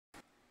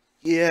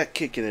Yeah,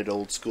 kicking it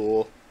old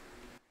school.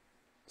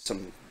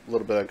 Some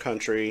little bit of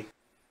country,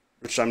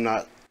 which I'm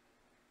not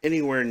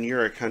anywhere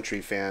near a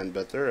country fan,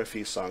 but there are a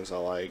few songs I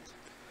like.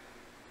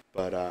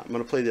 But I'm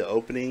gonna play the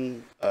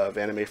opening of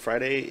Anime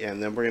Friday,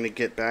 and then we're gonna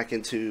get back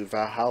into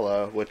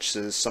Valhalla, which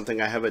is something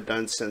I haven't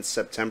done since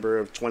September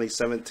of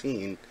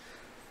 2017.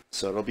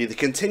 So it'll be the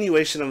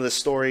continuation of the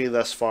story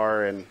thus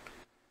far, and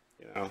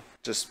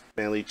just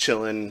mainly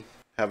chilling,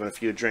 having a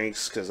few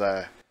drinks, because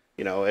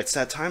it's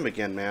that time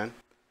again, man.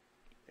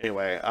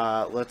 Anyway,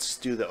 let's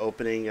do the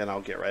opening, and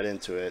I'll get right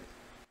into it.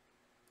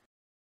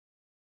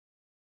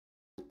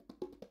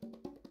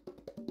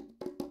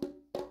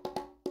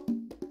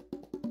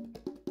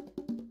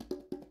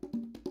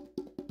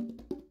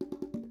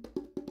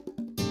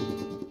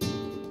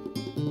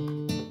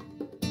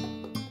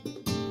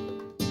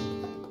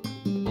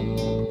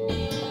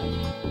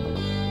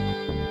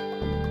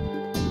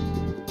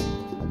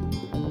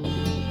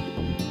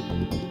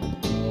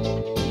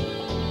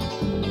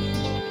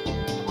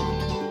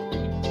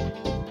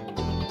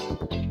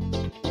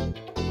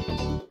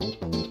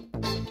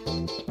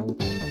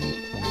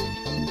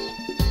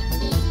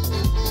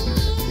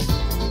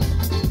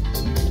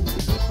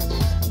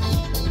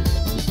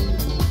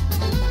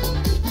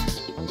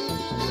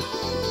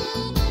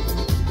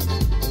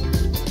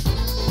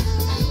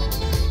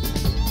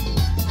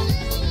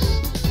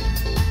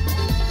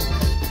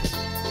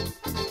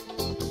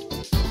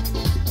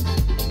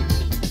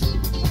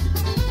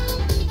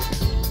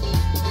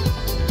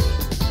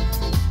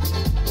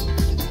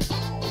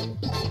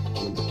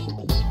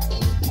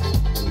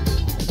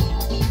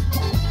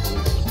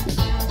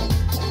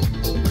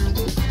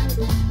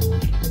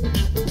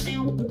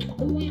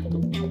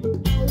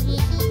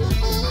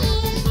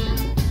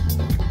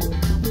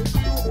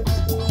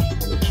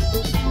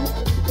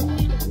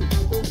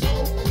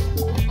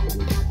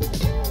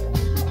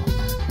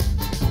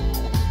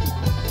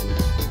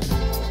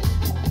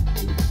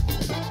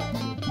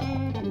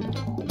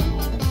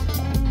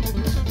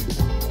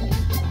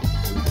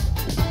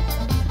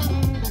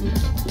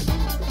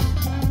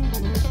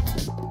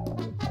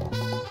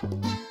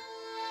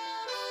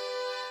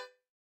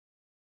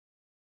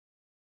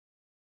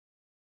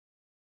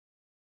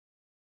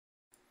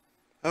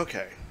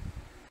 Okay.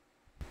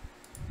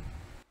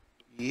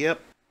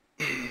 Yep.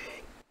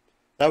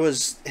 That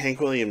was Hank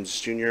Williams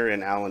Jr.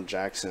 and Alan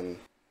Jackson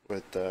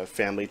with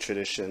Family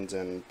Traditions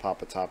and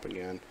Papa Top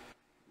again.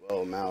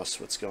 Whoa, mouse,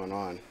 what's going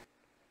on?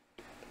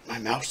 My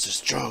mouse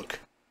is drunk.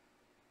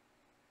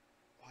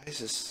 Why is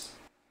this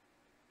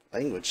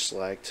language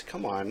select?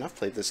 Come on, I've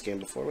played this game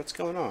before. What's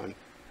going on?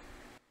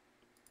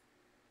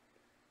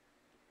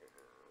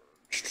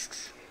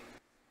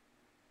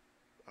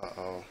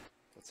 Uh-oh.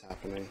 What's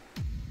happening?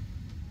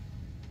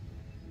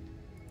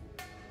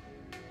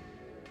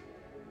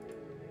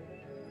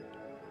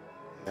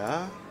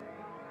 Yeah.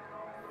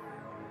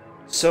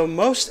 So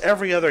most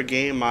every other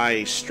game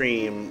I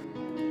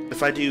stream,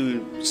 if I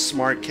do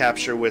smart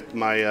capture with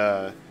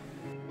my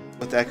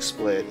with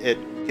XSplit,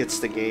 it gets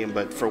the game.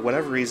 But for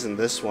whatever reason,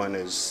 this one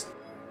is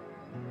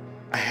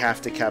I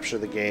have to capture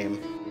the game.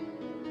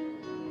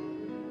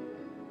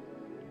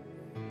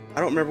 I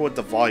don't remember what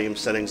the volume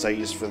settings I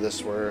used for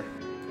this were,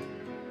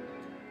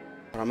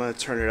 but I'm gonna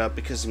turn it up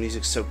because the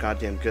music's so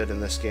goddamn good in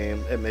this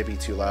game. It may be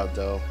too loud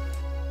though.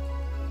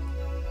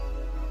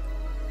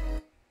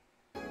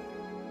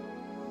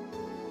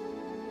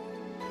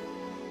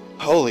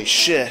 Holy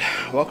shit,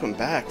 welcome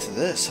back to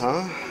this,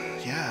 huh?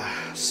 Yeah,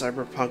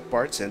 Cyberpunk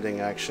bartending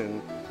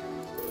action.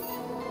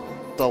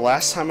 The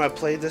last time I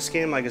played this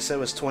game, like I said,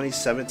 was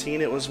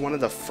 2017. It was one of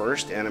the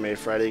first Anime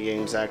Friday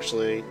games,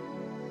 actually.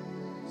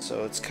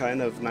 So it's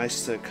kind of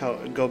nice to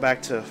go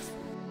back to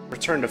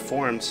return to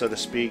form, so to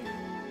speak.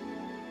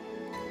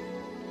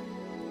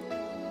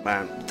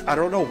 Man, I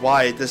don't know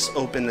why this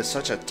opened is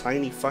such a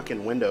tiny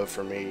fucking window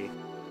for me.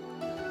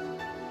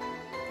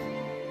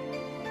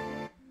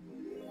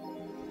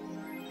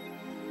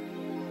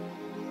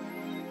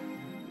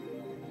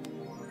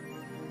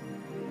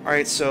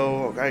 Alright,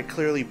 so I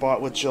clearly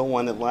bought what Jill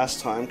wanted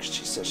last time because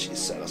she says she's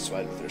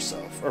satisfied with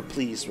herself, or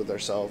pleased with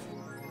herself.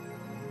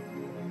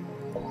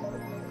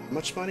 How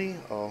much money?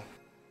 Oh.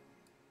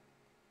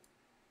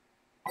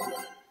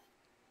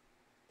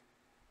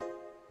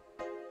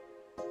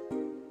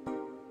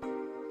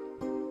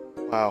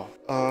 Wow,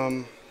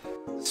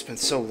 it's been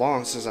so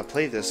long since I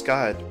played this,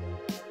 God.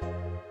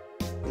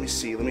 Let me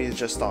see, let me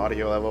adjust the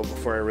audio level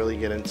before I really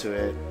get into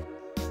it.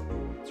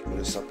 Turn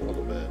this up a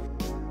little bit.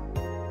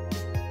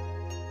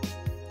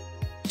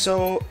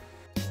 So,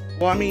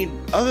 well, I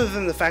mean, other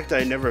than the fact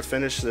that I never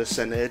finished this,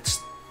 and it's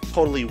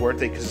totally worth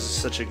it because it's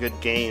such a good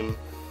game,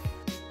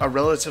 a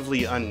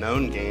relatively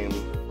unknown game,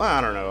 well, I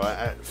don't know,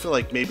 I feel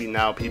like maybe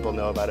now people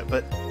know about it,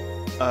 but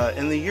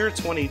in the year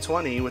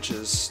 2020, which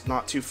is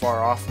not too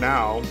far off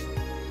now,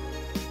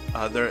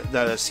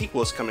 the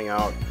sequel is coming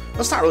out. Well,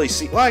 it's not really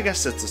well, I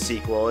guess it's a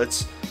sequel.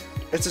 It's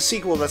a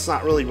sequel that's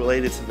not really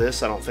related to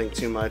this, I don't think,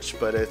 too much,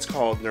 but it's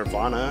called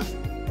Nirvana.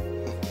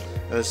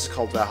 And this is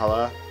called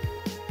Valhalla.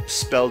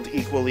 Spelled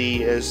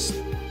equally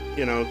as,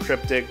 you know,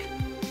 cryptic.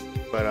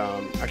 But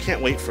I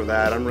can't wait for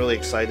that. I'm really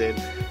excited.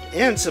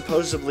 And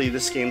supposedly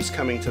this game's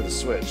coming to the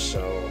Switch,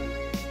 so...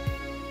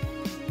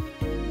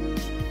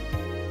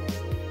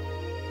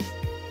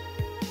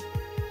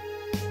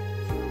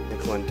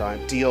 Nickel and dime.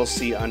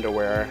 DLC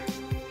underwear.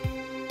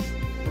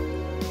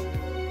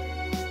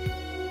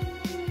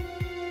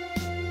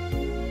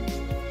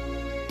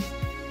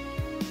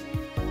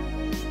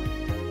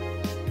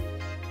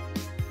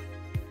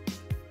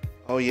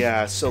 Oh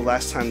yeah, so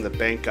last time the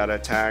bank got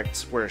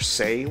attacked where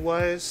Say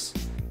was,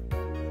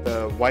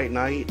 the White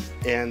Knight,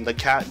 and the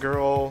cat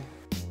girl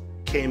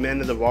came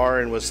into the bar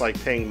and was like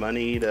paying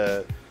money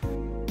to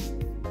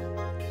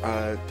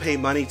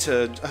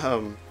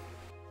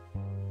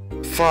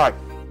fuck,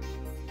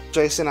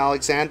 Jason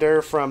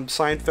Alexander from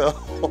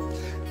Seinfeld.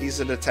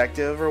 He's a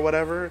detective or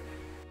whatever.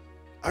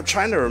 I'm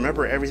trying to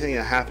remember everything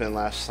that happened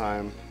last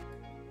time.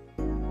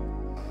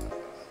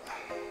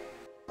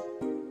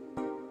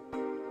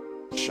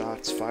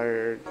 Shots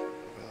fired.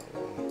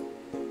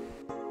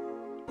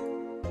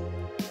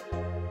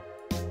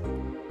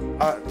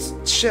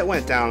 Shit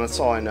went down, that's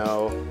all I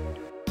know.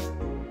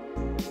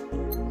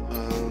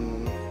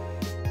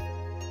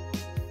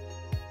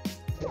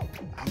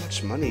 How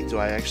much money do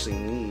I actually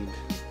need?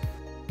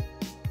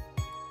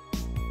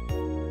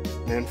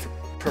 Man,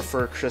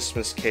 prefer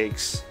Christmas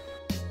cakes.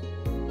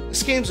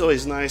 This game's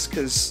always nice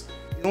because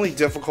the only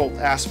difficult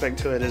aspect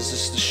to it is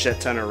just a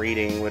shit ton of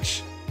reading,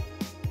 which...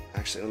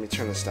 Actually, let me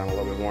turn this down a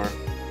little bit more.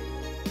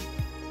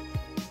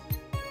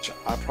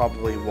 I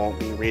probably won't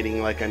be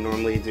reading like I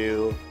normally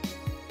do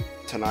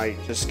tonight,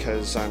 just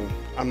because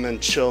I'm in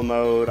chill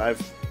mode.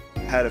 I've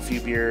had a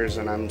few beers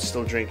and I'm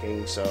still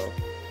drinking, so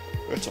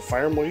it's a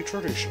family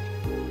tradition.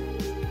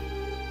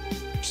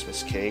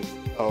 Christmas cake.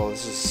 Oh,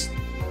 this is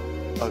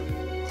a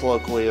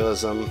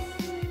colloquialism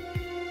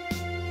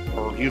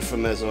or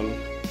euphemism.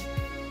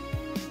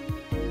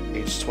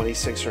 Age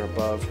 26 or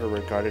above are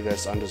regarded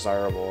as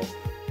undesirable.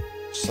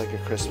 Just like a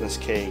Christmas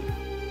cake.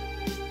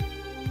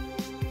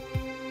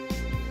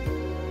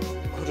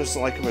 Who doesn't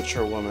like a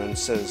mature woman,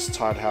 says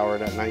Todd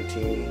Howard at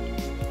 19.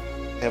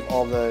 I have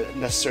all the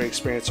necessary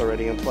experience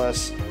already, and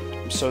plus,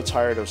 I'm so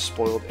tired of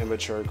spoiled,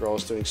 immature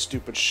girls doing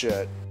stupid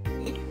shit.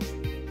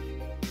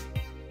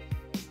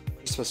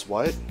 Christmas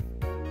what?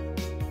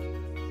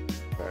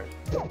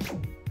 Okay.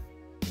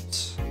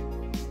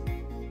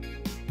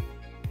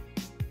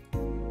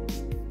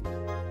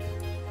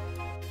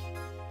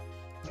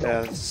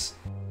 Yes.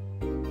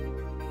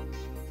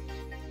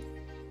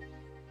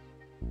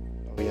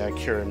 Oh yeah,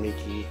 Kira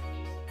Miki.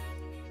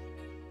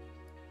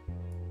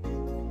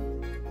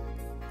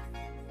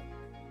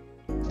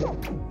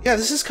 Yeah,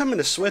 this is coming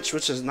to Switch,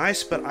 which is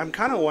nice, but I'm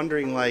kind of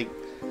wondering, like,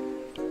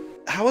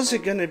 how is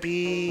it gonna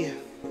be...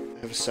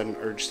 I have a sudden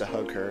urge to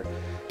hug her.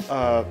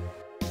 I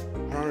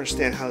don't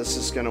understand how this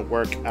is gonna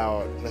work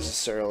out,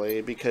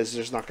 necessarily, because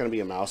there's not gonna be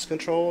a mouse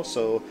control,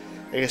 so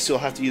I guess you'll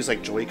have to use,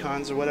 like,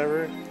 Joy-Cons or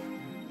whatever.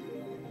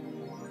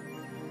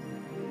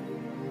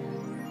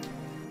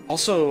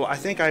 Also, I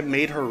think I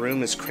made her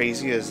room as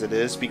crazy as it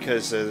is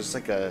because there's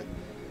like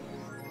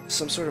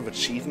some sort of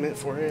achievement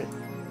for it.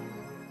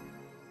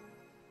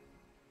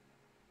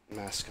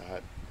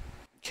 Mascot.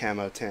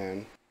 Camo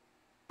tan.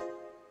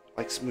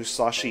 Likes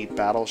Musashi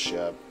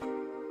Battleship.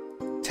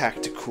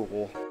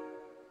 Tactical.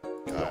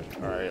 God,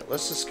 alright,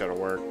 let's just go to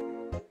work.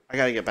 I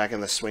gotta get back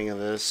in the swing of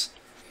this.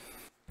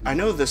 I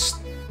know this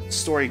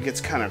story gets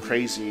kind of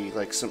crazy.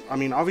 Like I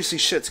mean, obviously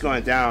shit's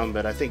going down,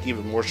 but I think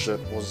even more shit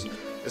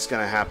is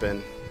gonna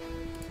happen.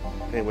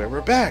 Anyway,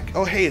 we're back.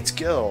 Oh, hey, it's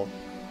Gil.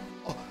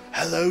 Oh,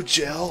 hello,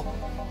 Jill.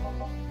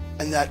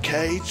 In that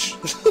cage?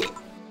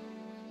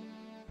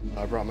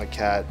 I brought my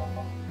cat.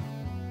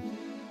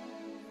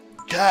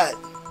 Cat!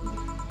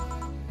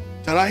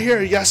 Did I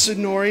hear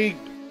Yasunori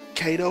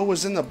Kato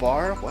was in the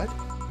bar? What?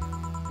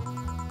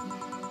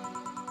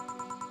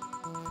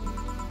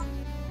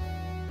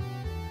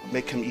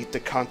 Make him eat the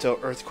Kanto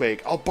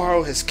earthquake. I'll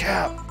borrow his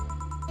cap!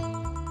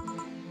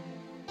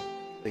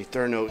 They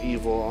throw no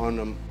evil on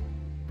him.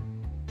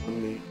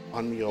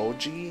 On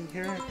Myoji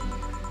here?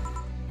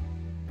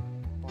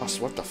 Boss,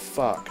 what the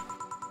fuck?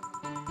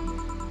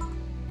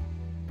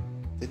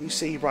 Didn't you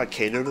say you brought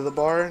Kato to the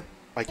bar?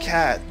 My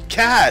cat.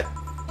 Cat!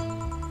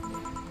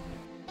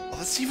 Well,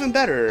 that's even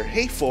better.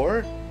 Hey,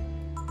 Four.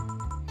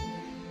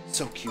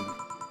 So cute.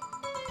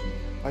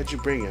 Why'd you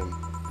bring him?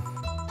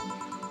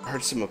 I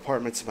heard some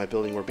apartments in my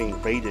building were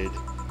being raided.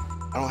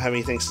 I don't have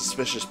anything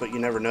suspicious, but you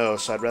never know,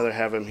 so I'd rather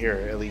have him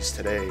here, at least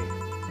today.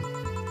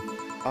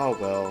 Oh,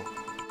 well.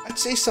 I'd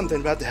say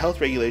something about the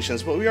health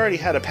regulations, but we already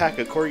had a pack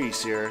of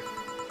corgis here.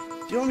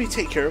 Do you want me to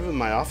take care of him in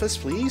my office,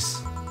 please?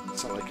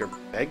 It's not like you're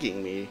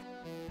begging me.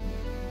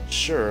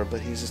 Sure, but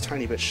he's a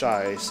tiny bit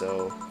shy,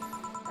 so...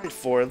 Alright,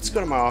 Ford, let's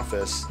go to my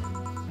office.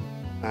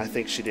 I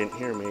think she didn't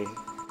hear me.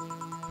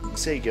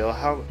 Say, Gil,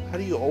 how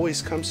do you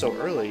always come so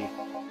early?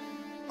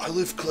 I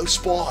live close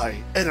by,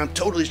 and I'm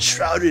totally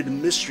shrouded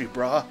in mystery,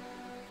 brah.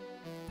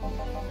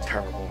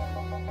 Terrible.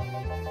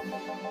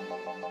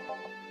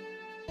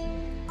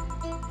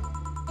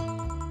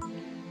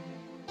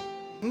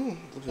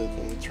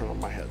 Let me turn on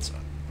my headset.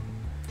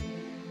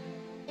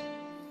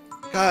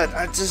 God,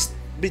 I just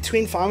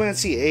between Final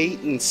Fantasy 8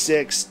 and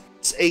 6,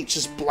 8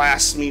 just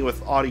blasts me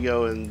with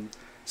audio, and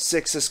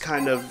 6 is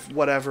kind of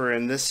whatever,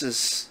 and this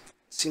is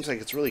seems like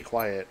it's really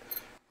quiet.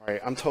 All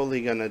right, I'm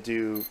totally gonna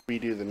redo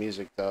the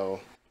music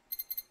though,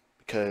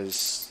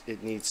 because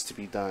it needs to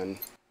be done.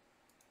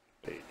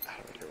 Wait, how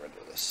do I get rid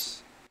of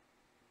this?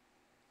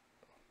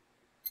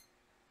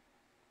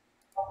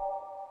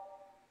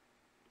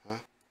 Huh?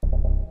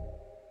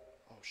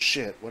 Oh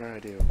shit! What did I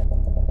do?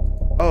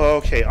 Oh,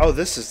 okay. Oh,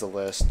 this is the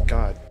list.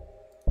 God.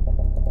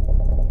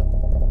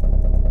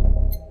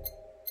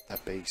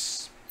 That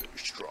bass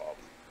drop.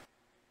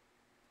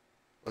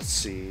 Let's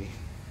see.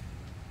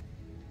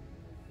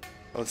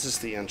 Oh, this is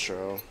the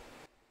intro.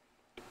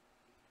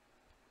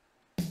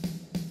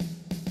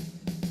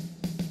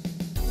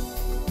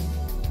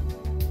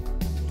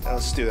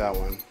 Let's do that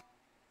one.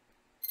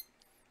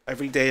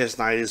 Every day is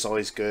night is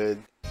always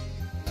good.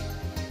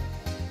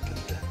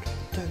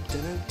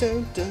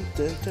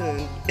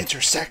 Enter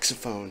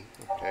saxophone.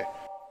 Okay.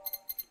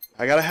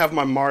 I gotta have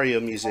my Mario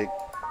music.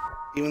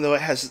 Even though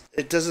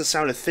it doesn't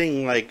sound a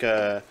thing like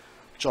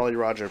Jolly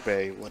Roger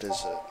Bay. What is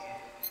it?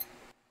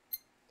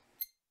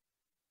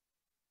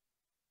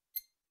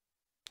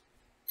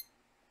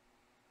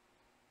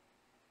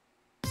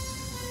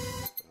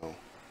 Oh.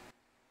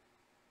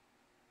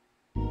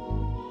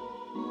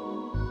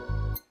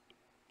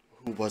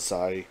 Who was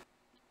I?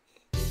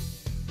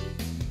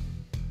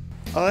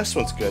 Oh, this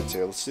one's good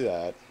too. Let's do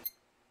that.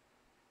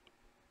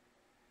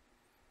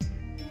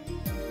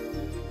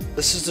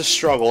 This is the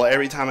struggle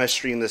every time I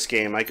stream this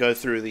game. I go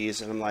through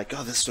these and I'm like,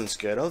 oh, this one's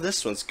good. Oh,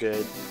 this one's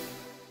good.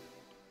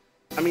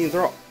 I mean,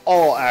 they're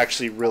all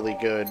actually really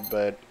good,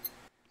 but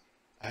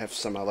I have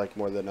some I like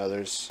more than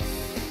others.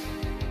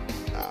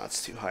 Nah,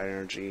 it's too high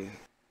energy.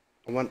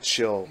 I want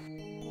chill.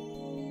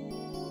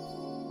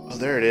 Oh,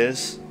 there it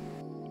is.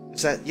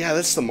 Is that... Yeah,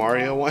 that's the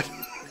Mario one.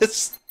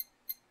 It's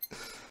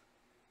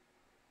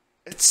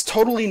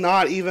totally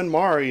not even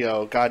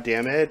Mario,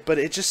 goddammit, but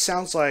it just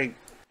sounds like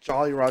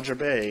Jolly Roger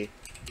Bay.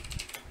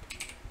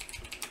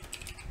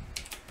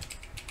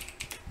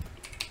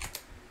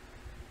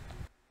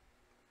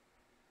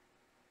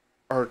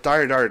 Or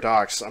Dire Dire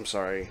Docks, I'm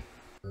sorry.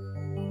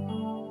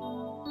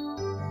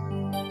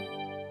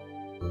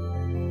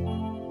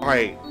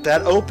 Alright,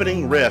 that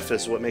opening riff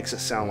is what makes it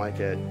sound like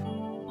it.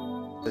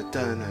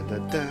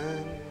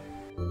 Da-dun-da-dun-dun.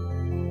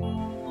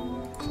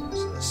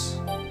 Close this.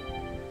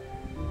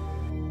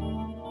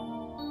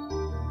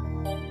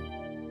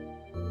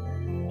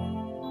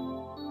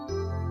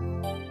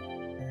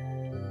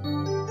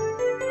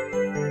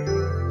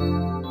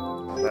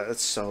 Oh,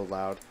 that's so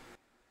loud.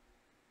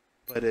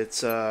 But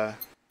it's, yeah.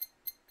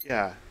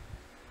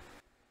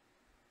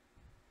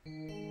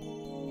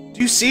 Do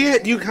you see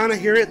it? Do you kind of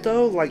hear it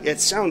though? Like, it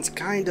sounds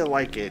kind of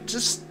like it.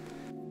 Just,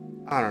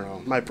 I don't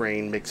know. My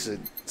brain makes it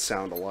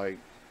sound alike.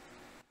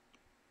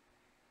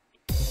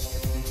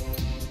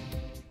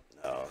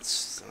 No,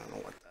 it's, I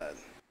don't want that.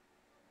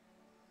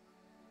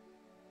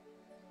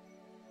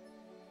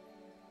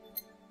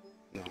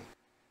 No.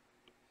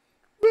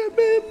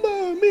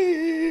 Remember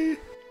me.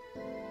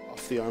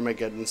 Off the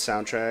Armageddon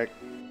soundtrack.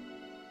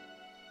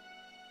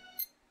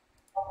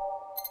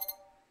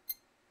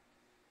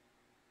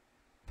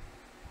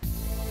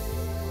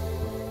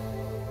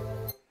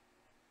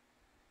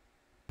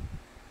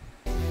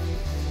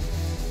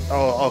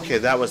 Oh, okay,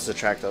 that was the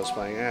track that was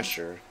playing. Yeah,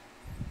 sure.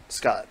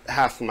 It's got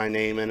half my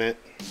name in it.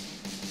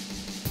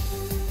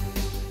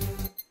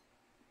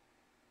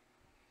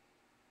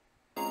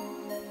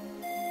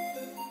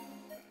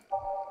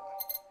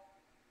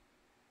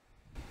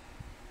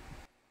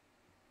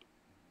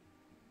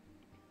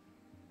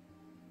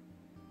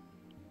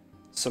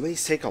 Some of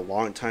these take a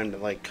long time to,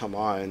 like, come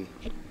on.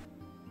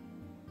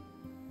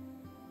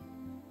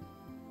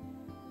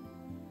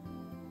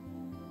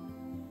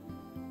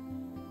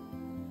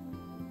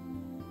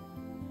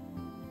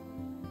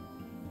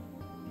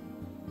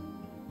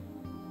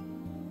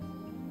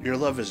 Your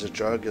Love is a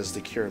Drug is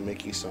the Cure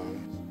Mickey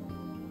song.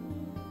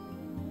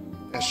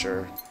 Yeah,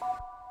 sure.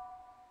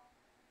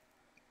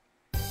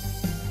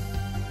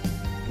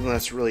 And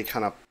that's really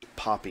kind of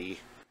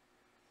poppy.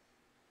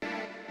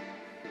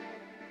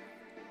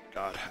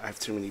 God, I have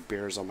too many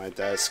beers on my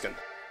desk. And...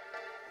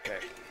 Okay.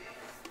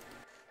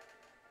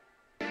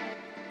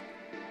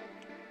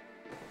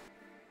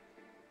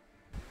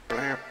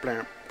 Blamp,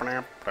 blamp,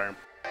 blamp, blamp.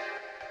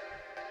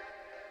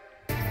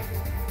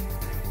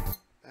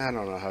 I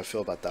don't know how I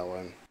feel about that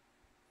one.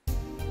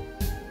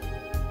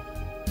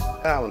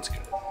 That one's good.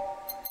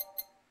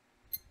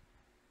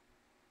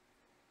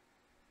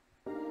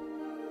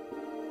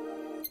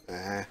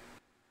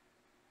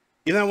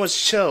 Even though it was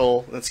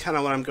chill, that's kind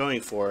of what I'm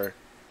going for.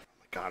 Oh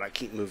my god, I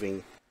keep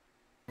moving.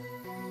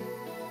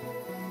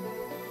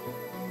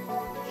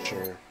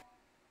 Sure.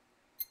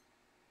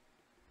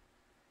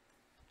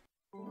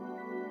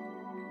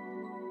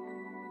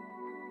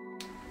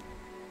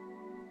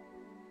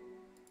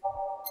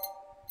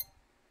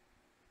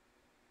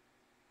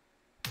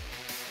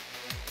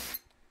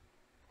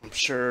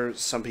 sure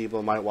some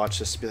people might watch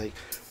this and be like,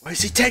 why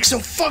does he take so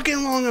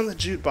fucking long on the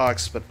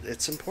jukebox? But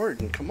it's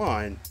important, come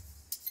on.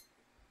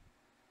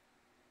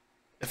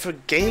 If a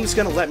game's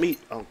gonna let me...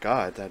 Oh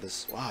god, that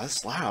is... Wow,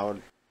 that's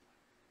loud.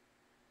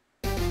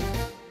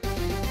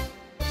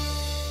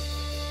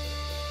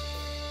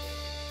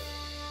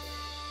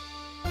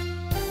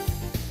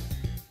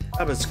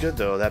 But it's good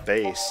though, that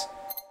bass.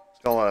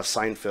 It's got a lot of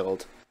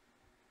Seinfeld.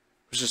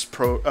 Which is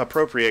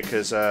appropriate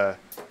because,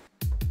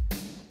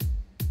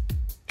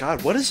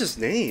 God, what is his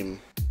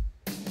name?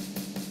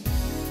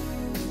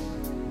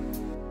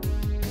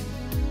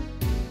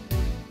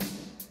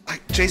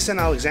 Like, Jason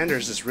Alexander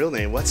is his real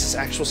name. What's his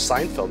actual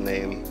Seinfeld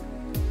name?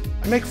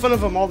 I make fun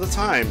of him all the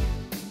time.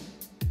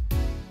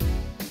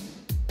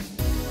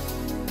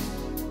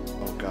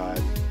 Oh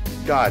god.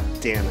 God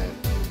damn it.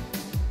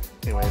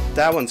 Anyway,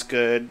 that one's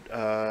good.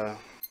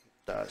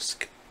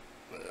 Dusk.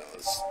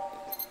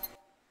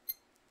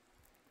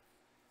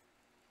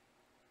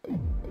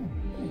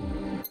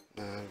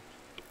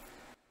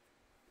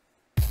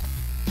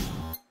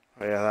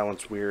 Oh yeah, that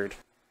one's weird.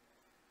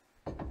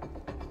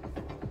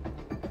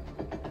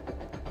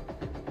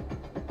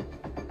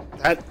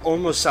 That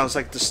almost sounds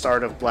like the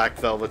start of Black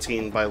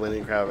Velveteen by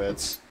Lenny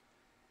Kravitz.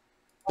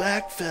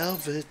 Black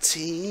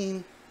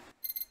Velveteen.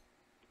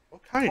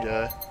 Well,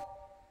 kinda.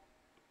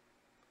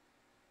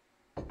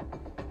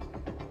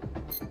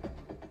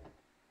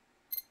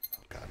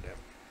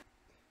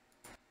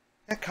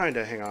 Yeah,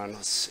 kinda. Hang on,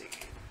 let's see.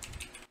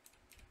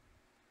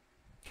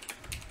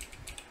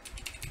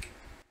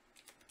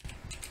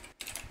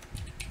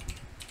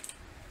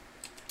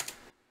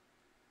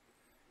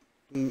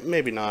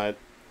 Maybe not.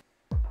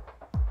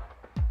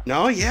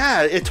 No,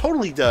 yeah, it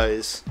totally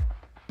does.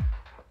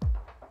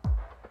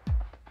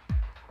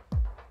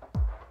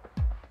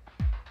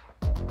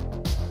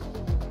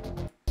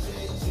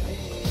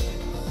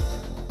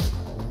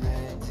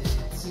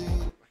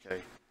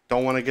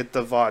 Don't want to get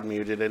the VOD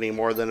muted any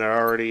more than it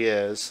already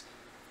is.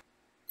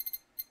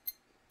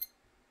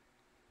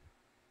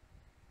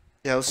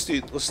 Yeah, let's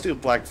do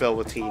Black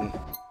Velveteen.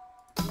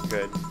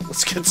 Good.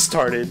 Let's get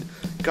started.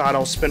 God,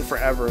 I'll spend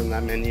forever in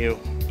that menu.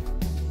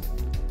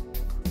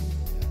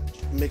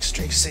 Mixed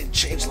drinks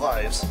change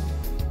lives.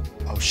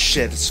 Oh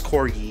shit, it's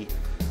Corgi.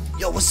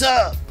 Yo, what's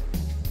up?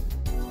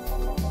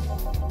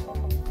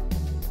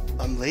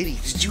 Lady,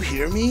 did you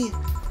hear me?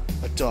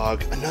 A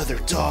dog, another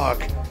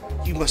dog.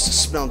 You must have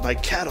smelled my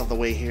cat all the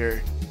way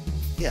here.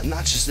 Yeah, I'm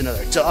not just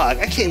another dog.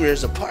 I came here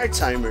as a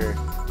part-timer.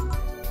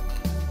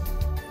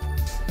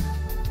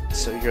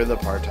 So you're the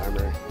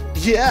part-timer.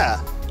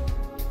 Yeah!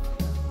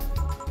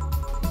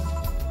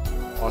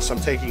 Also,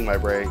 I'm taking my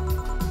break.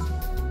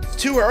 It's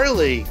too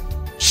early!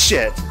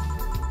 Shit!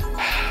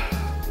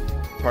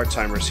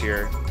 Part-timer's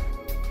here.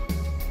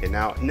 Okay,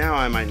 now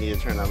I might need to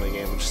turn on the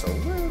game just a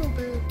little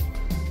bit.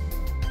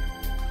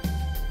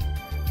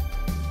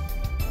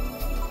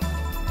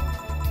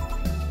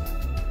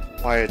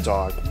 Why a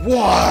dog?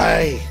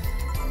 Why?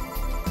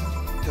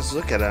 Because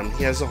look at him.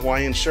 He has a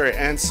Hawaiian shirt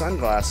and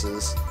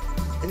sunglasses.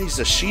 And he's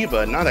a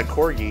Shiba, not a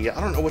Corgi. I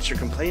don't know what you're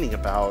complaining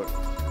about.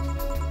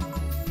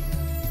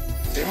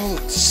 They all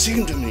look the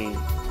same to me.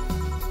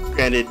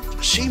 Granted,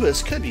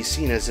 Shibas could be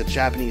seen as a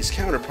Japanese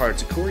counterpart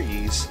to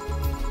Corgis.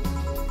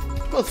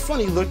 Both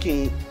funny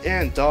looking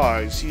and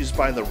dogs used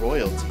by the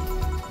royalty.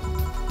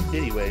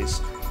 Anyways,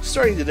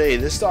 starting today,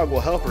 this dog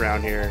will help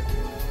around here.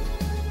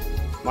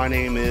 My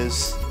name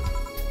is...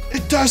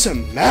 It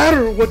doesn't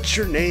matter what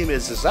your name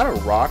is. Is that a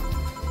rock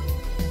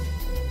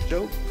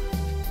joke?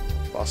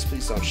 Boss,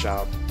 please don't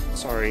shout.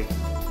 Sorry.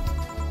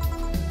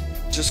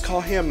 Just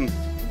call him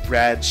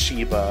Rad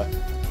Shiba.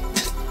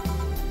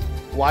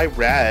 Why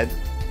Rad?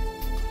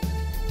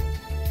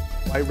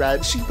 Why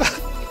Rad Shiba?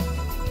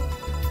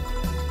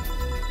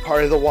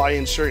 Part of the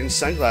Hawaiian shirt and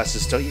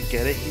sunglasses, don't you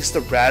get it? He's the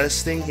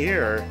raddest thing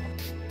here.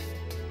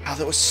 Wow,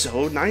 that was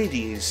so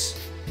 90s.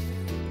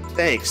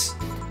 Thanks.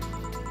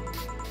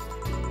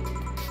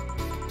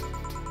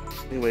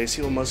 Anyways,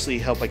 he will mostly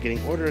help by getting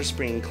orders,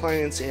 bringing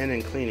clients in,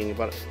 and cleaning,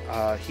 but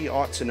he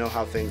ought to know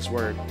how things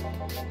work.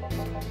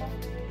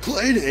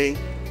 Cleaning?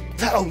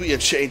 That'll be a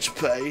change of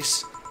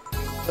pace.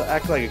 So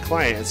act like a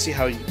client and see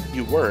how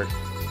you work.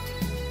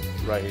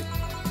 Right.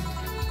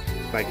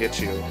 I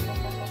get you.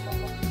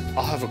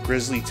 I'll have a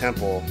grizzly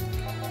temple.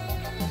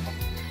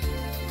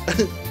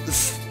 I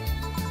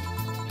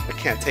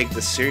can't take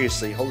this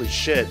seriously, holy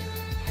shit.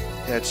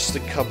 Yeah, just a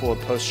couple of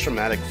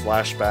post-traumatic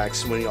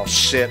flashbacks when y'all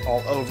shit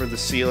all over the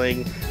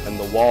ceiling and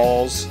the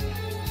walls.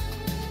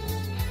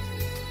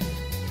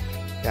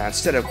 Yeah,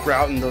 instead of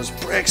grouting those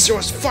bricks, there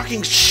was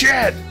fucking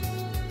shit!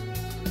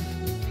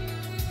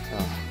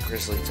 Oh,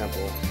 Grizzly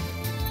Temple.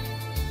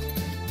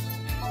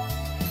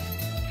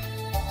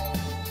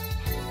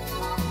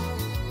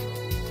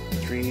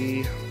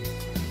 Three.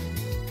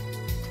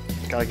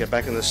 Gotta get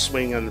back in the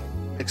swing of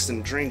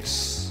mixing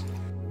drinks.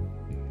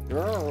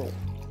 Girl.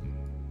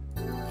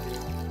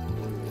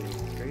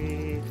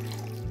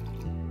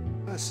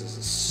 This is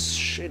a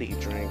shitty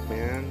drink,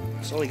 man.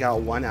 It's only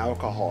got 1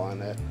 alcohol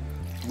in it.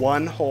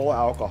 1 whole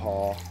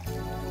alcohol.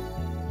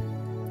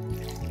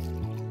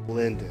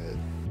 Blended.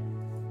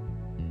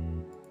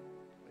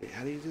 Wait,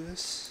 how do you do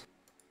this?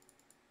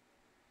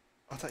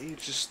 I thought you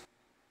just...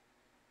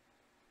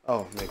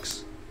 Oh,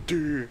 mix.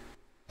 Dude.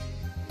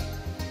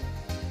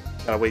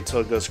 Gotta wait till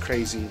it goes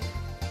crazy.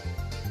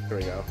 There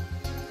we go.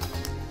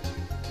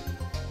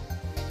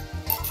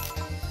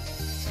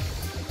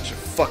 It's a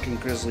fucking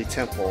Grizzly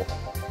Temple.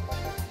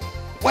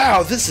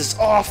 Wow, this is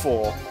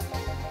awful!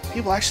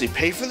 People actually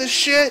pay for this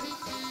shit?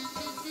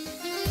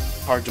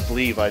 Hard to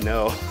believe, I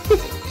know.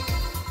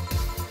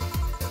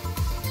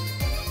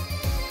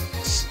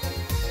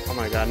 Oh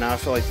my god, now I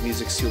feel like the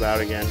music's too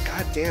loud again.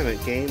 God damn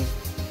it, game.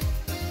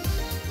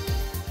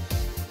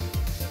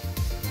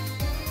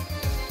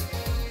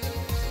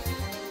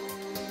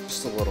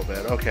 Just a little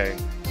bit, okay.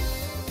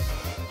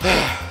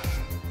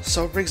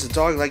 So it brings a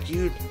dog like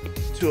you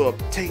to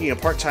taking a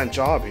part-time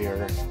job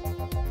here.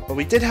 But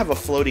we did have a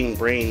floating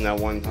brain that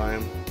one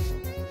time.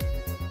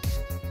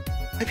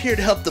 I'm here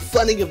to help the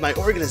funding of my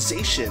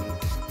organization.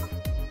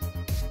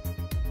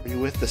 Are you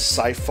with the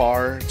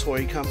Cyfar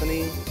toy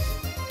company?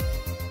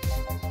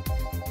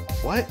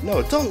 What?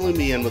 No, don't lure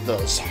me in with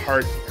those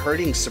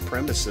hurting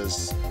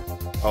supremacists.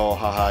 Oh,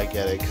 haha, I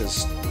get it,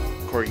 because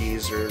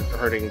corgis are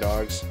hurting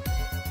dogs.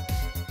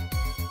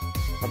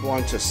 I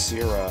belong to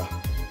CIRA.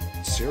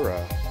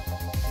 CIRA?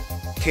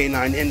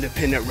 Canine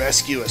Independent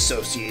Rescue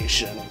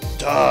Association.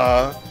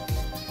 Duh!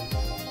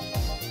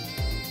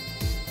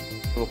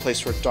 A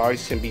place where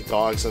dogs can be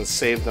dogs and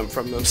save them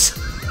from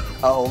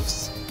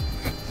themselves.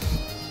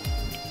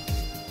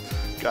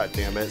 God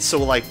damn it.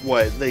 So, like,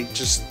 what? They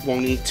just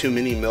won't eat too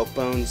many milk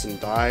bones and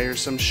die or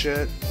some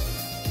shit?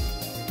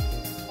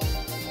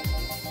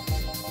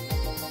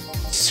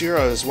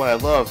 Zero is what I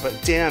love, but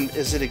damn,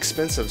 is it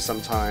expensive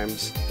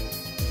sometimes.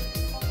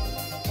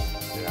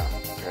 Yeah,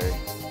 okay.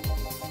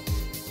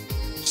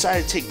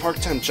 Decided to take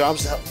part-time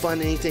jobs to help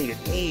fund anything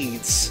it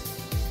needs.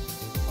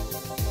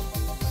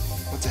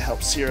 To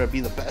help Sierra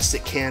be the best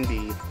it can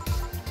be.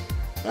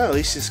 Well, at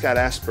least she's got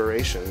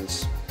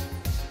aspirations.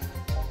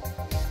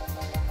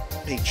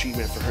 Pay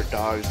treatment for her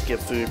dogs, give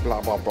food, blah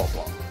blah blah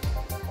blah.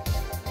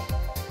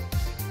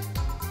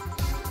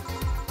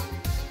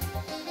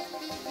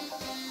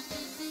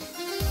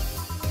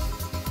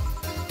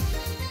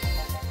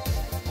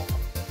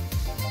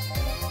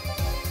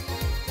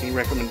 Any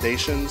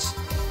recommendations?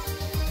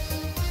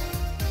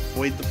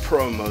 Avoid the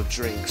promo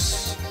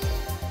drinks.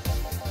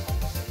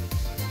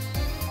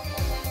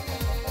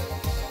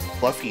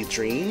 Fluffy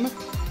dream?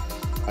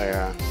 Oh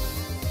yeah.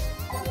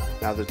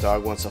 Now the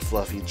dog wants a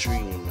fluffy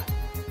dream.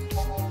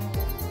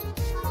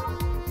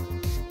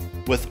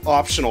 With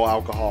optional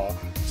alcohol.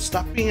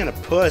 Stop being a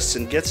puss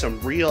and get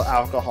some real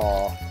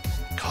alcohol.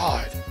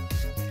 God.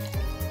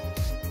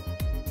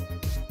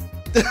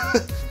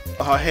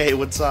 Oh hey,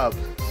 what's up?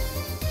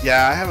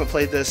 Yeah, I haven't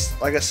played this,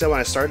 like I said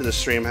when I started the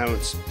stream, I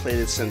haven't played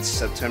it since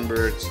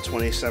September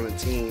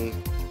 2017.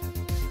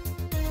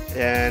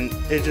 And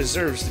it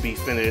deserves to be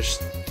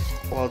finished.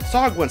 Well, the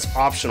dog wants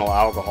optional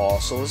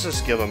alcohol, so let's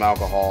just give him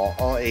alcohol.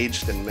 All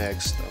aged and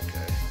mixed.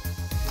 Okay.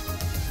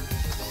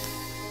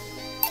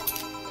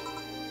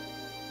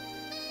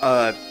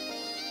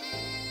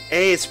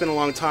 A, it's been a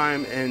long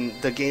time, and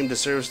the game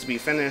deserves to be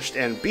finished,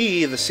 and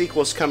B, the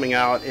sequel's coming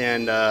out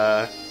in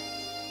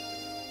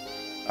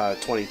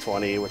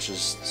 2020, which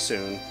is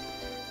soon.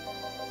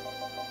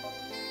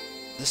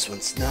 This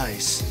one's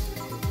nice.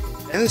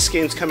 And this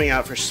game's coming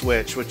out for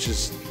Switch, which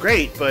is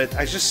great, but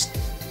I just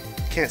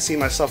can't see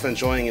myself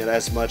enjoying it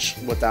as much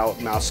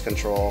without mouse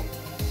control,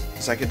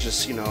 because I could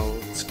just, you know,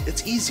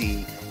 it's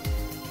easy.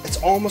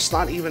 It's almost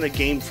not even a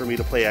game for me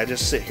to play. I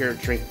just sit here,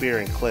 drink beer,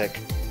 and click,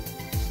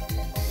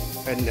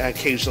 and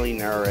occasionally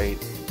narrate.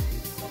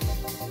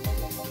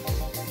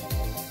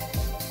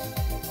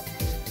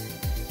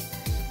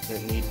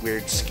 I need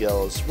weird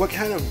skills. What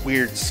kind of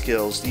weird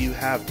skills do you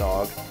have,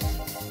 dog?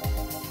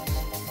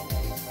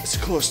 It's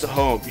close to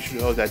home.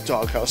 You know that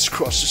doghouse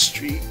across the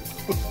street.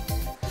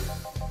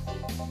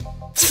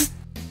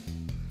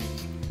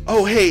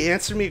 Oh, hey,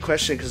 answer me a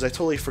question, because I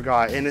totally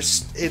forgot, and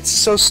it's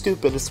so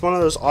stupid. It's one of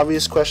those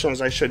obvious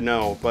questions I should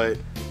know, but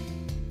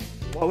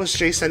what was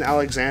Jason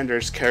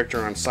Alexander's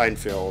character on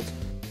Seinfeld?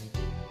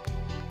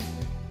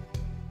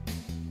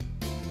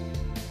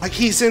 Like,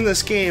 he's in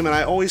this game, and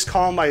I always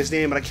call him by his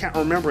name, but I can't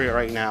remember it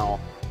right now.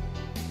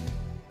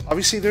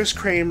 Obviously, there's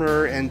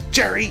Kramer, and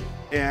Jerry,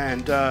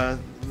 and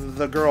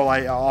the girl,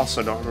 I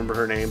also don't remember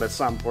her name, but it's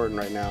not important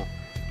right now.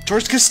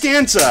 George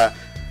Costanza!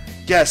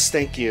 Yes,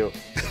 thank you.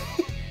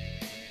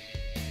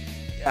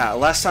 Yeah,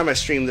 last time I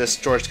streamed this,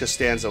 George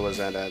Costanza was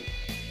in it.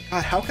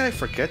 God, how can I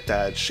forget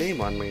that?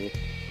 Shame on me.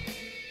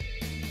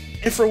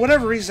 And for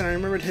whatever reason, I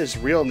remembered his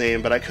real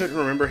name, but I couldn't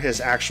remember his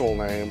actual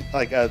name,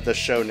 like the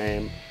show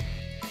name.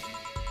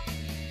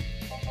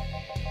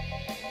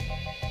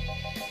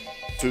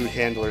 Food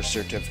handler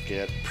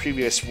certificate,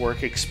 previous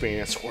work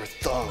experience, or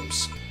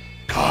thumbs.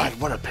 God,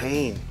 what a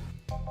pain.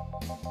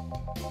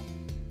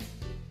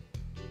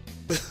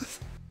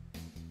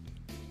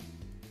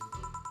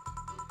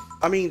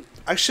 I mean,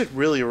 I should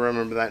really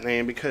remember that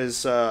name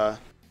because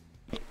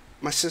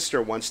my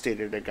sister once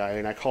dated a guy,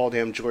 and I called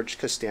him George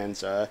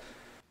Costanza,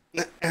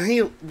 and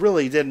he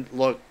really didn't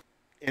look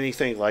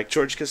anything like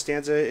George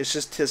Costanza. It's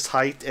just his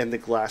height and the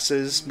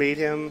glasses made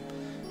him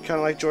kind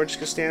of like George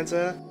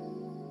Costanza.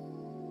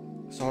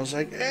 So I was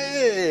like,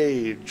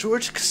 hey,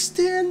 George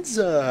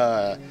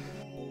Costanza!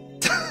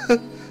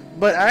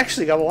 But I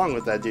actually got along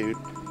with that dude.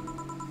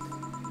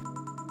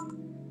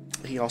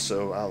 He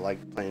also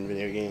liked playing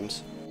video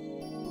games.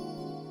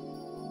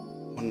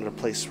 Wanted a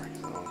place where,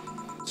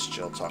 it's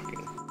chill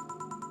talking.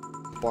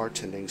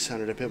 Bartending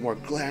sounded a bit more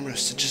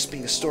glamorous than just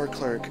being a store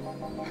clerk.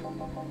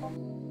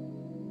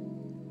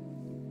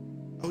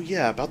 Oh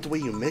yeah, about the way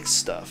you mix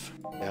stuff.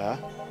 Yeah?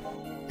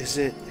 Is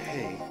it...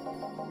 Hey.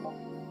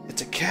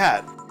 It's a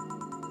cat!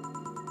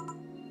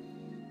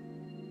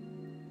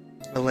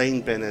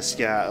 Elaine Bennis,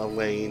 yeah,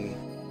 Elaine.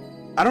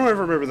 I don't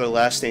ever remember their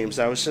last names.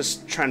 I was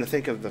just trying to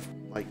think of the,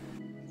 like,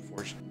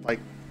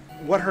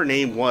 what her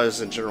name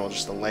was in general,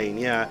 just Elaine.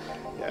 Yeah.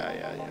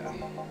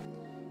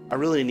 I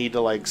really need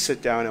to, like,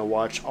 sit down and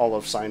watch all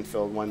of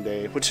Seinfeld one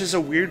day, which is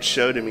a weird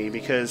show to me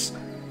because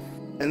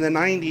in the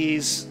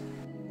 90s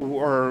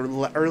or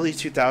early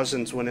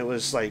 2000s when it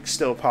was, like,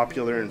 still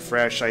popular and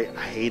fresh, I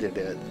hated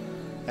it.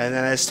 And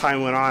then as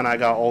time went on, I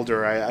got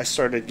older, I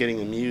started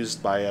getting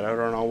amused by it. I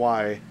don't know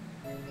why.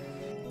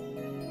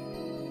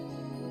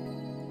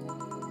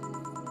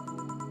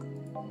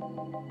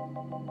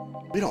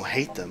 We don't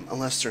hate them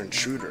unless they're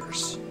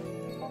intruders.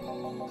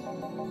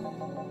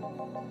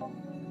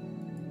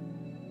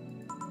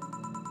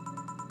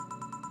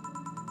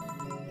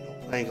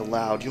 Playing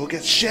aloud, you'll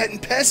get shit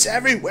and piss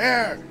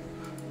everywhere!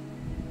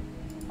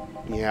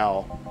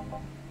 Meow.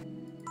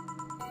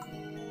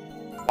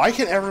 Why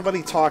can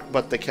everybody talk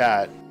but the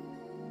cat?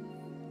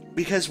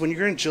 Because when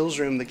you're in Jill's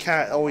room, the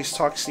cat always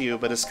talks to you,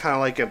 but it's kind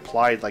of like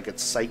implied, like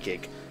it's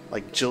psychic.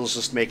 Like Jill's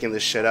just making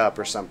this shit up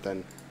or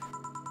something.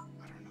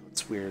 I don't know,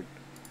 it's weird.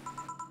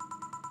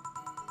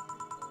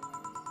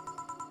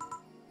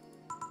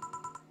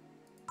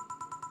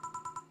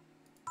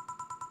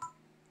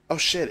 Oh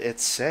shit,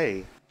 it's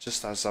Say.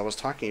 Just as I was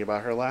talking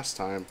about her last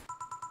time.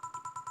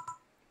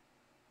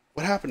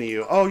 What happened to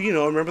you? Oh, you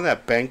know, remember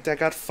that bank that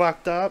got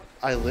fucked up?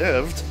 I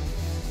lived.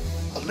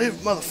 I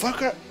lived,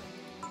 motherfucker!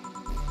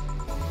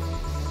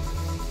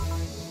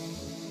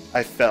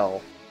 I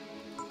fell.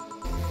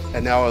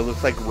 And now I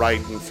look like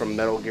Raiden from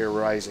Metal Gear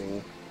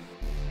Rising.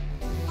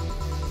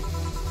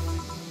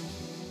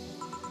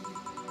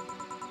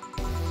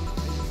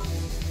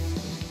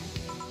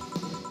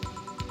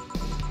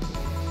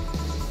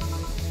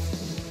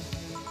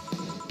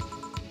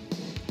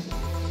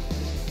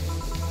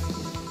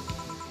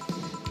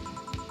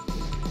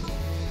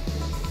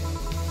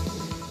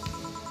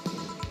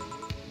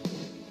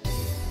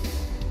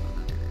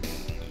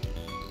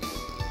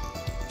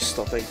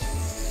 Still think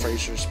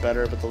Frasier's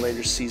better, but the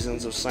later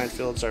seasons of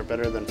Seinfeld's are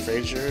better than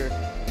Frasier.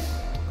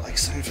 Like,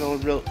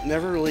 Seinfeld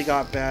never really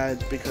got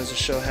bad because the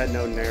show had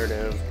no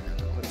narrative,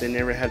 but they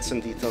never had some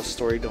detailed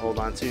story to hold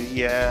on to.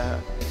 Yeah.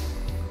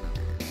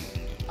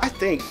 I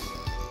think...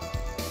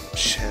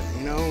 Shit,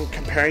 you know,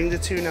 comparing the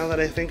two now that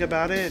I think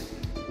about it,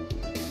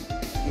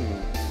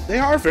 they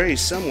are very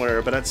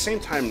similar, but at the same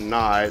time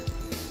not.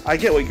 I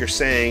get what you're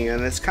saying,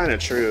 and it's kind of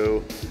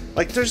true.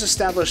 Like, there's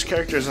established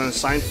characters on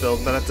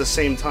Seinfeld, but at the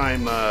same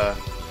time,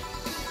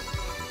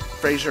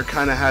 Frasier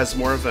kind of has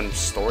more of a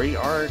story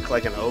arc,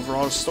 like an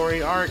overall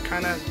story arc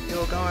kind of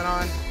deal going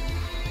on.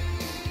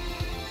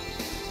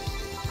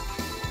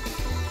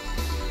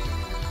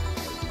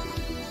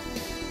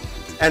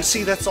 And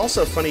see, that's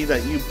also funny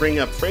that you bring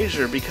up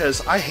Frasier,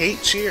 because I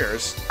hate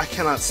Cheers. I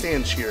cannot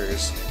stand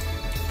Cheers.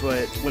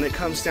 But when it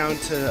comes down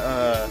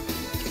to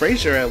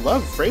Frasier, I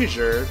love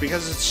Frasier,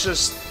 because it's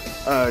just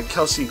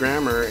Kelsey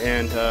Grammer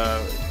and,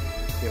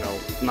 you know,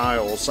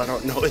 Niles. I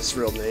don't know his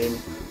real name,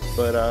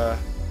 but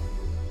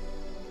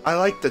I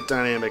like the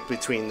dynamic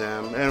between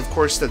them. And of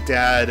course the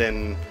dad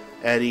and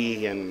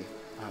Eddie and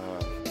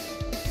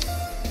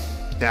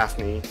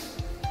Daphne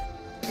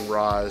and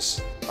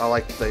Roz. I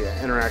like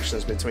the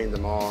interactions between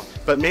them all.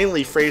 But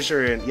mainly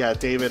Frasier and, yeah,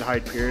 David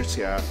Hyde Pierce,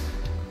 yeah.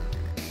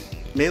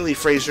 Mainly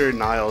Frasier and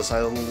Niles.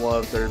 I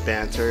love their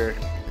banter.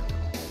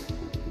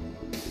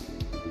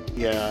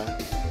 Yeah.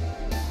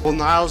 Well,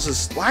 Niles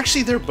is... Well,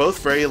 actually, they're both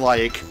very,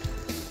 like...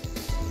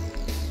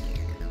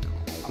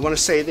 I want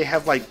to say they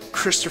have, like,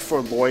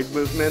 Christopher Lloyd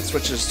movements,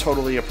 which is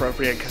totally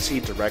appropriate because he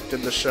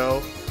directed the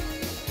show.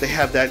 They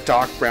have that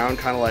Doc Brown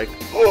kind of like,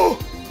 oh,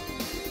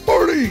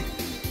 Marty!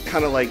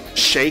 Kind of like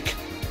shake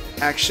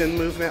action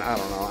movement. I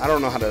don't know. I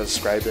don't know how to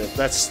describe it.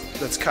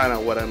 That's kind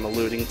of what I'm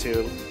alluding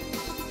to.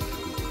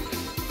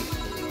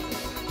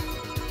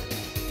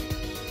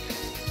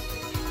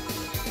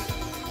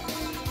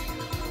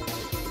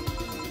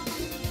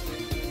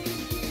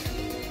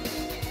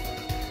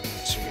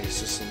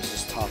 Systems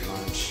is top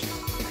notch.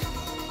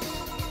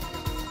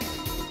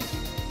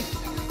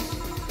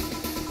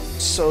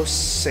 So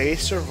Say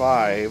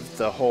survived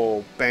the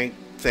whole bank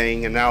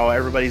thing, and now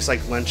everybody's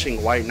like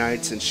lynching white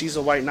knights, and she's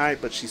a white knight,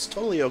 but she's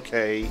totally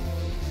okay.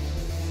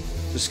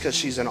 just because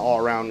she's an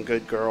all-around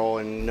good girl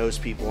and knows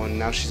people, and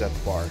now she's at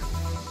the bar.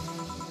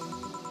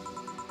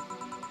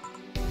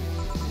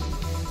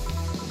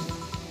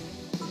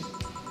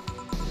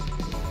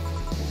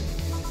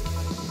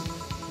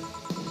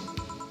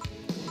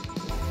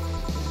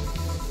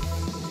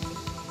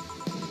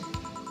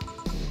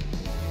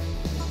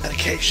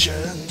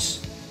 Medications.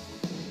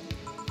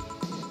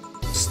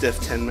 Stiff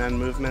 10-man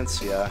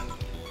movements, yeah.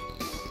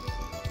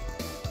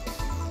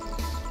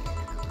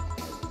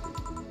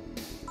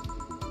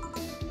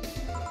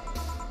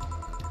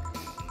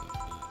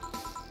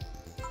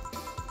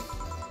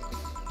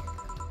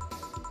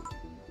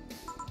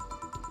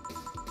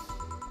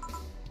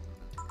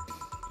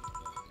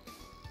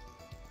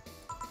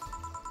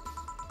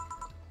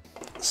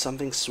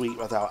 Something sweet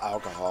without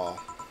alcohol.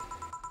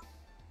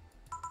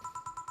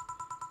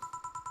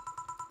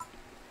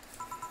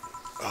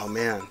 Oh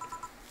man,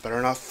 better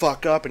not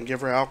fuck up and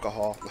give her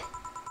alcohol.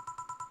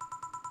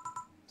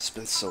 It's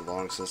been so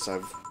long since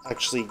I've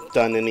actually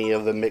done any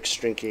of the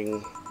mixed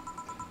drinking.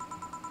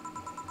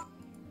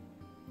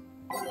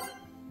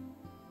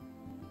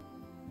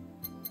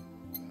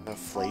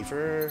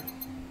 Flavor?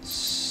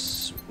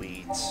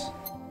 Sweet.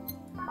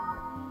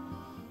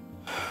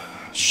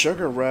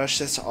 Sugar Rush,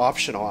 that's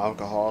optional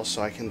alcohol,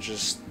 so I can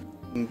just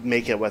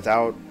make it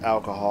without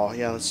alcohol.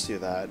 Yeah, let's do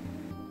that.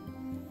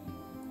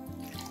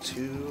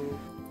 2,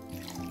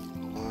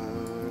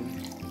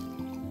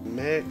 1,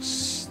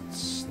 mixed.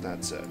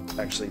 That's it.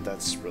 Actually,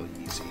 that's really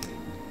easy.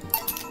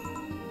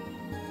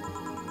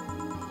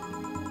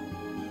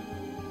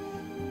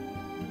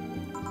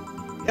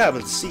 Yeah,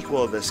 but the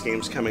sequel of this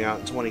game's coming out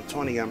in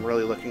 2020. I'm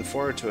really looking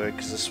forward to it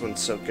because this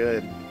one's so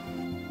good.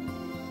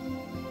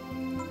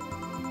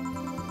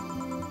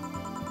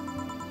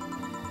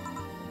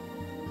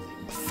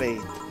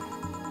 Faith.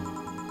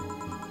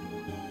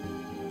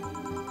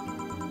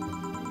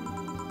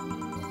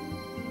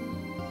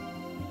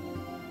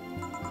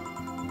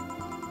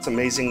 It's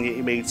amazing that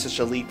you made such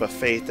a leap of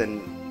faith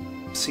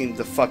and seemed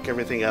to fuck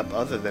everything up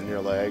other than your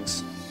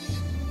legs.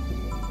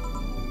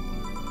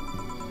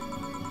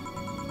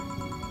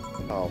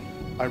 Oh,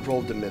 I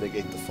rolled to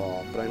mitigate the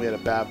fall, but I made a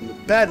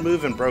bad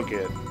move and broke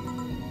it.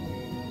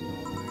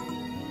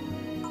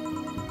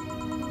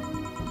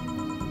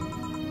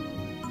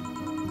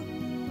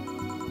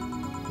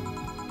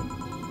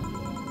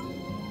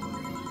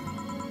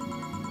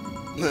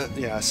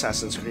 Yeah,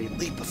 Assassin's Creed.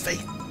 Leap of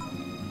faith.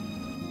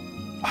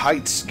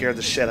 Heights scared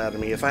the shit out of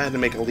me. If I had to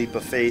make a leap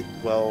of faith,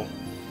 well,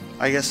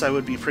 I guess I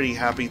would be pretty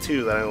happy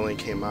too that I only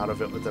came out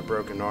of it with a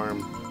broken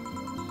arm.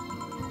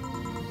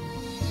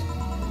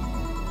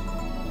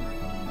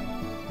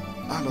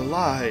 I'm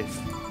alive.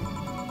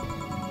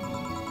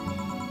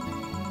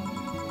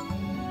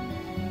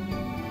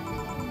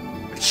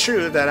 It's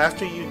true that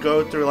after you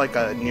go through like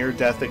a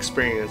near-death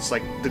experience,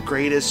 like the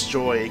greatest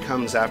joy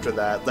comes after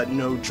that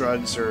no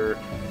drugs or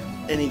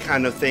any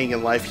kind of thing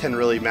in life can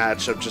really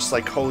match, of just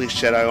like, holy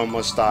shit, I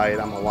almost died,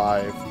 I'm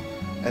alive.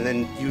 And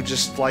then you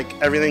just like,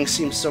 everything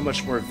seems so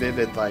much more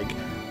vivid, like,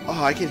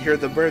 oh, I can hear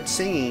the birds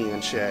singing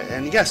and shit.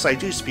 And yes, I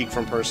do speak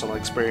from personal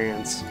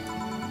experience.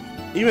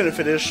 Even if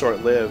it is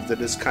short-lived, it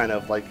is kind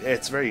of like,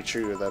 it's very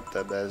true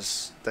that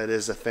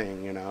is a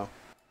thing, you know?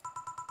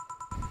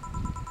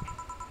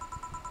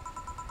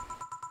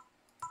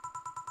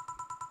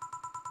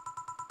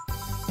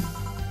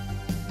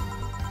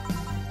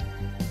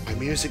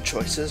 Music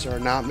choices are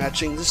not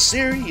matching the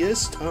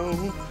serious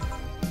tone.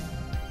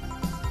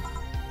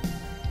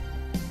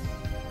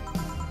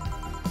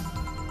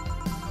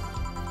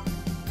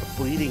 A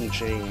bleeding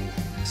Jane.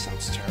 That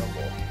sounds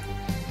terrible.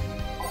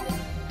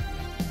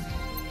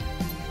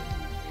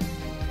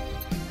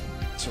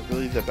 So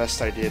really the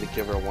best idea to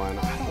give her one?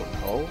 I don't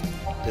know.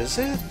 Is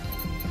it?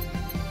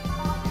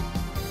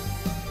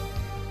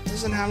 It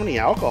doesn't have any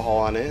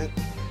alcohol in it.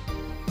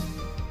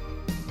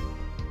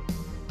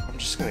 I'm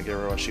just gonna give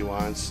her what she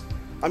wants.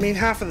 I mean,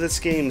 half of this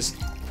game's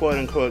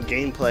quote-unquote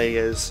gameplay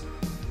is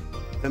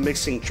the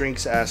mixing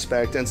drinks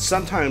aspect, and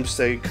sometimes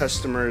the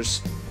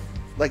customers,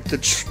 like the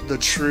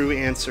true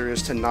answer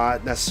is to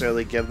not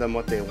necessarily give them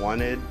what they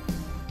wanted,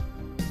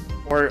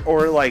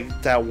 or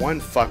like that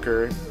one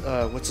fucker,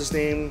 what's his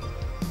name,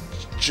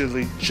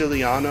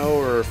 Giuliano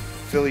or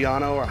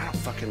Filiano, or I don't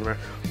fucking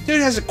remember. Dude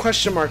has a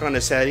question mark on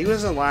his head. He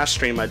was in the last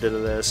stream I did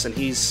of this, and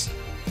he's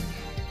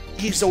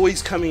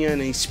always coming in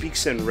and he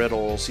speaks in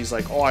riddles. He's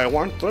like, oh, I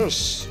want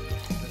this.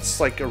 It's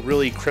like a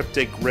really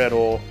cryptic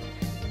riddle,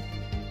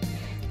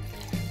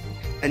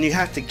 and you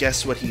have to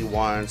guess what he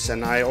wants,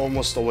 and I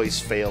almost always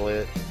fail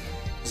it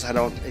because I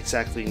don't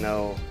exactly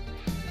know.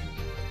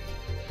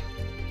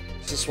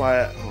 This is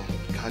why oh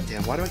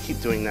goddamn, why do I keep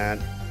doing that?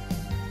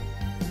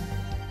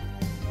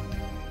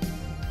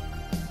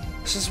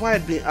 This is why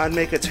I'd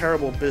make a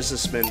terrible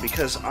businessman,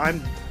 because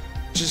I'm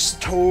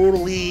just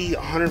totally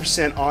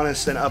 100%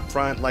 honest and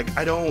upfront. Like,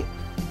 I don't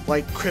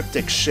like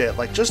cryptic shit.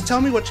 Like, just tell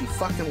me what you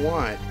fucking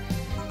want.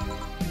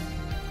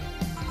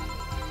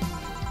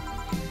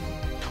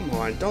 Come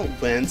on, don't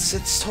wince.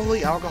 It's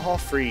totally alcohol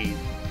free.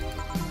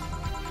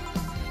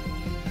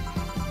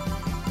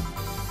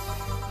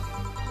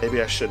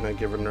 Maybe I shouldn't have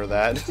given her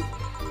that.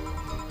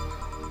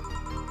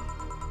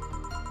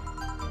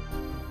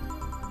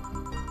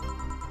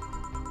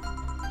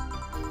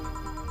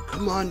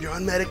 Come on, you're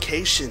on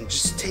medication.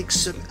 Just take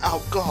some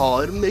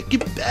alcohol. It'll make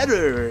it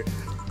better.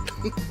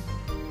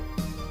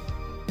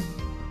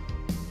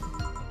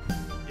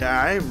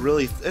 Yeah,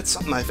 it's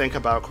something I think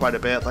about quite a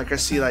bit. Like, I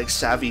see, like,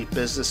 savvy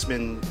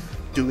businessmen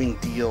doing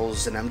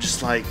deals, and I'm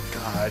just like,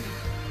 God,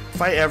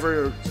 if I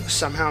ever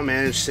somehow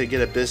managed to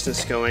get a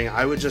business going,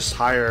 I would just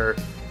hire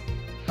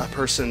a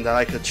person that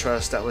I could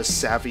trust that was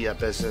savvy at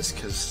business,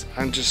 because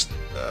I'm just,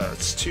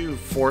 it's too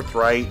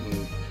forthright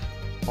and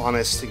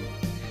honest to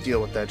deal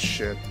with that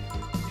shit.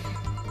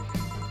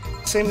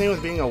 Same thing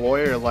with being a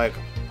lawyer. Like,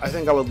 I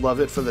think I would love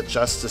it for the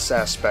justice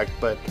aspect,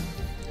 but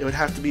it would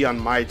have to be on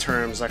my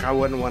terms. Like, I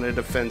wouldn't want to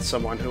defend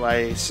someone who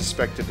I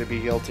suspected to be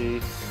guilty.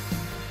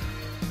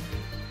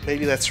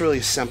 Maybe that's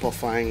really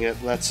simplifying it,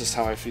 but that's just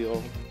how I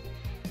feel.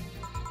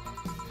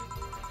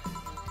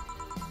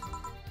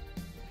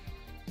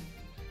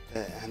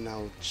 The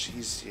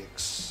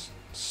analgesics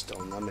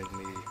still numbing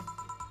me.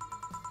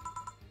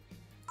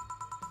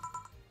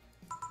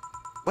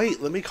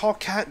 Wait, let me call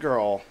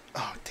Catgirl.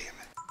 Oh, damn it.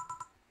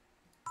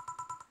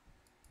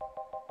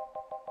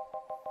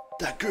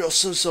 That girl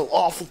says so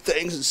awful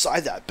things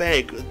inside that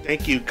bank.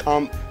 Thank you,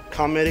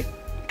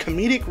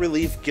 comedic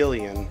relief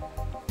Gillian.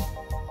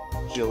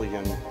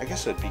 Jillian. I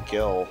guess it'd be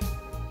Gil.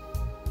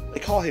 They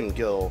call him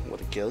Gil.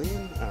 What, a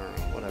Gillian? I don't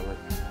know, whatever.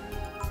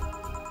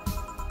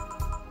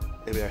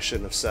 Maybe I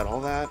shouldn't have said all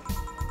that.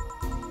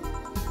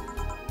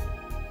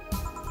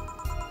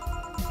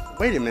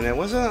 Wait a minute,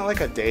 wasn't that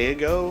like a day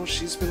ago?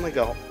 She's been like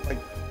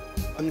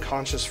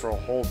unconscious for a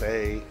whole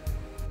day.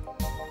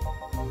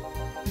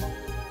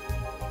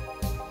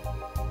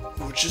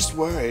 We're just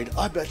worried.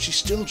 I bet she's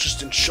still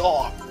just in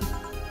shock.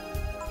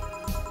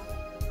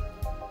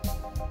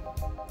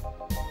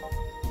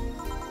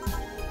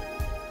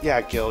 Yeah,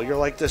 Gil, you're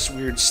like this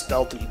weird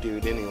stealthy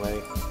dude anyway.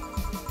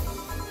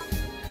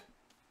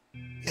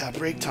 Yeah,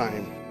 break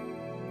time.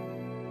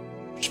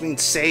 Which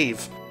means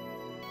save.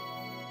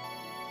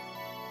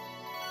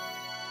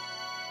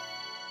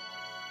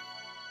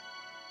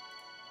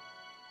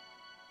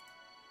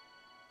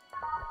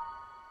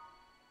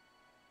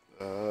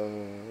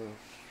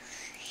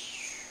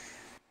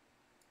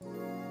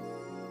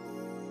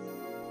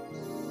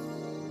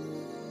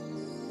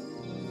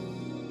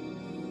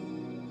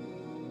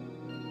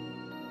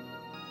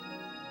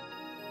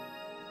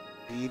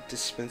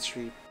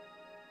 Dispensary.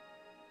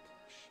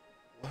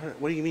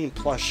 What do you mean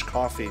plush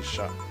coffee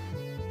shop?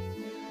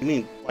 You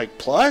mean like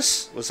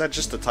plus? Was that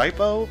just a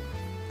typo?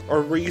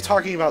 Or were you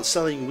talking about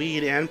selling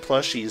weed and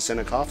plushies in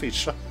a coffee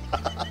shop?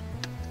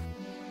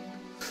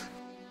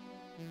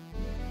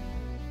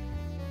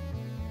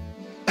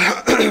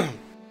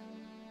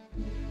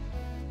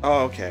 Oh,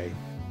 okay.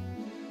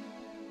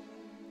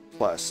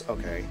 Plus,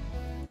 okay.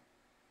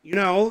 You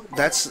know,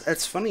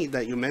 that's funny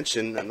that you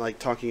mentioned, like,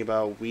 talking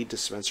about weed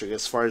dispensary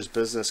as far as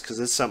business, because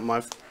it's something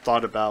I've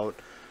thought about.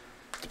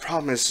 The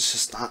problem is it's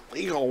just not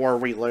legal where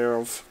we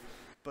live.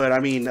 But, I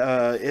mean,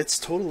 it's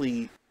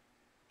totally,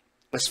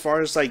 as far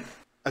as, like,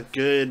 a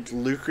good,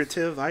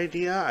 lucrative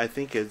idea, I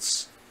think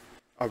it's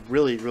a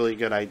really, really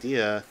good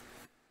idea.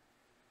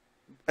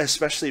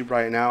 Especially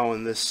right now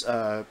in this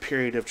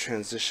period of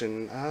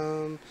transition.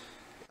 No,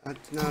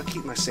 I'll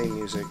keep my same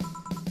music.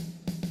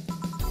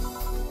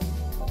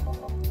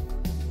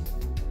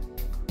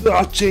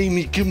 Ah,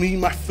 Jamie,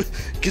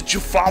 get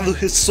your father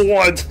his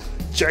sword!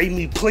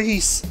 Jamie,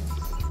 please!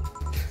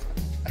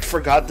 I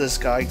forgot this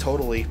guy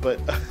totally, but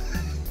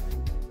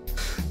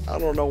I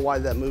don't know why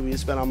that movie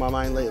has been on my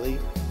mind lately.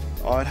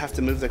 Oh, I'd have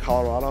to move to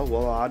Colorado?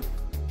 Well,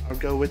 I'll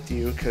go with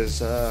you,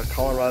 because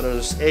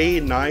Colorado's A,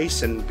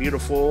 nice and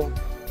beautiful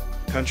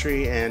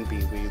country, and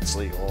B, weed's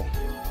legal.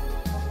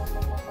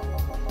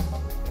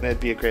 That'd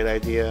be a great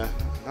idea.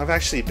 I've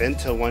actually been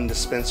to one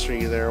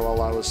dispensary there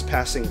while I was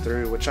passing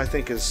through, which I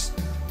think is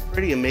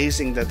pretty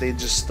amazing that they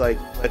just, like,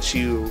 let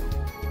you,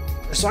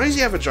 as long as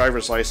you have a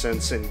driver's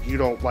license and you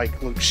don't,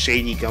 like, look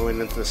shady going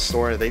into the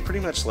store, they pretty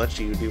much let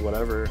you do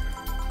whatever.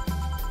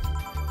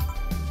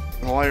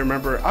 All I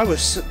remember,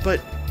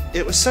 but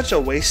it was such a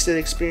wasted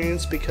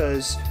experience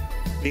because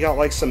we got,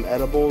 like, some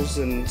edibles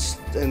and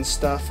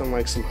stuff and,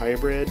 like, some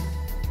hybrid.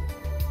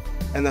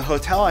 And the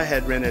hotel I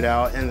had rented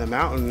out in the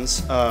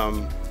mountains,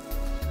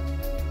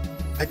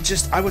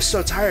 I was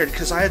so tired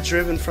because I had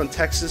driven from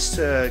Texas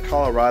to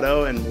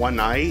Colorado in one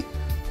night,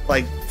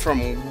 like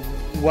from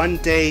one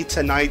day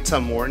to night to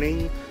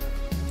morning,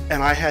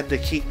 and I had to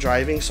keep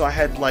driving, so I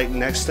had like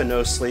next to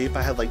no sleep.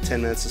 I had like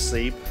 10 minutes of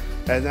sleep,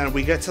 and then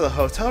we get to the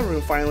hotel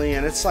room finally,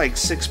 and it's like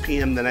 6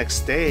 p.m. the next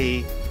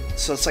day,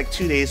 so it's like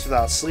 2 days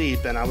without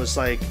sleep, and I was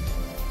like,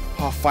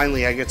 oh,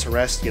 finally I get to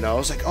rest, you know. I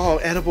was like, oh,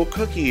 edible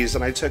cookies,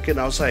 and I took it, and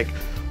I was like,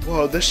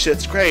 whoa, this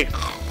shit's great.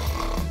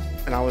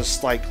 And I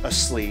was like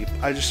asleep.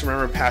 I just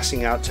remember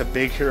passing out to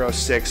Big Hero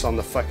 6 on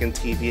the fucking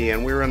TV,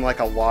 and we were in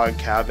like a log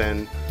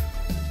cabin.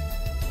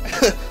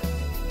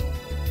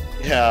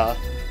 Yeah,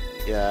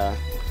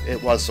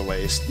 it was a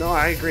waste. No,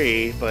 I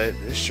agree, but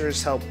it sure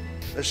as hell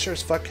it sure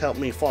as fuck helped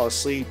me fall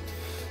asleep.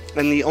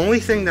 And the only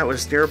thing that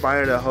was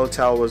nearby at a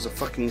hotel was a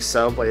fucking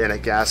Subway and a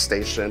gas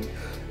station.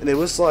 And it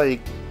was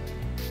like,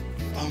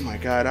 oh my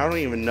god, I don't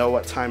even know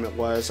what time it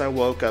was. I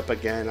woke up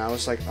again. I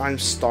was like, I'm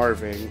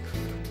starving.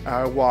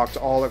 I walked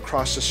all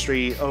across the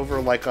street over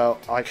like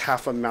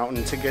half a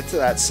mountain to get to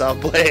that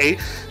Subway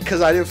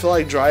because I didn't feel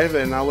like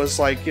driving. I was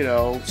like, you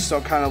know, still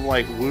kind of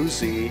like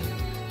woozy.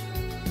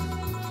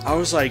 I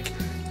was like,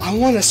 I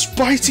want a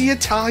spicy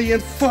Italian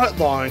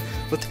footlong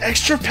with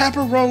extra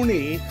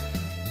pepperoni.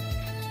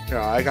 You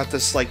know, I got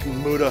this like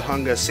Muda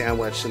Hunga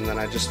sandwich, and then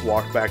I just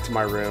walked back to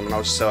my room, and I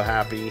was so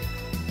happy.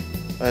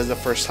 That was the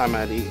first time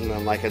I'd eaten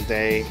in like a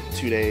day,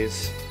 2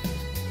 days.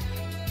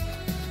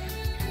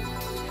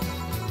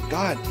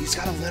 God, he's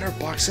got a litter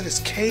box in his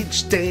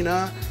cage,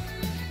 Dana.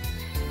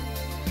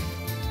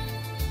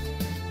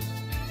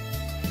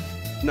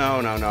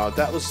 No,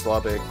 that was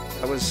Lubbock.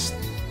 That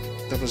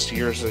was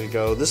years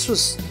ago. This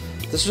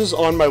was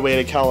on my way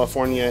to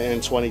California in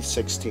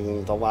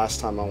 2016, the last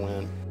time I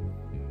went.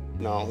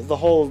 No,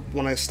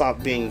 when I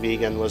stopped being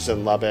vegan was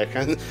in Lubbock,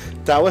 and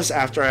that was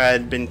after I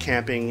had been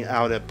camping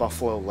out at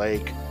Buffalo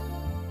Lake.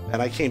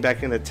 And I came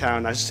back into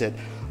town, I said,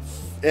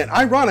 and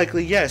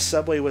ironically, yes,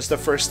 Subway was the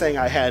first thing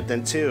I had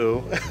then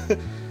too.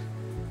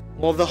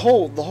 Well, the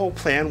whole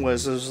plan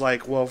was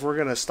like, well, if we're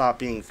gonna stop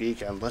being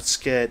vegan, let's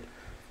get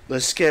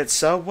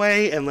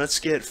Subway and let's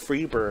get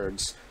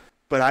Freebirds.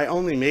 But I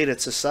only made it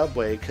to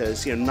Subway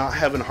because, you know, not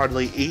having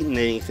hardly eaten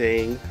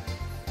anything,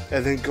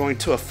 and then going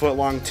to a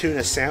footlong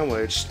tuna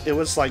sandwich, it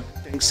was like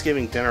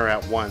Thanksgiving dinner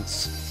at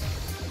once.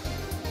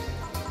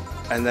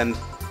 And then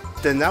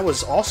that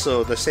was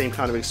also the same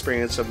kind of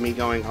experience of me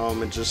going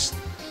home and just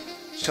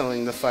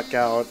chilling the fuck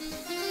out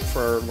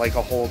for like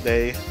a whole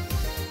day.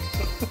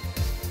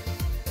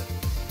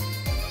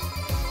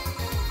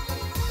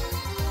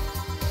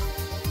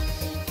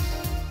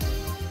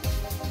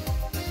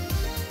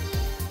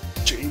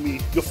 Jamie,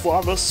 your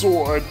father's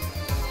sword.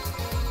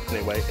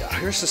 Anyway,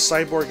 here's the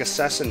cyborg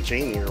assassin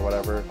Jamie or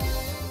whatever.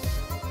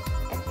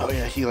 Oh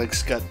yeah, he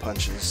likes gut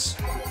punches.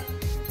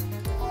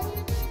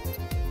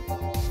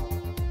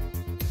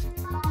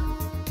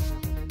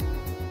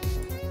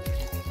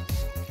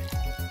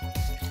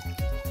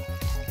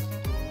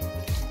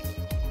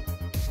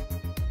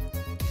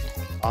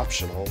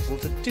 Optional. Well,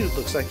 the dude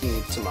looks like he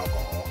needs some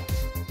alcohol.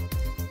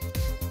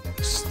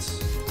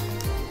 Next.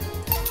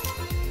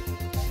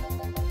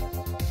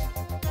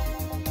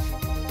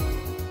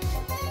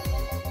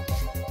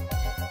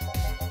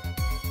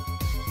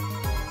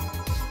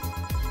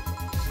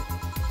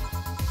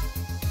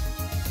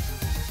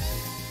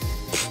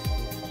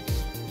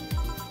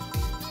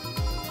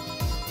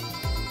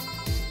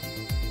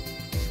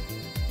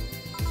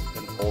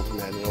 An old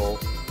manual.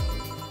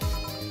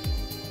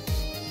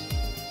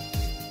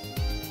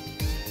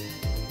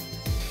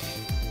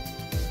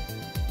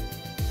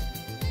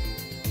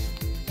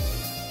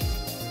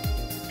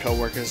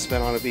 Co-worker's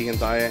been on a vegan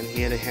diet and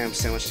he had a ham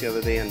sandwich the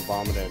other day and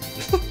vomited.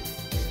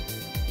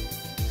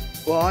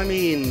 Well, I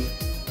mean,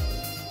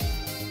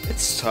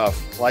 it's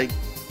tough. Like,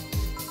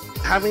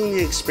 having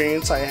the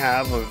experience I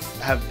have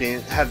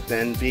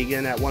been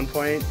vegan at one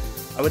point,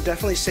 I would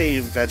definitely say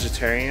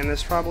vegetarian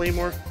is probably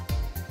more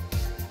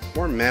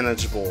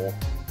manageable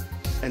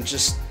and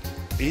just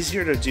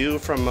easier to do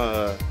from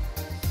a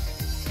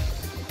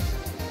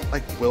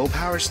like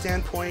willpower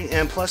standpoint,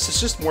 and plus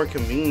it's just more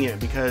convenient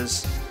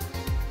because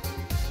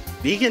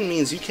vegan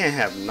means you can't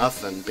have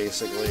nothing,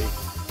 basically.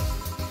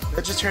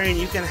 Vegetarian,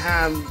 you can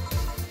have,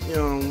 you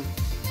know,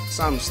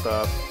 some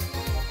stuff.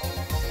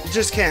 You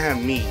just can't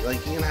have meat.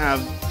 Like, you can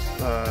have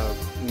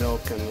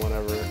milk and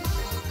whatever.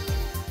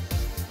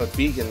 But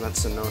vegan,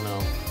 that's a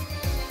no-no.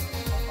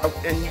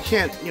 And you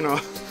can't, you know,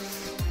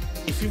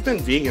 if you've been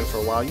vegan for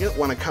a while, you don't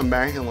want to come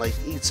back and, like,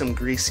 eat some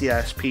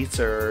greasy-ass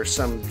pizza or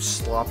some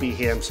sloppy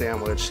ham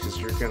sandwich, because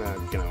you're gonna,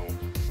 you know,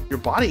 your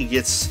body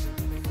gets...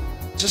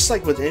 Just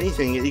like with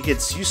anything, it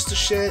gets used to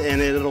shit,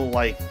 and it'll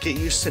like get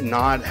used to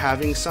not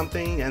having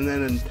something, and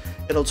then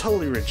it'll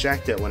totally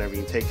reject it whenever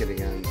you take it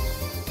again.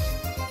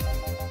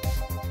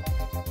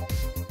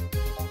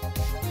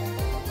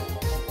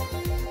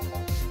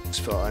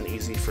 Just feel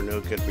uneasy for no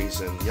good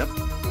reason. Yep,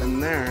 been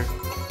there.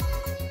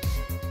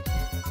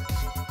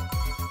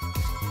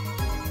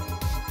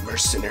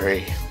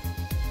 Mercenary.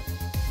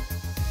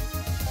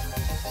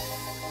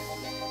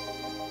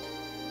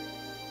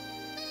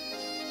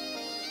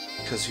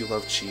 Because you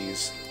love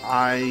cheese.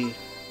 I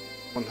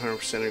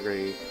 100%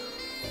 agree.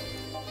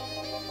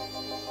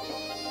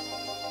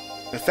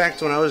 In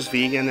fact, when I was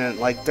vegan, and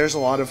like, there's a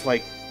lot of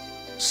like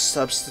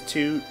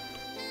substitute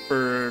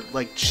for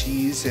like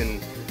cheese and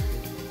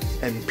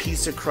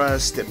pizza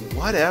crust and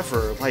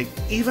whatever. Like,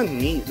 even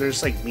meat,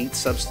 there's like meat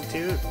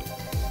substitute.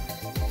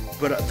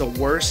 But the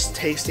worst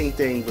tasting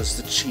thing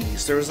was the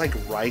cheese. There was like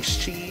rice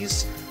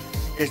cheese.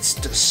 It's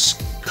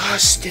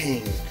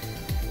disgusting.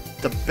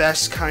 The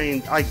best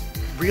kind, like,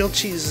 real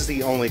cheese is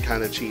the only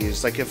kind of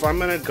cheese. Like, if I'm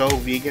gonna go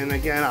vegan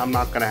again, I'm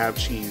not gonna have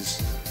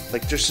cheese.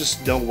 Like, there's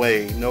just no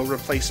way, no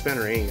replacement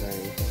or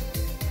anything.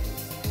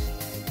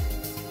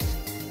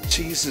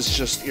 cheese is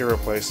just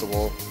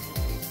irreplaceable.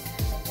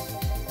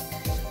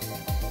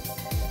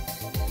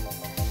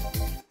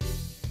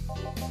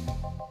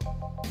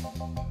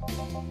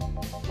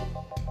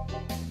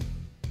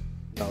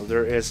 No,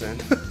 there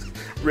isn't.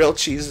 Real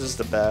cheese is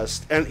the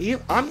best. And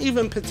I'm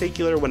even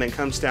particular when it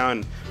comes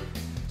down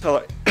to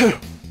like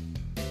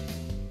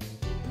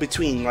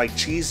between like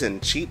cheese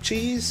and cheap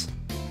cheese.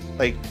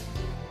 Like,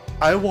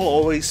 I will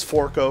always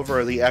fork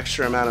over the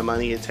extra amount of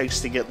money it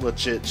takes to get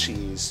legit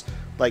cheese.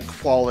 Like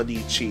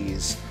quality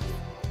cheese.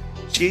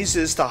 Cheese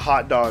is to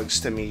hot dogs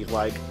to me.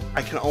 Like,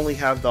 I can only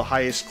have the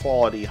highest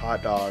quality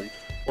hot dog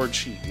or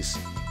cheese.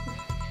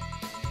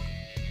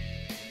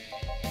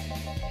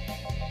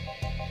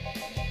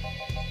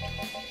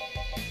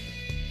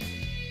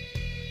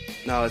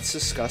 No, it's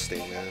disgusting,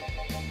 man.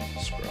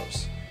 It's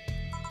gross.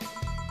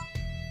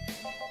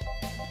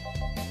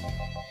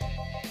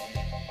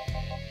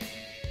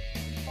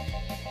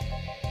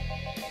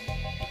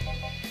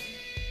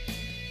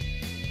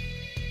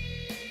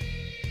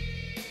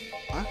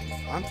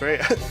 I'm very...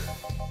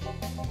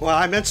 Well,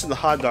 I mentioned the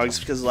hot dogs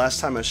because the last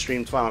time I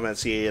streamed Final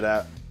Fantasy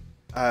VIII,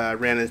 I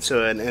ran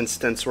into an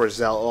instance where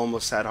Zell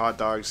almost had hot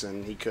dogs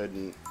and he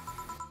couldn't.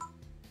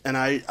 And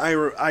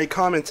I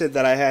commented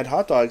that I had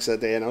hot dogs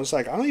that day, and I was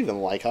like, I don't even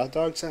like hot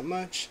dogs that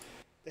much.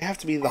 They have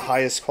to be the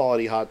highest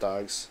quality hot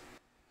dogs.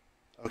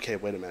 Okay,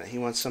 wait a minute. He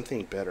wants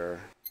something bitter.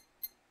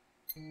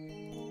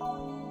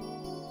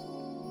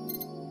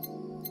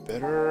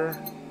 Bitter,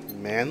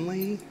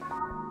 manly?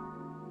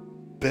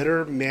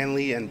 Bitter,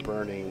 manly, and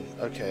burning.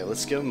 Okay,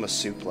 let's give him a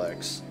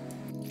suplex.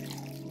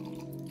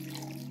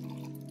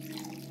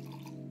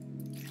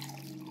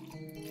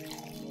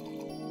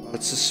 Oh,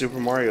 it's a Super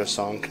Mario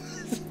song.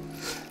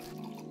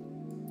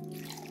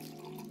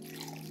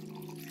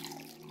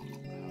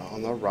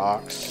 On the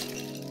rocks.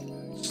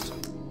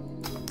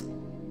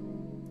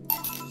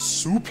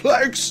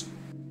 Suplex!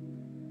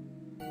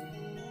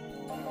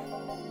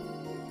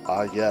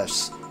 Ah,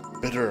 yes.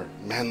 Bitter,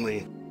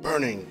 manly,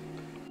 burning.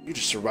 You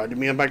just reminded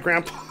me of my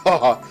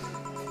grandpa.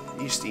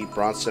 He used to eat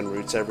Bronson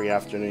roots every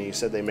afternoon. He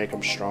said they make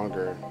him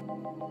stronger.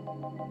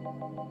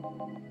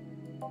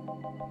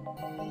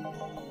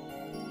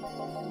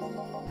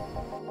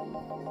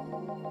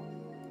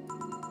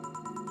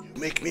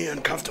 You make me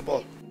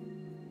uncomfortable.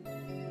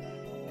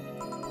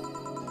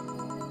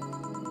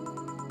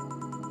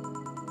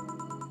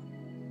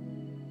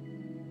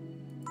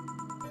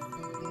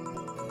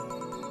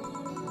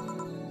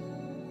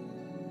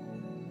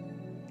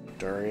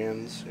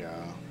 Durians, yeah.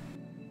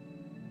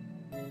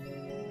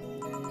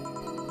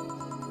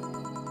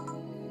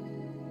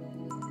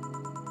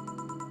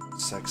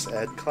 Sex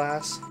ed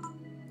class?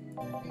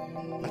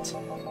 What?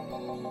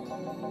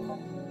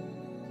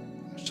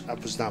 I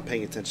was not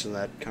paying attention to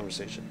that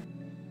conversation.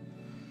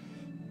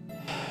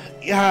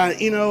 Yeah,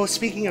 you know,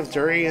 speaking of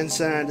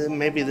durians, and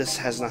maybe this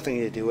has nothing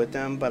to do with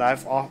them, but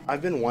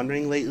I've been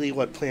wondering lately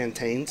what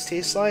plantains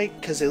taste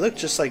like, because they look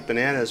just like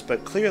bananas,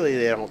 but clearly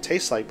they don't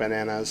taste like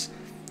bananas,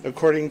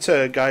 according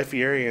to Guy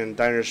Fieri and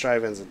Diners,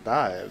 Drive-Ins, and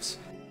Dives.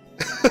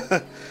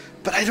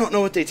 But I don't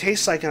know what they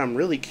taste like, and I'm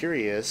really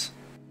curious.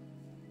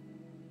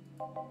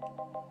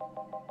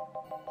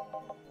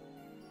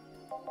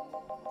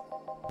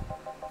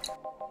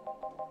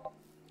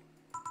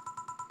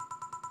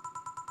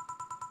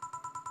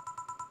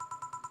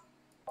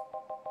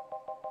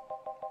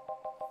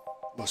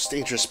 Most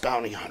dangerous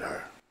bounty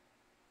hunter.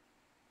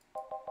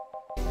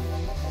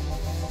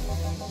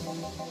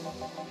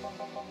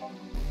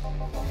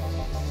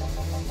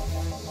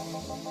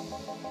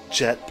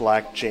 Jet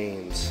Black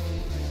James.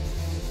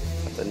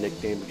 Got the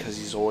nickname because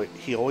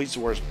he always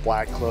wears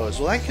black clothes.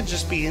 Well, that could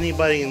just be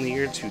anybody in the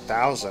year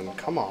 2000.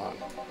 Come on.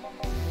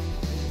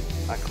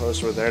 Black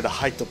clothes were there to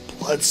hide the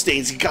blood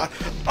stains he got.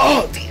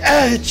 Oh, the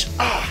edge!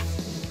 Ah!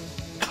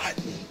 Got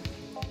me.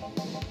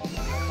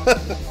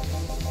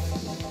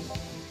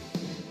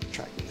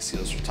 Tracking the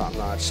seals were top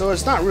notch. So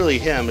it's not really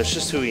him, it's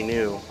just who he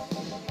knew.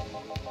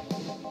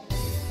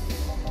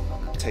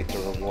 Take the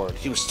reward.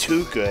 He was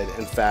too good,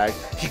 in fact.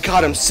 He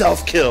got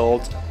himself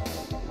killed.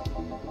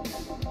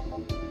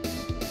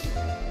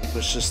 It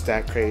was just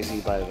that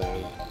crazy by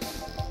then.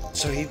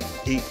 So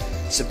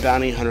he's a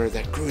bounty hunter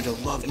that grew to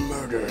love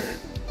murder.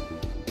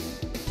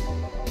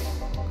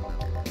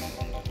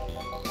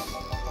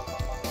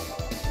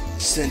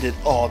 Send it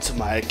all to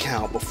my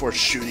account before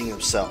shooting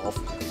himself.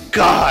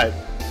 God!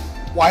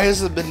 Why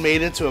has it been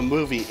made into a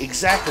movie?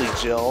 Exactly,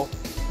 Jill.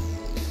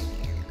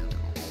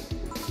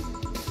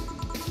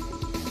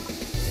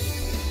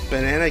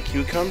 Banana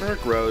cucumber?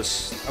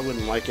 Gross. I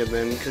wouldn't like it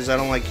then, because I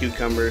don't like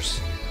cucumbers.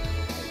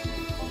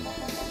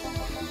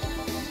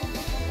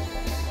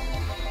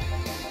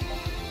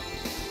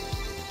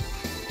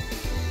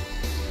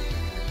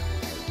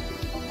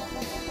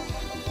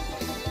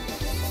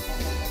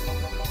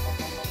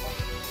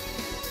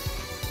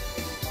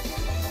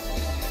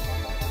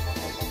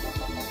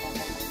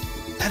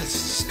 That is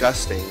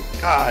disgusting.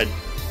 God,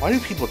 why do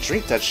people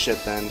drink that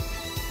shit then?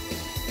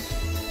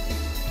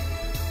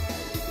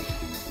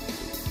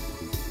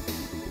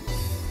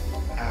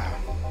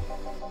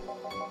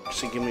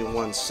 Actually, give me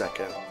 1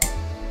 second.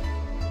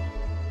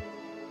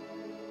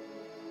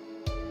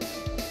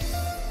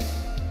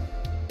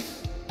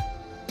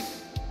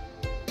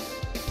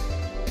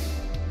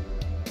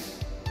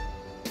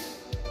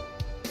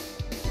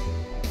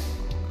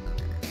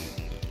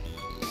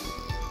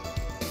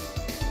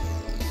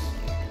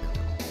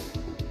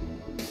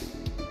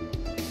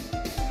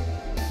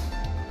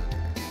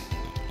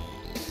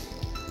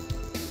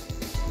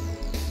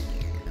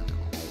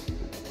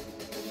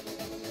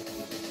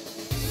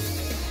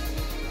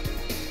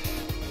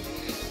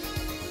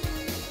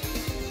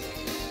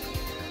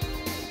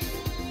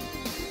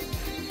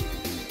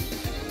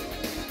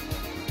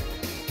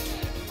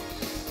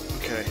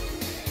 Okay.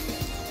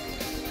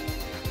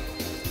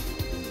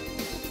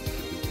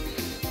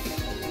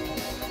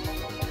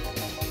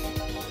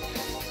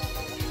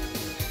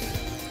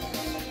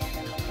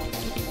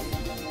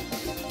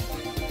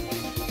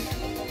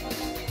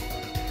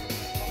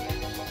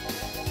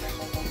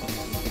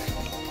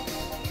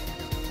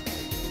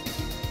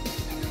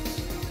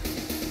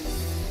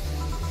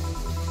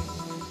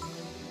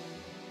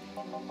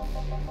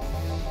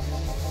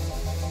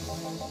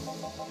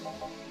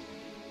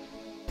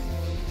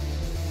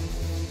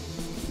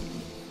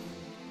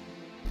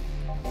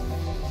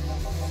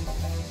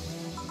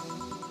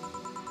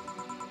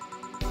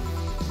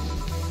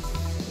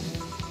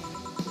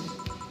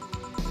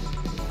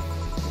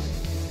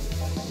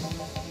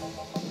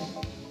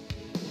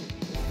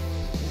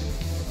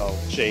 Oh,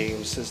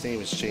 James. His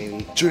name is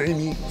Jamie.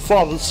 Jamie,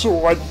 Father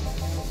Sword.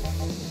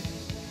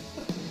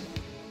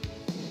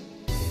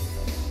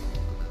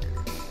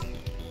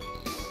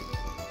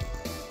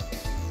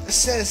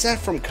 Is that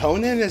from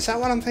Conan? Is that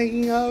what I'm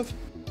thinking of?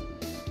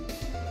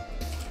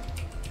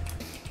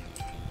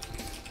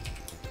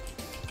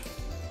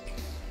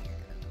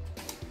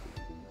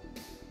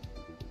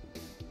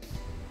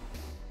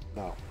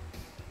 No.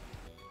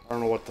 I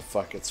don't know what the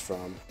fuck it's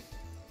from.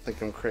 I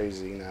think I'm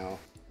crazy now.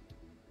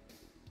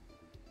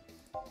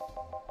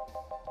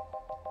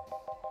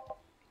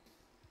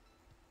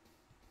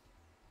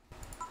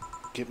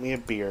 Get me a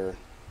beer.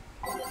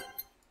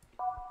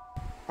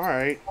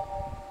 Alright.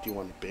 Do you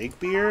want a big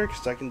beer?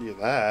 Because I can do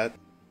that.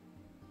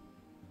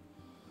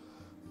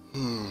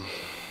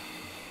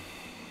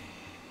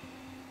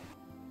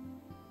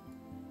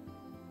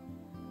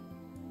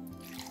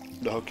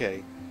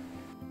 Okay.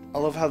 I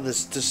love how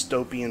this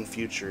dystopian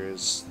future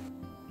is.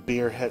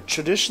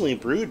 Traditionally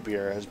brewed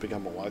beer has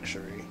become a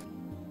luxury.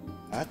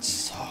 That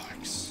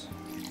sucks.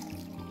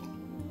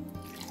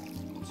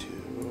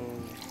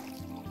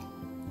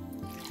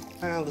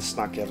 Let's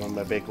not give him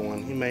a big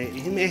one. He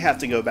may have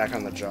to go back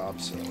on the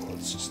job, so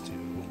let's just do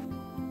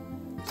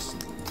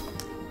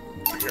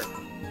beer.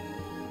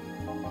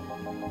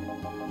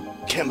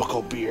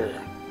 Chemical beer.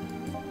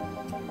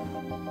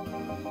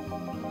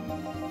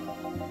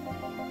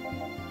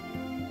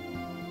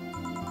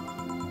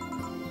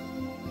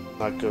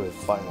 Not good with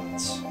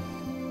violence.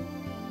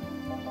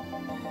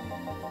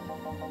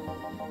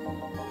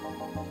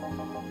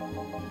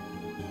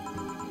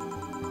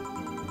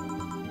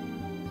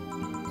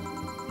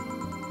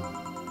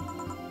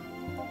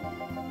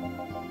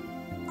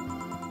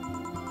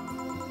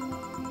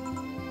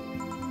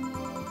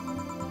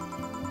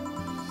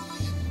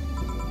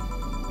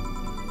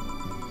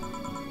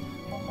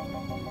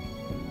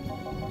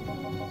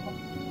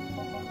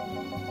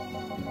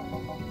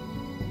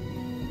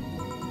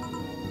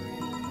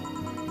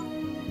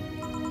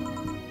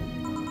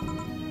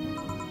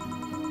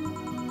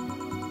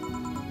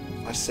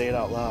 I say it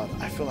out loud,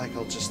 I feel like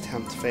I'll just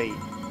tempt fate.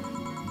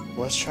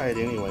 Let's try it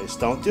anyways.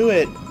 Don't do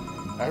it!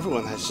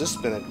 Everyone has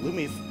just been a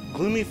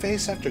gloomy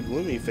face after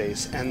gloomy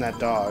face, and that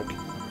dog.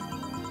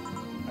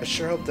 I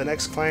sure hope the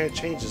next client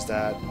changes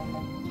that.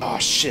 Aw,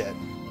 shit.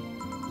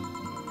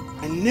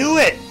 I knew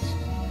it!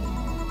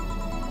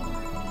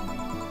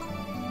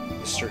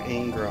 Mr.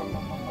 Ingram.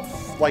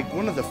 Like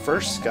one of the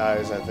first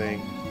guys, I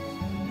think,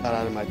 got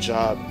out of my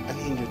job. I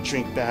needed to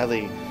drink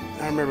badly.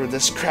 I remember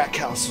this crack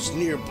house was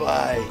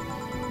nearby.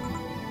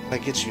 I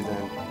get you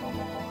then.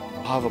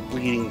 I'll have a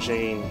bleeding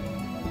Jane.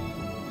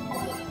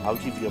 I'll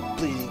give you a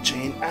bleeding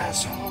Jane,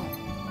 asshole.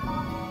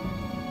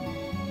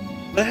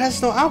 But it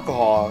has no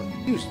alcohol.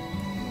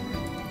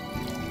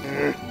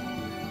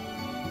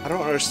 I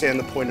don't understand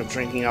the point of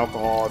drinking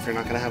alcohol if you're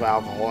not gonna have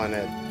alcohol in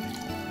it.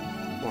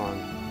 Come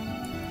on.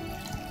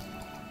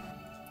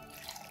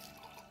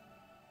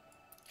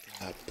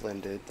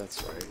 Blended,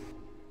 that's right.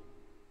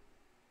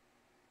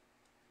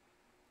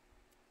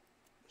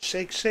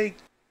 Shake, shake.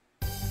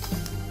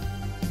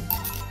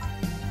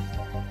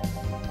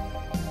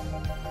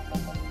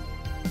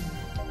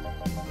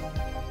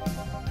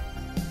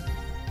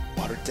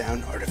 Watered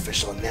down,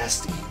 artificial, and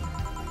nasty.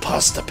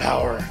 Pasta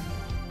power.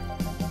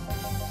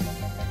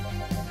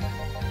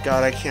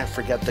 God, I can't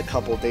forget the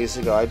couple days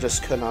ago. I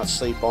just could not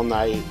sleep all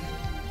night.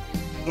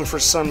 And for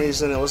some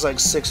reason, it was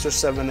like 6 or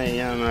 7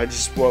 a.m. and I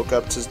just woke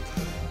up to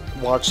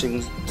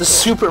watching the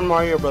Super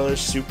Mario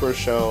Brothers Super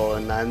Show,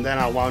 and then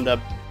I wound up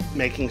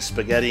making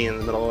spaghetti in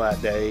the middle of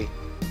that day.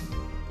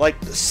 Like,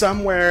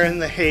 somewhere in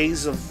the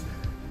haze of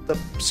the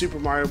Super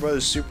Mario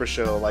Bros. Super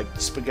Show, like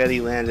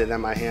spaghetti landed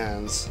in my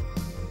hands.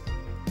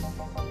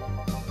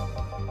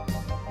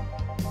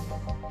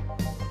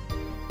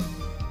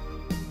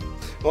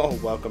 Oh,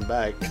 welcome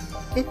back.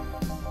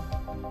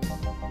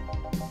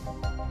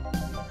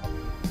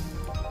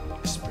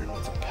 Experiment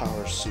with the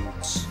power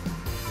suits.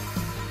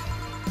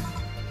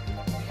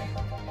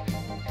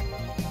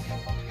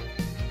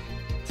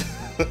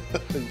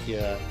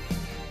 Yeah.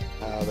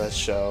 That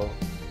show.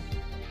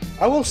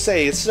 I will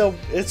say it's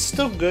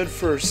still good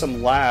for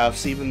some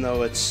laughs, even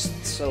though it's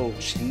so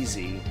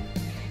cheesy.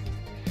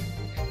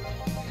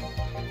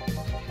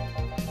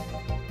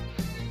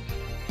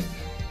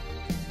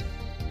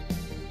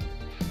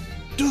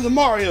 Do the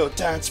Mario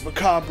dance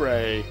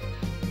macabre.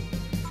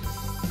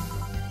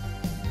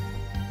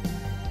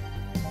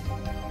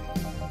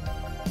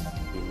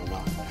 Be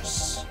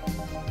monotonous.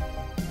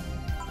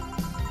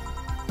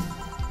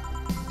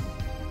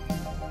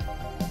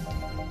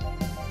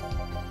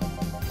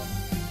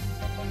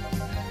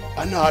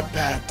 A not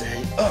bad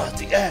day.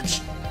 The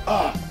edge.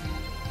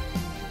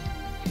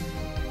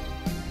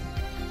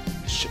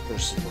 Shit,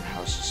 there's more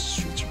houses,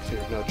 streets are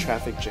clear, no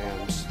traffic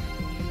jams.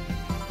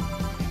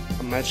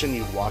 Imagine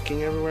you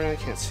walking everywhere and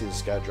I can't see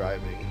this guy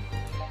driving.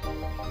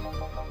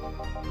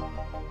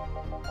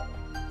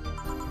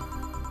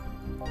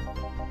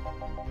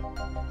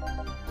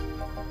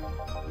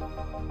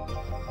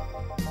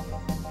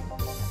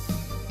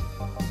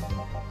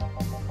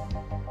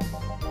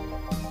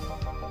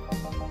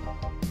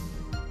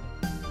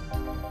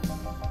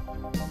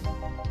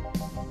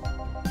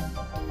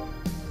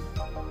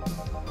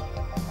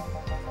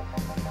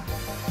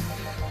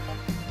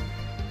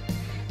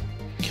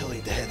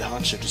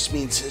 Honcho just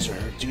means his or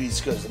her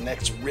duties goes the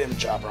next rim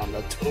jobber on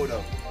the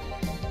totem.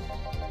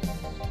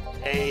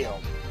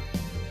 Damn.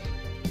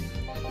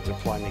 They're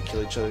planning to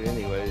kill each other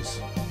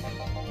anyways.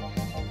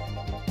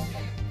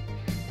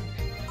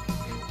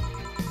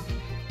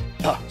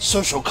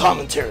 Social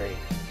commentary.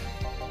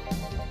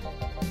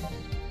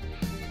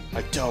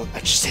 I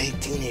just hate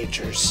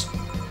teenagers.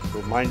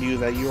 Remind you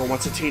that you were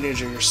once a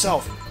teenager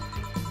yourself.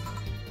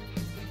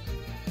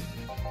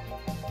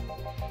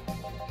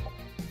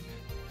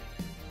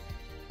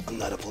 I'm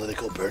not a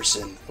political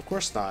person. Of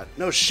course not.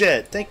 No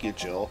shit. Thank you,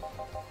 Jill.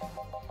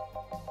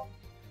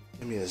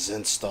 Give me a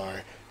Zen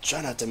star.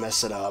 Try not to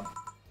mess it up.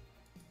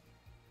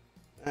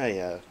 Ah,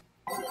 yeah.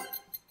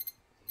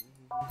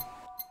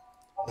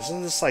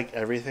 Isn't this like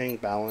everything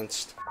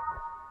balanced?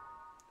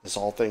 As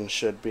all things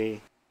should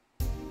be?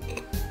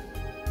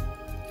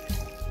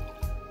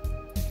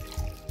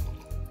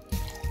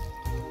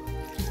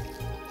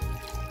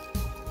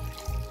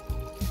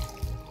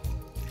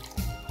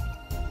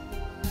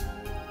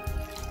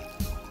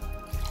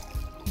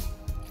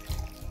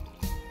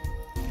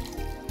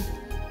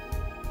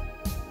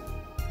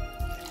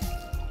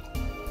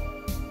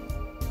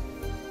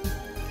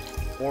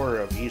 Four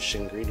of each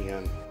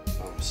ingredient.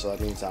 Oh, so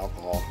that means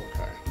alcohol.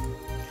 Okay.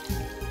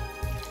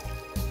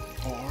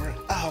 Or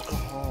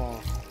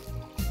alcohol.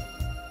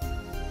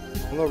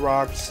 On the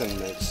rocks and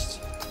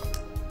mixed.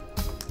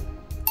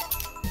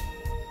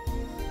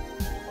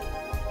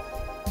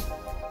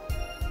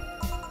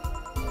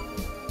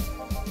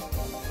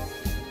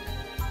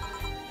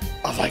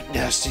 I like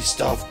nasty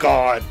stuff.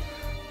 God,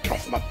 get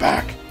off my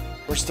back.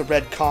 Where's the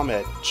red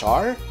comet?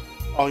 Char?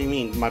 Oh, you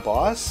mean my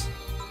boss?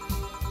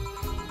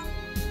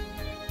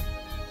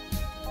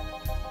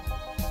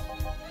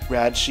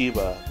 Rad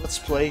Sheba. Let's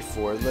play.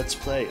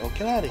 Oh,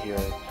 get out of here.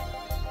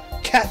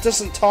 Cat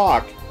doesn't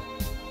talk. You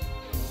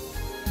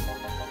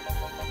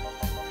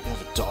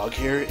have a dog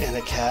here and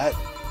a cat?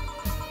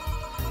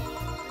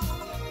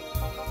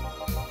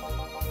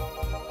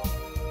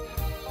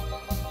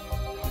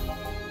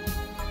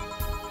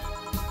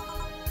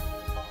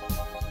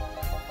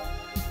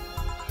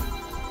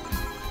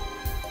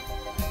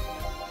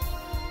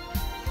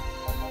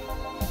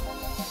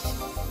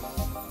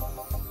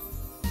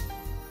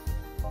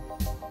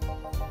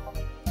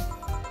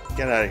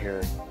 Get out of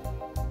here.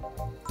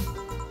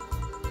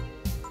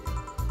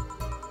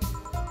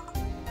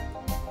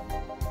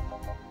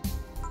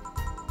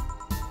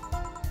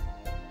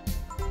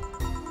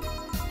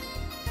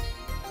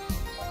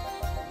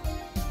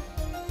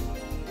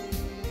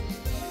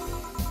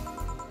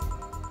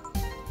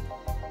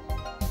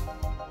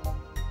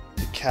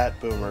 The cat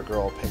boomer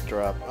girl picked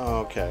her up. Oh,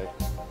 okay.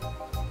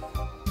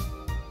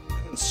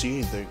 Couldn't see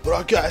anything, but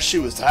I guess she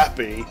was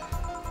happy.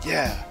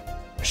 Yeah.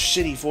 A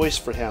shitty voice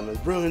for him. It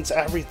ruins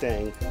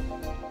everything.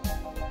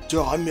 Did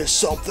I miss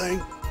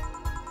something?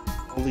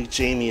 Only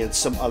Jamie and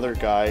some other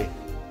guy.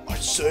 I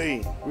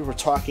see. We were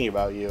talking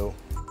about you.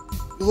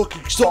 You look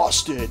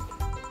exhausted.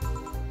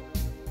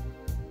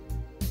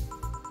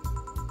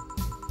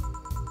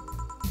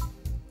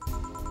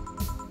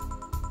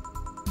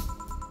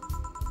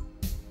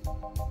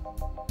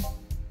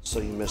 So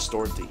you missed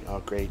Dorothy.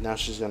 Oh great. Now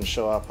she's gonna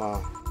show up, huh?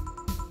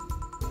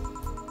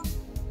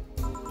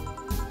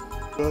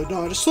 Good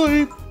night to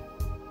sleep.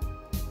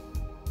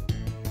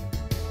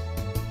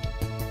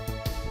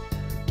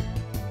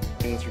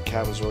 Playing with your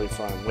cat was really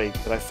fun. Wait,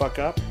 did I fuck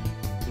up?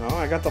 No,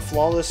 I got the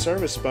flawless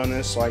service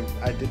bonus, so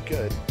I did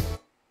good.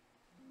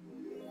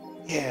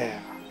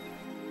 Yeah.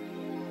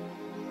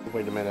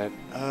 Wait a minute.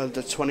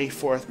 The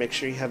 24th, make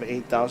sure you have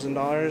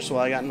 $8,000.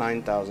 Well, I got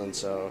 9,000,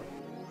 so...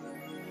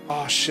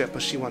 Oh, shit,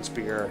 but she wants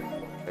beer.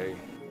 Okay.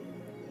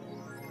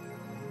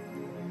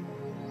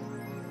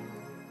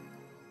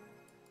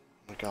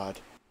 Oh my god.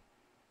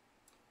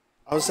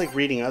 I was like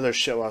reading other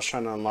shit while I was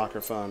trying to unlock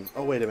her phone.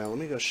 Oh, wait a minute, let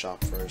me go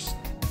shop first.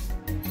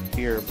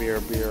 Beer, beer,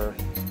 beer.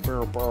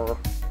 Beer, beer.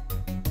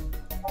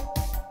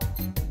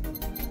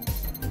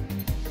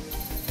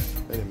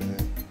 Wait a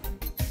minute.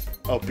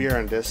 Oh, beer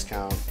on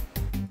discount.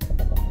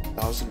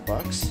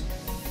 $1,000?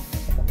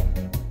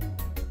 Okay.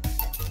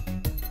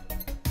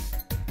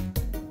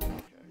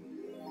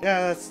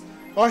 Yeah, that's...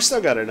 Oh, I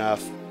still got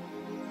enough.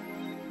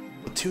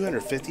 With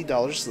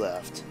 $250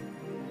 left.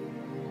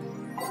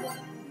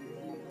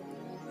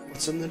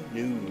 What's in the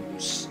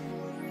news?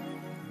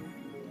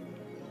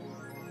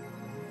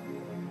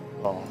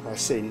 Oh, I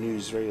say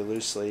news very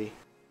loosely.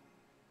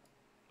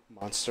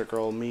 Monster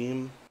Girl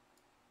meme.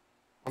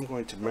 I'm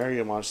going to marry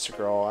a Monster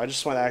Girl. I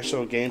just want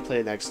actual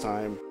gameplay next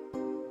time.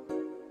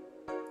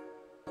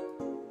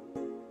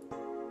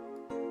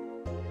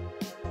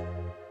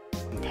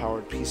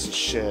 Unpowered piece of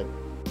shit.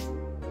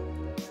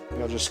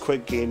 I'll just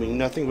quit gaming.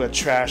 Nothing but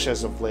trash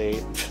as of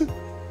late.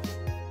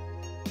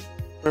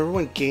 Remember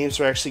when games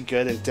were actually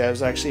good and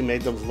devs actually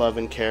made them love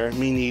and care?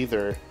 Me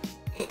neither.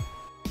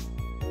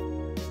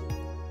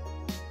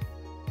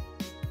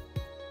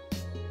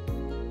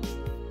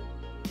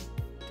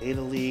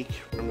 Data leak.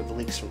 Remember the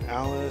leaks from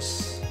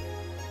Alice.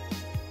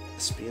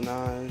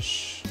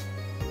 Espionage.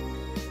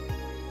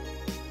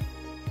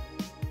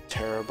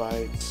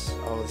 Terabytes.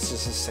 Oh, this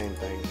is the same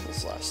thing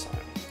as last time.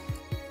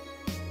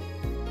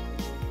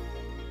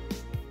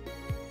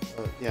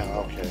 Yeah,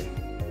 okay.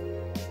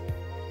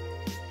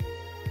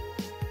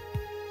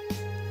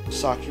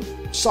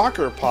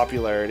 Soccer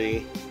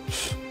popularity.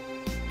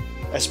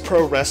 As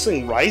pro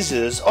wrestling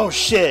rises. Oh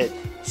shit!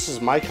 This is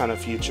my kind of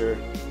future.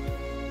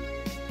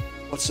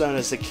 What's known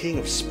as the king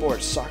of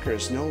sports, soccer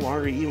is no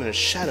longer even a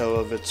shadow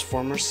of its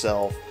former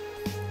self.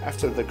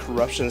 After the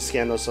corruption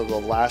scandals of the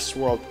last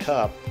World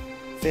Cup,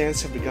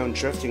 fans have begun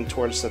drifting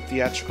towards the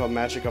theatrical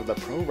magic of the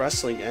pro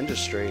wrestling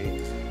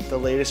industry. The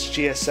latest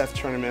GSF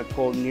tournament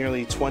pulled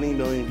nearly 20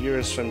 million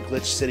viewers from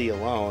Glitch City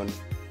alone.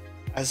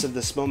 As of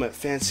this moment,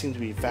 fans seem to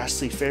be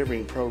vastly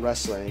favoring pro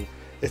wrestling.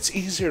 It's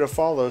easier to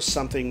follow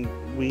something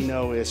we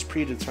know is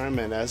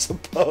predetermined as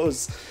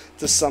opposed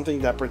to something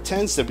that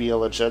pretends to be a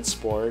legit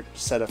sport,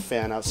 said a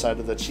fan outside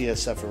of the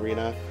GSF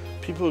arena.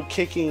 People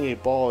kicking a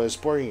ball is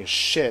boring as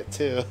shit,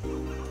 too.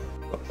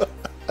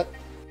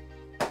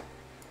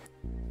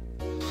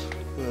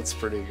 That's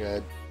pretty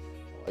good.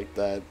 I like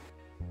that.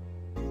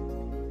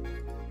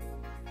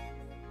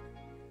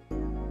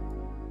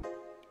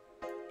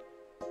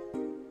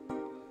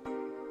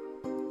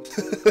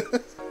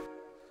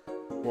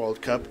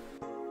 World Cup.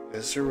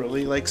 Is there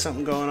really like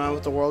something going on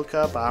with the World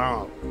Cup?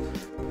 I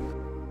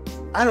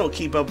don't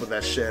keep up with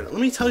that shit.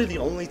 Let me tell you the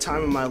only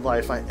time in my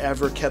life I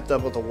ever kept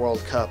up with the World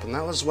Cup, and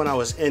that was when I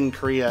was in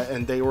Korea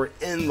and they were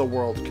in the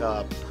World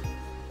Cup.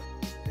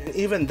 And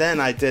even then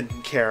I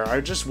didn't care. I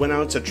just went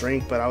out to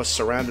drink, but I was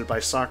surrounded by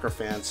soccer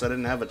fans, so I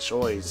didn't have a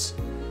choice.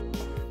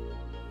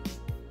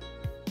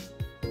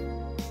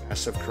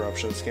 Massive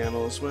corruption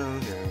scandal as well?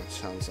 Yeah,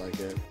 sounds like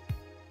it.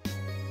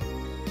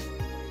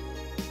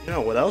 You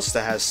know what else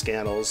that has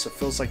scandals? It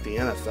feels like the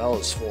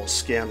NFL is full of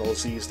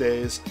scandals these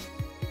days.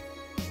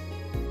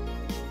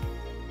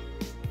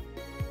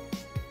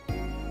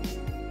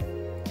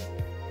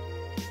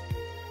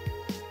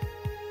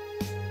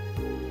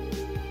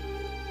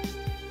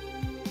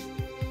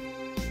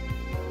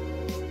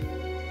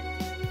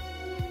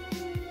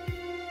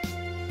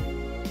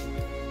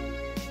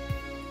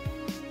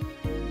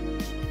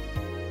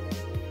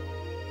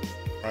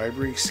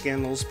 Bribery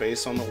scandals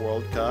based on the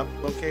World Cup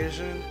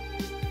location?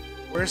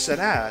 Where's it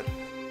at?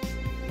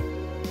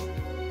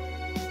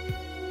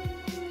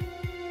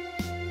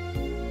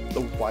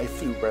 The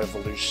waifu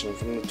revolution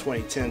from the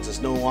 2010s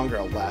is no longer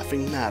a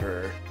laughing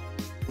matter.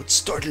 What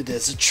started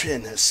as a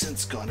trend has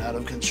since gone out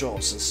of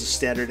control since the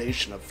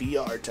standardization of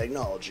VR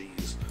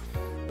technologies,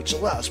 which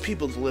allows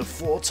people to live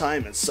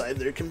full-time inside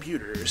their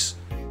computers.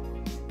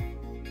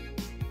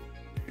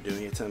 They're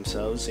doing it to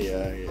themselves?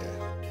 Yeah.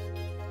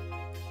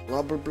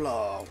 Blah blah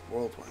blah.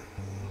 Worldwide.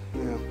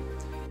 Yeah.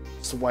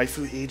 Is the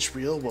waifu age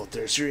real? Well,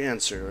 there's your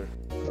answer.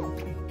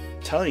 I'm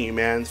telling you,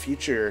 man, the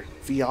future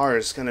VR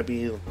is gonna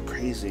be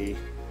crazy.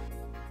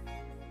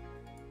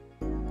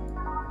 Do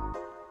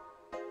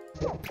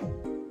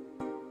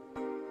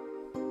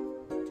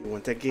you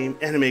want that game?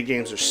 Anime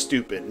games are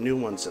stupid. New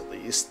ones, at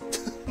least.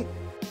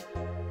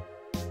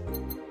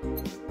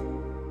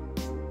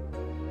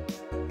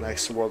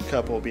 Next World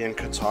Cup will be in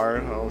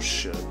Qatar. Oh,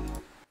 shit.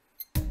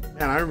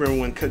 Man, I remember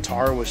when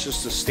Qatar was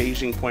just a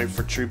staging point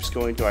for troops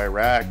going to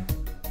Iraq.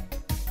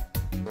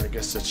 I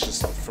guess it's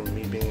just from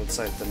me being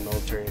inside the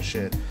military and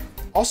shit.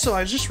 Also,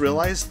 I just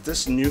realized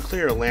this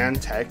nuclear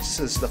land text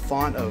is the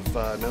font of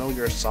Metal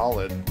Gear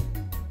Solid.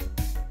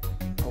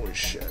 Holy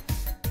shit.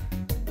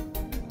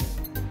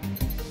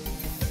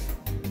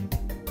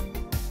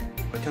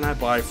 What can I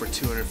buy for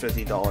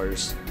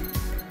 $250?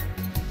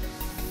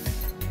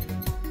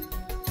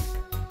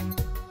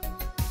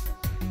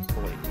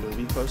 Oh wait,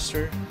 movie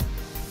poster?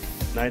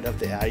 Night of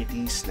the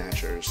ID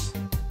Snatchers.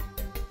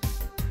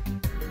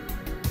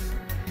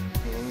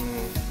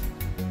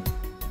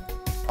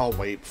 I'll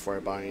wait before I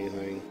buy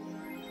anything.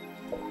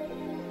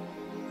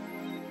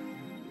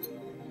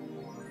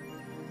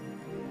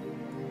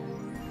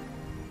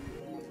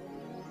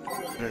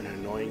 What an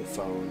annoying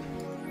phone.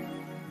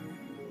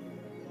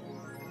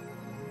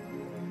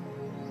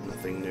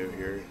 Nothing new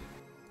here.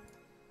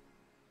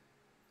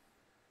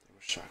 They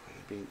were shocked when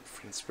they beat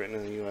France, Britain,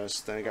 and the US.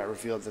 Then it got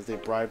revealed that they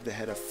bribed the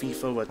head of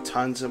FIFA with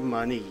tons of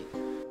money.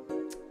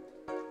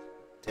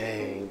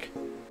 Dang.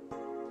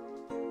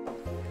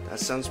 That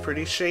sounds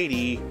pretty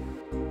shady.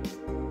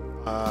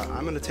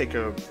 I'm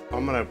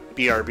gonna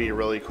BRB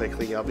really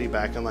quickly. I'll be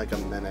back in like a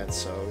minute,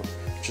 so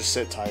just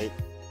sit tight.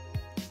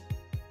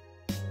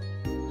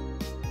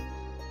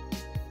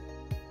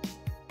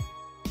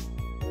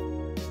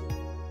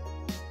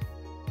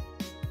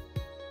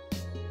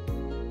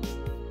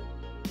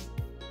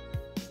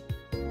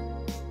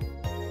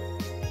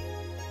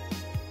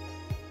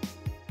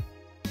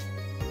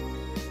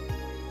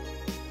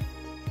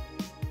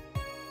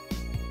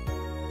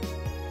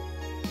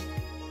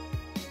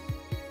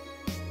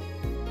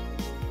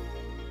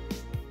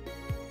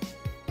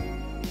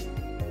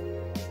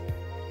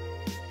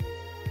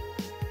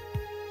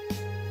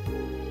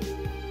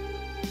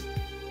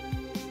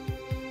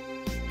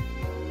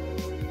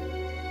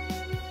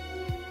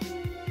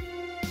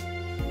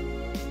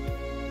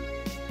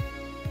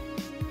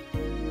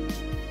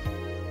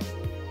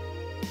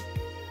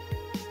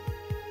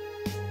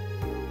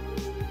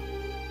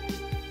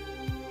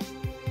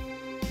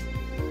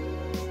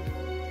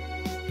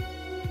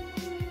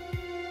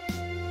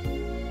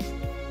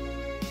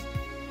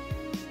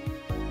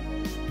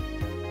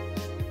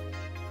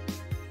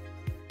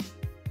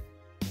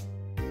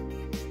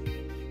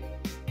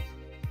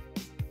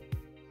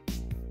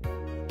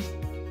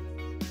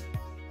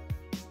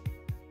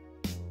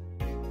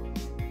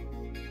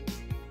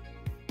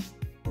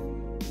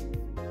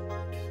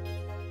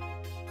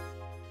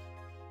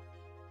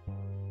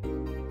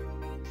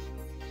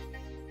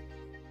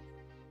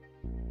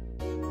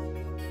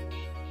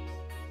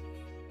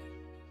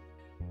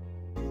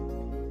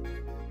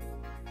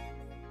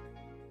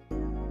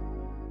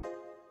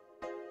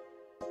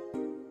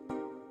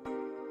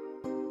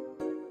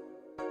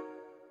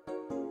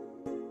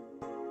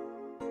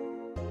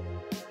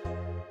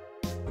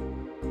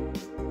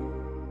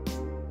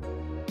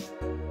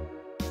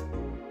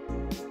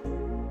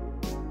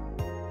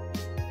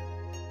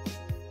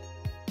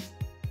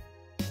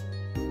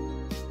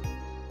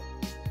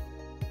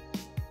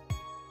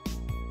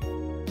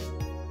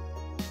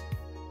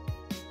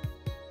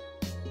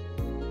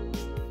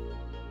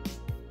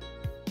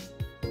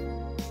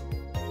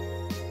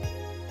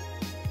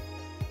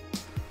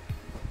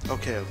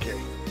 Okay.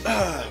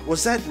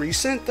 Was that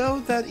recent though?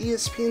 That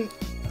ESPN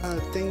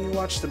thing you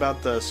watched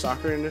about the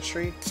soccer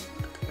industry?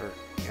 Or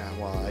yeah,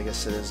 well, I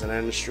guess it is an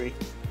industry.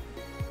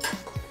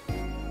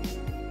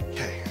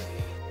 Okay,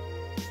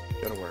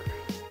 go to work.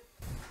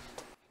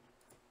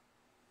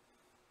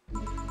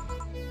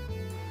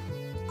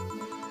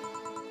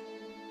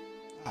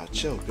 Ah,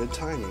 chill. Good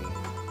timing.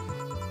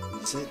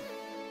 Is it?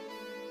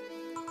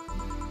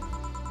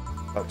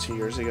 About 2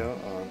 years ago?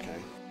 Oh, okay.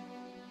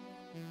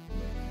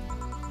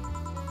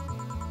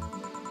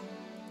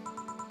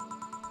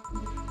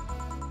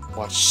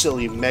 Watch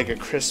silly Mega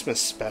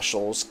Christmas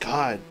specials.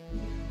 God.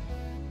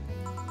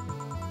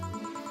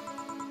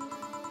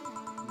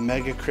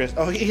 Mega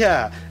Christmas. Oh,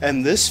 yeah.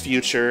 And this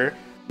future,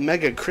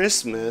 Mega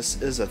Christmas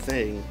is a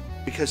thing.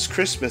 Because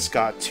Christmas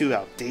got too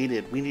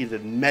outdated. We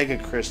needed Mega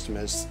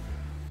Christmas.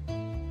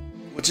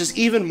 Which is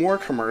even more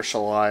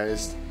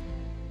commercialized.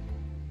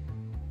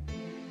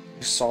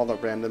 You saw the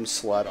random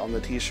slut on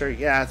the t-shirt?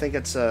 Yeah, I think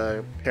it's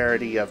a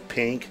parody of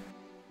Pink.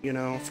 You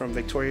know, from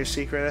Victoria's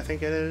Secret, I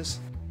think it is.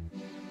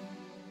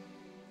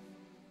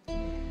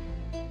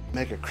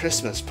 Mega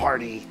Christmas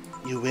party.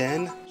 You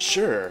in?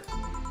 Sure.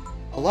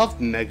 I love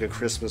Mega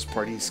Christmas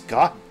parties.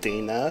 God,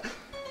 Dana.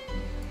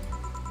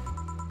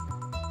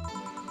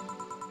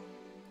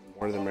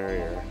 More the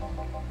merrier.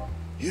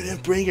 You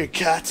didn't bring your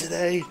cat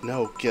today?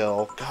 No,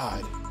 Gil.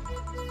 God.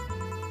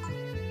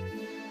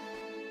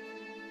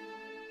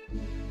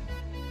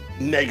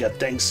 Mega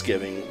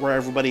Thanksgiving, where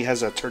everybody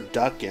has a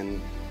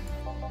turducken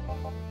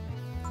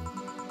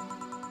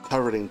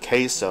covered in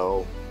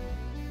queso.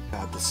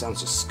 God, this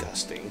sounds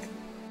disgusting.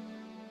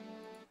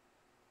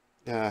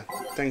 Yeah,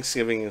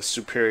 Thanksgiving is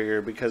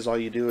superior because all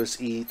you do is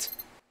eat.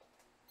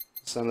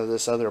 It's none of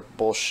this other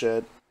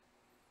bullshit.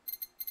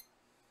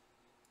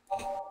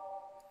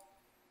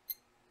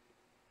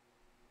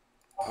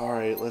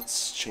 Alright,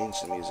 let's change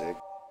the music.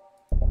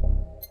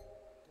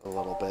 A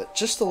little bit.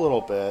 Just a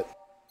little bit.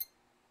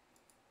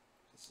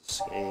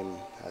 This game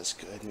has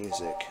good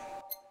music.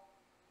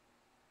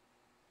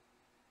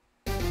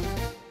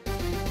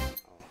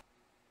 Oh,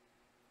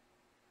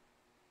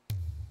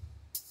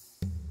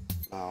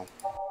 smell.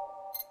 I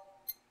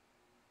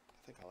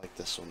think I like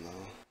this one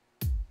though.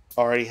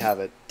 Already have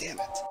it. Damn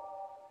it.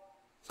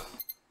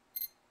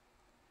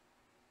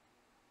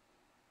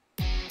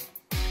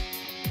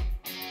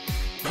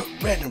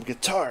 Random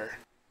guitar.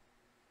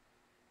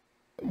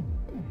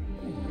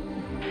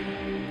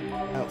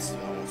 Let's do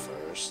that one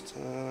first.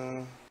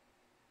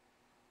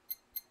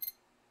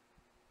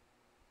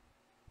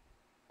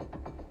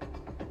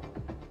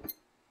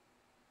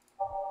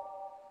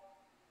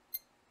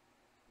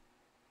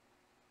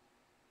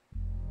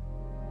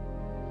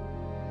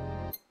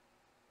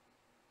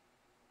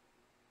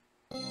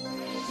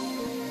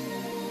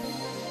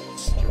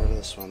 Let's get rid of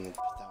this one and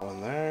put that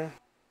one there.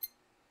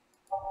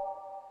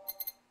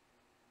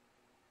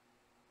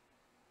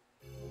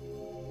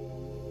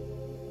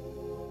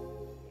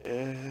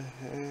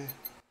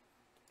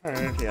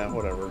 Alright, yeah,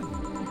 whatever.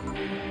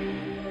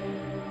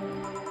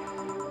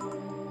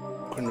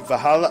 Couldn't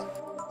Valhalla.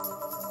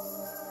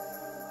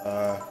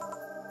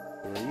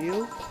 Who are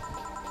you?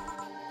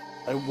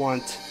 I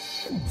want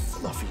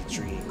Fluffy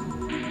Dream.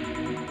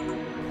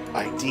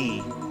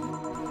 ID. I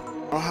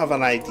don't have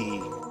an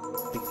ID.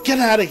 Get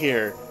out of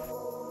here!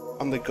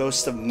 I'm the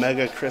ghost of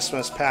Mega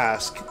Christmas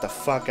Past. Get the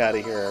fuck out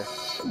of here.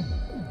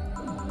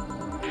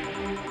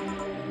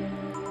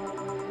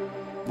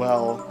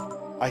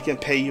 Well, I can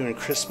pay you in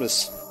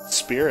Christmas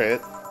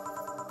spirit.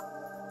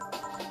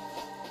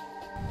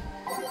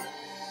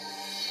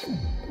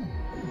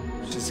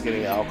 She's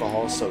getting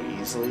alcohol so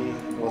easily.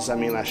 Does that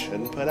mean I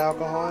shouldn't put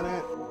alcohol in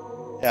it?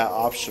 Yeah,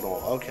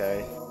 optional.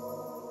 Okay.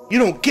 You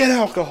don't get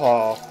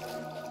alcohol!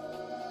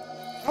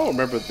 I don't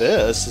remember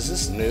this. Is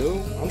this new?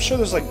 I'm sure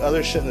there's like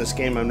other shit in this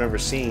game I've never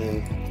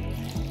seen.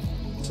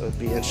 So it'd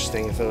be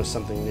interesting if it was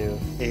something new.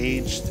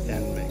 Aged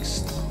and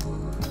mixed.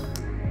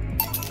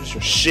 Here's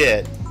your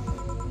shit.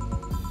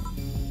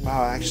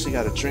 Wow, I actually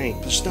got a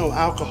drink. There's no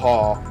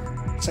alcohol.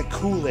 It's like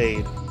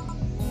Kool-Aid.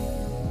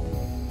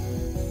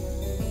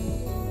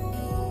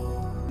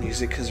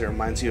 Music because it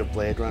reminds you of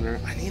Blade Runner.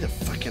 I need to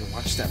fucking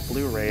watch that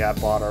Blu-ray I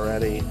bought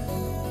already.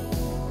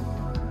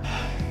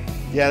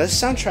 Yeah, this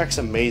soundtrack's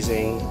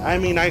amazing. I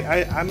mean,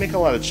 I make a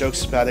lot of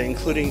jokes about it,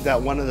 including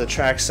that one of the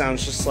tracks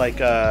sounds just like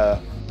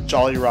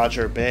Jolly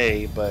Roger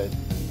Bay, but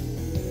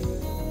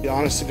the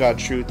honest to God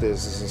truth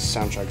is this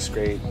soundtrack's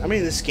great. I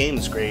mean, this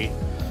game's great,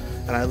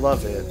 and I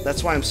love it.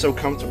 That's why I'm so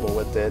comfortable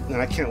with it, and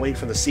I can't wait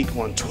for the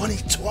sequel in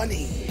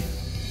 2020.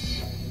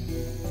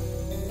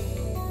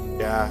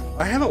 Yeah,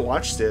 I haven't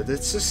watched it.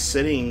 It's just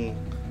sitting,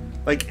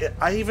 like,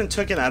 I even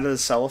took it out of the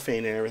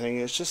cellophane and everything.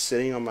 It's just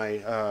sitting on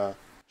my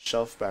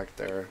shelf back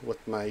there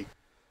with my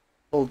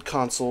old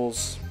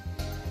consoles.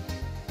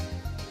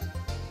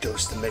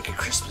 Ghost of Mega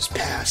Christmas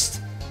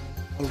Past.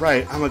 Oh,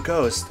 right, I'm a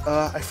ghost.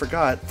 I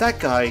forgot. That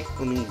guy,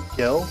 I mean,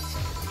 Gil.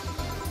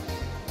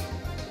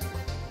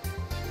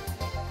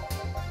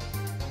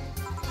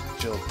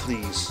 Jill,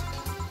 please.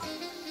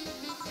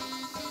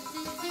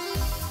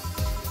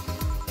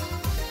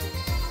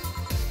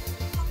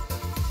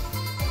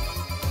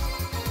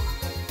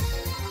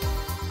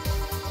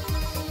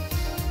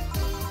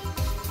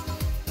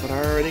 But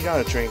I already got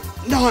a drink.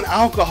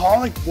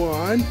 Non-alcoholic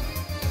one!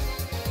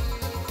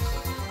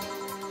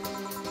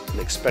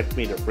 You expect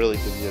me to really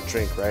give you a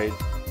drink, right?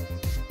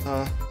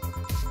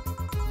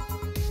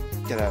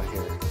 Get out of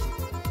here.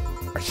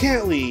 I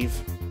can't leave.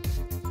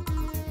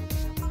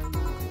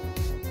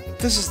 If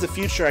this is the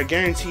future, I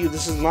guarantee you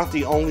this is not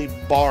the only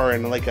bar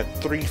in like a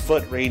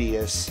 3-foot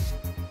radius.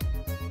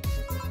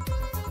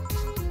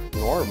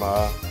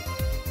 Norma?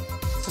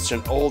 Such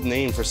an old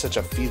name for such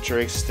a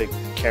futuristic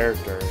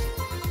character.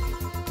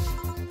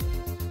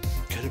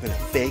 Could have been a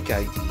fake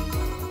ID.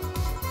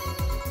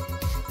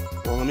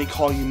 Well, let me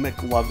call you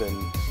McLovin,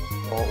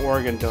 or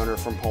organ donor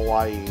from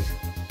Hawaii.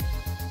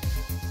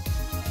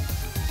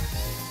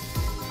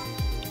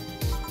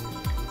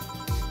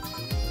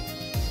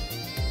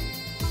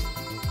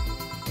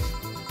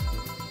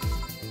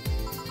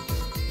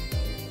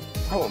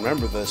 I don't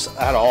remember this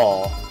at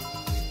all.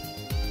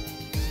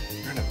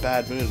 You're in a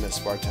bad mood, Miss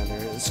Bartender.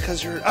 It's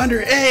because you're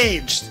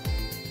underaged!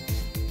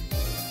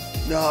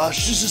 No,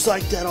 she's just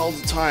like that all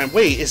the time.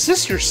 Wait, is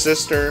this your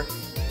sister?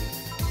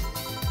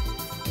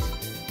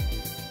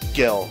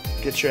 Gil,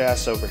 get your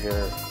ass over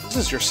here. This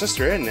is your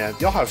sister, isn't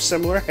it? Y'all have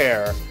similar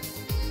hair.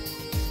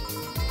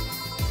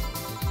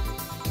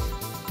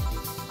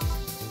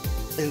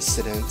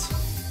 Incident.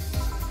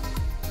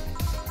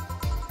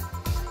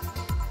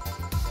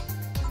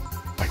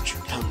 Why'd you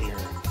come here?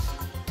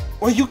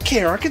 Well, you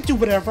care. I can do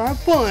whatever I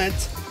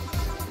want.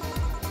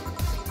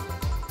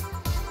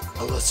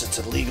 Unless it's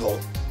illegal.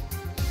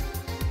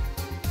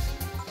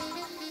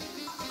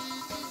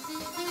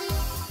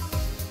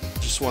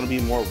 Just want to be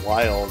more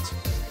wild.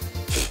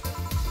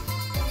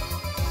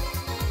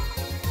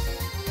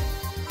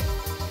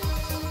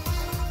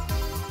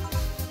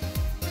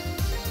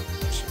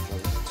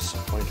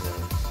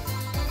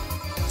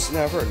 It's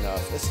never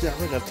enough. It's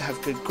never enough to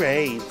have good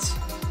grades.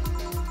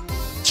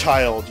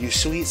 Child, you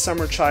sweet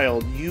summer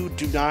child, you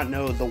do not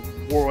know the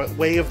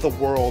way of the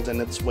world and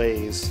its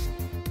ways.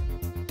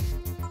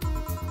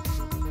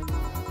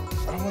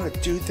 I don't don't want to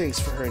do things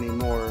for her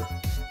anymore.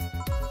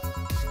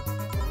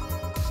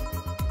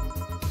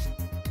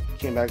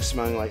 Came back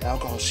smelling like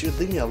alcohol. She would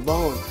leave me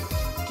alone.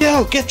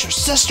 Yo, get your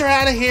sister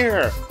out of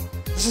here!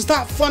 This is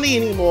not funny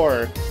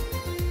anymore!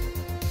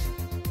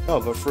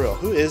 Oh, but for real,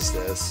 who is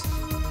this?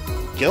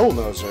 Gil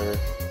knows her.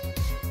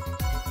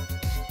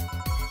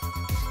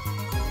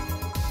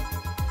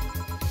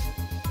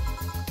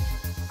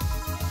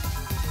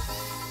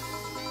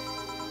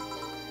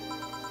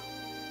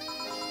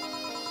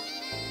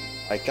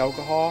 Like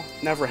alcohol?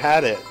 Never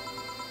had it.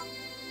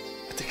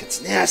 I think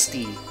it's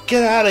nasty.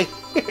 Get out of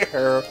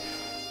here!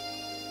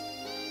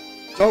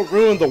 Don't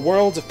ruin the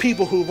world of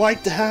people who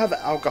like to have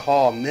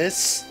alcohol,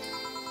 miss.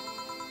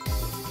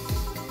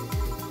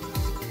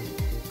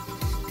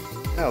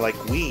 Yeah, like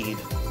weed.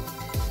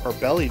 Or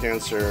belly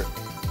dancer.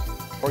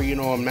 Or, you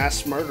know, a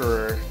mass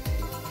murderer.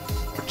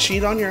 Or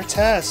cheat on your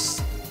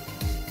test.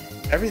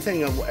 Every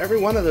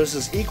one of those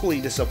is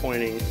equally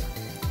disappointing.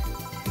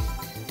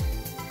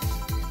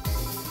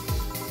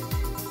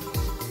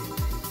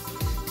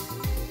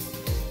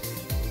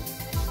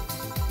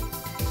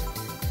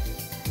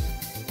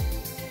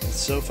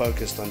 So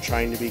focused on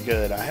trying to be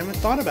good, I haven't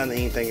thought about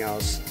anything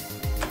else.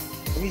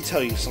 Let me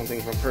tell you something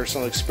from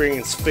personal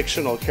experience.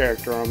 Fictional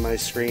character on my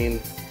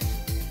screen.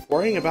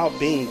 Worrying about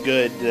being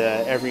good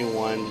to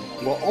everyone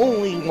will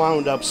only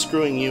wound up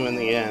screwing you in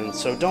the end,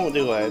 so don't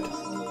do it.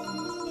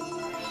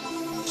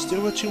 Just do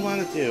what you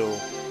want to do.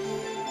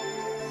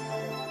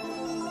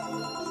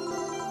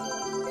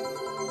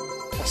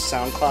 A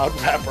SoundCloud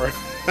rapper.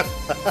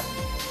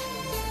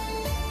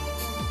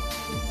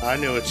 I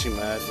knew what you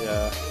meant,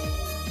 yeah.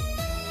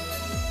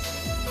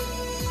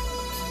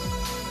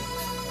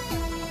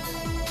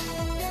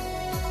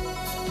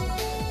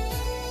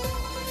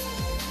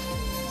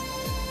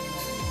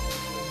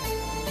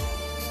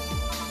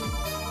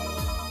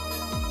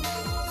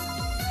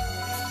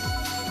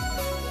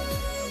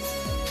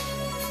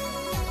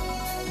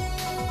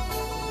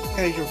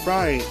 Yeah, you're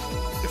right.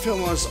 If it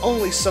was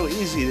only so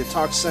easy to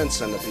talk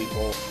sense into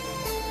people.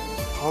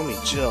 Call me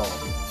Jill.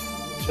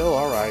 Jill,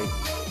 alright.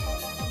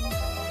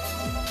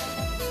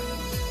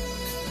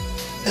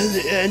 In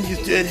the end, you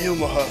did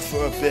humor her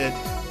for a bit.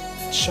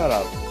 Shut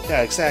up.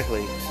 Yeah,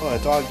 exactly. Oh,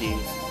 a doggy.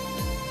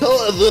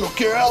 Hello, little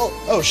girl!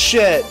 Oh,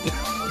 shit!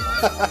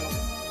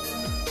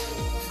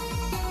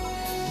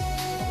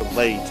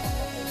 Late.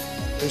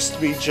 Used to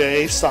be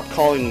Jay. Stop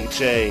calling me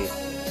Jay.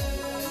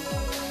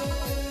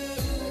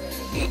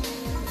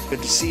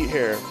 Good to see you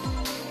here.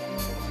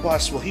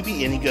 Boss, will he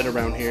be any good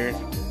around here?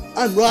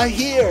 I'm right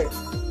here!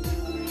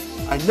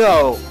 I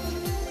know!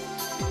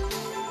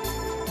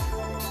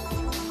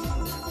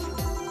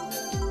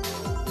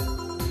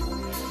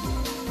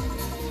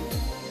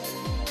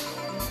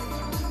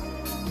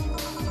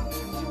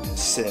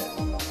 Sit.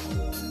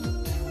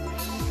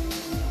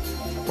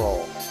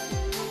 Roll.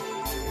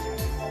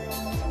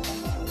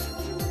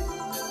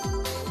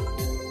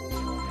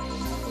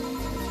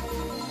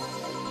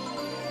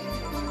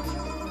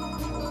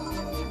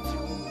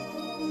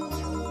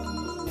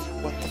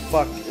 What the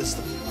fuck is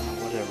the...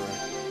 whatever.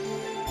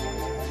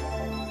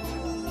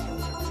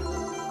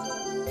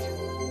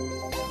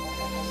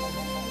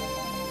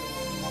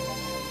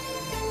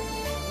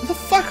 Who the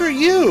fuck are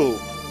you?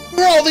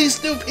 Who are all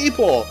these new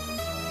people?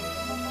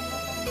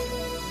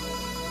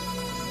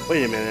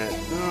 Wait a minute.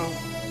 No.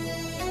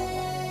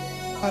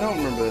 I don't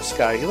remember this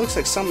guy. He looks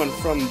like someone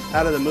from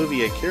out of the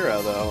movie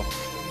Akira, though.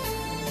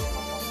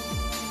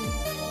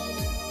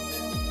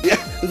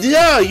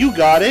 Yeah, you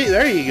got it.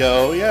 There you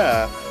go.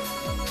 Yeah.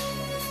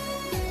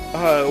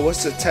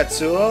 What's it,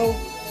 Tetsuo?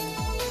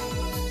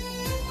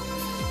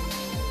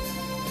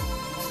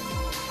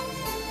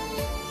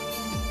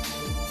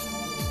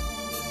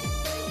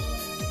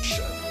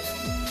 Shit.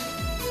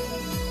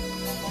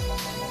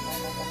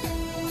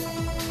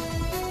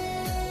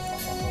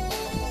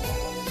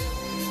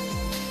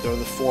 They're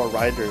the four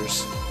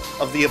riders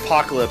of the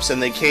apocalypse,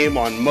 and they came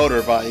on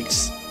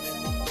motorbikes.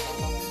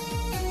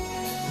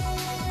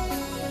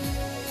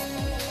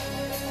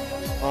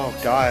 Oh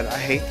god, I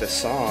hate this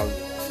song.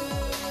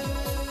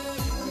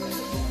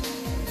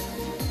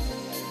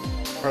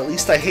 Or at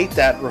least I hate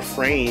that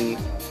refrain.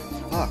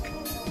 Fuck.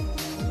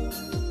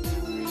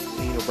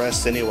 I need a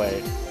rest anyway.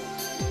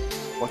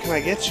 What can I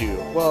get you?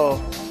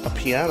 Well, a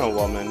piano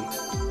woman.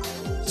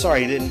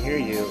 Sorry, I didn't hear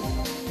you.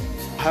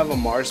 I have a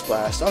Mars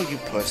Blast. Oh, you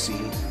pussy.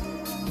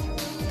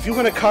 If you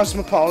want a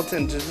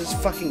Cosmopolitan,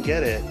 just fucking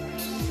get it.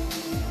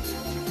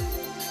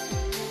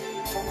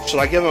 Should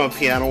I give him a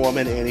piano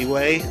woman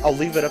anyway? I'll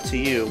leave it up to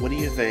you. What do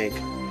you think?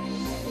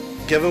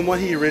 Give him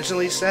what he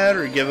originally said,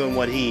 or give him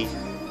what he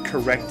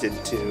corrected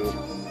to?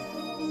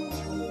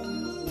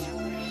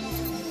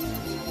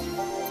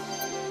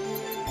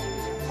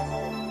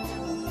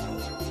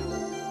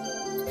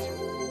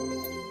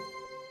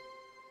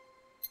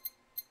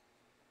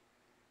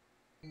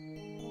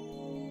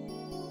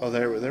 Oh,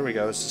 there we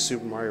go. It's the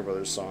Super Mario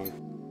Brothers song.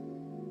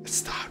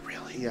 It's not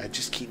really. I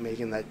just keep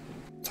making that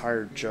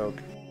tired joke.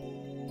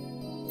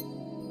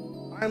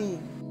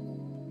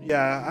 I'm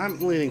Yeah, I'm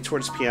leaning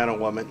towards Piano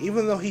Woman,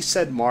 even though he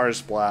said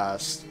Mars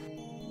Blast.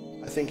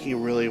 I think he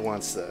really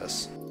wants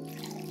this.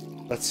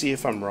 Let's see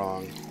if I'm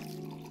wrong.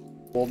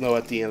 We'll know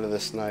at the end of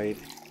this night.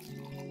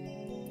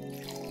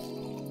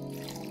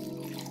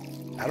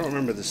 I don't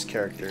remember this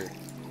character.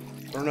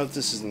 I don't know if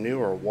this is new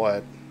or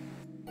what.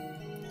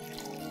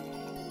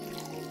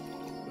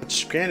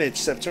 Which, granted,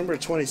 September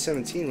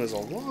 2017 was a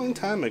long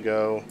time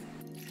ago.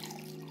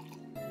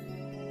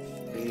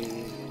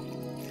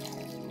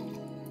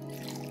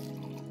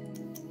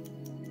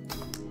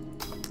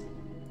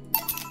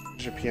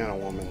 Here's your Piano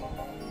Woman.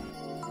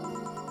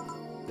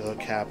 You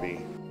look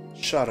happy.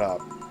 Shut up.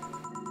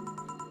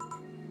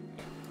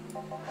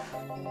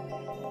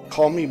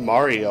 Call me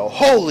Mario.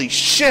 Holy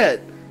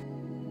shit!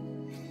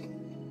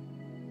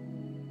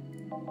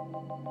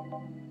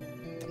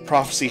 The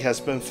prophecy has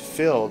been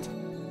fulfilled.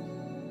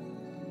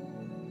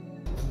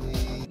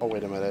 Oh,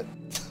 wait a minute.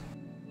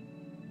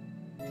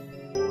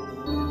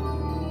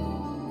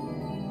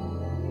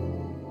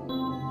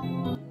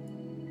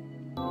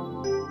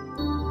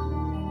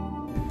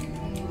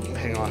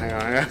 Hang on, hang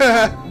on.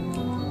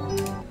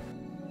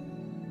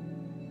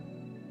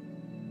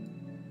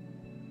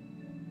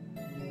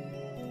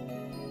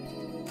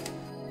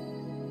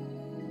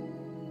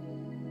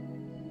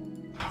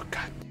 Oh,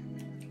 god.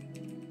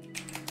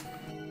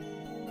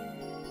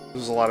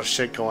 There's a lot of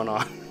shit going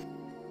on.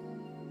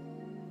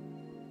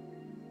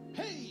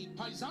 Hey,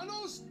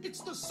 paisanos,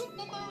 it's the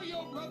Super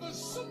Mario Brothers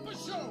Super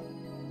Show.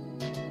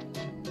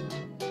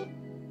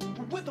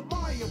 We're the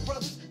Mario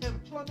Brothers,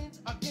 and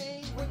plumbing's our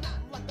game. We're not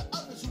like the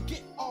others who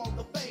get all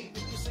the fame.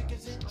 If your sink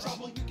is in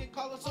trouble, you can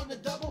call us on the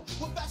double.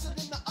 We're faster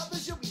than the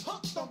others, you'll be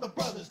hooked on the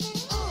brothers.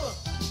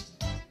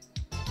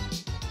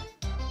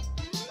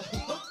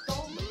 Hooked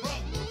on the brothers.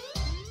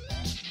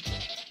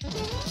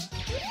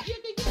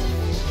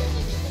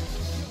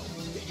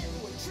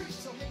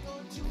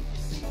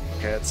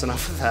 Okay, that's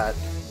enough of that.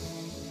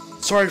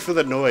 Sorry for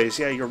the noise.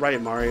 Yeah, you're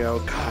right, Mario.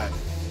 God.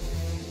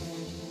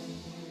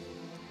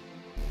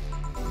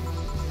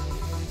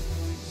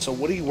 So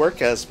what do you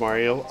work as,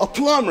 Mario? A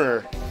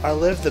plumber! I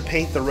live to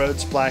paint the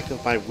roads black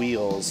with my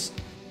wheels,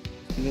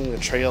 leaving the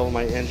trail of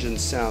my engine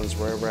sounds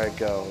wherever I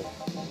go.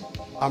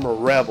 I'm a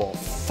rebel.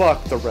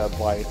 Fuck the red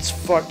lights.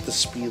 Fuck the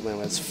speed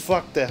limits.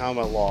 Fuck the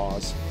helmet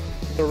laws.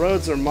 The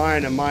roads are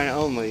mine and mine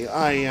only.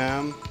 I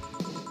am...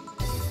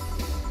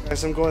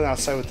 Guys, I'm going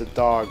outside with the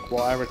dog.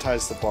 We'll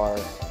advertise the bar.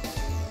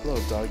 Hello,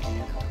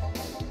 doggy.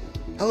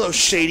 Hello,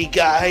 shady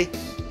guy.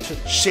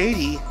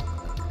 Shady?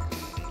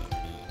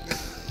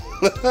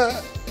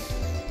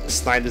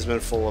 This night has been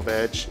full of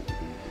edge.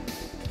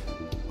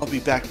 I'll be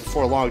back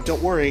before long.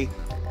 Don't worry.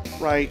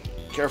 Right.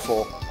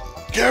 Careful.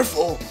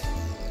 Careful!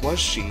 Was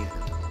she?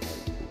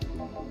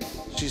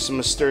 She's a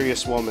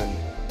mysterious woman.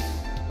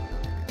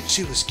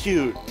 She was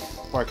cute.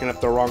 Barking up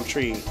the wrong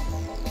tree.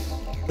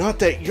 Not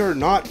that you're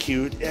not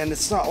cute, and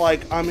it's not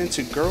like I'm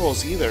into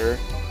girls either.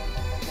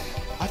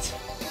 What?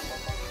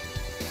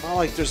 Not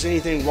like there's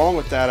anything wrong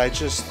with that, I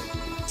just...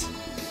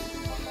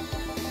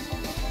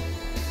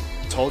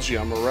 Told you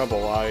I'm a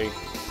rebel,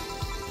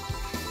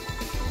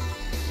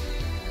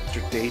 It's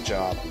your day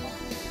job.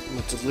 I'm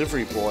a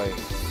delivery boy.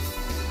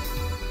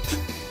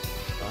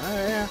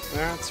 Yeah,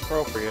 that's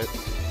appropriate.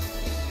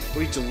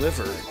 We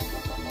deliver.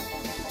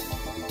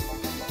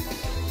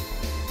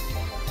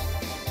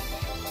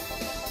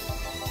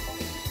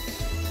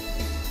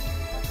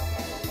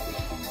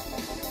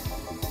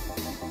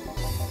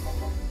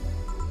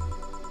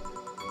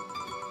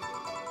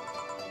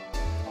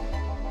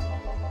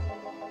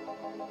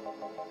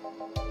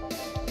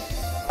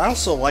 I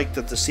also like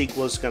that the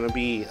sequel is going to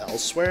be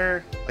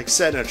elsewhere, like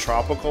set in a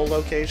tropical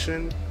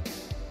location.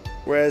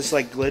 Whereas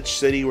like Glitch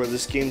City, where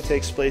this game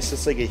takes place,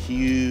 it's like a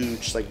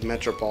huge like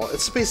metropolitan.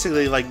 It's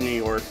basically like New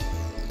York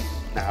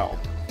now.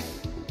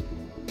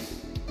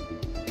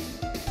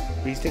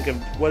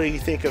 What do you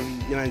think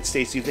of United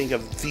States? You think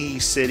of the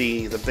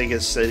city, the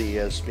biggest city,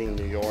 as being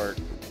New York.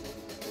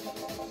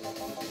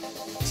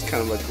 It's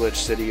kind of what Glitch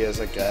City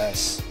is, I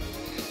guess.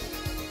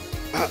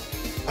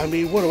 I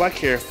mean, what do I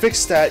care?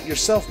 Fix that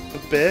yourself,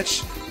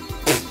 bitch.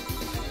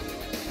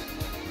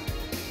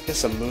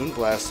 Guess a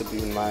moonblast would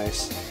be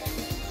nice.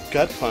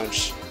 Gut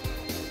punch.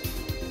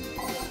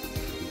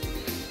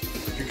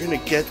 You're gonna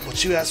get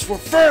what you asked for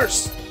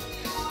first!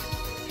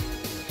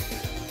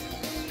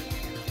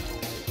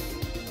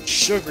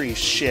 Sugary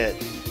shit.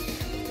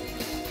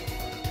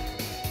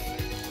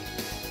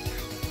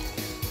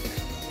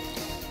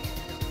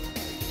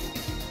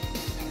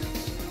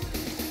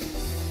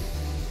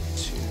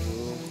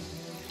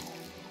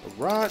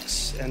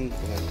 Rocks and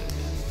blended.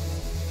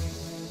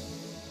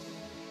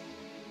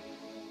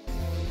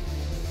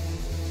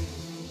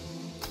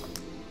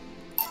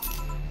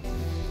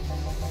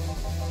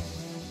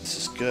 This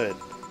is good.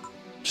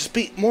 Just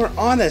be more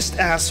honest,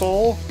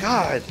 asshole.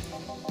 God.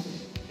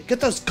 Get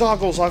those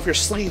goggles off your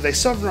sleeve. They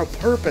serve no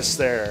purpose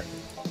there.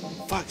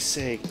 Fuck's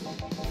sake.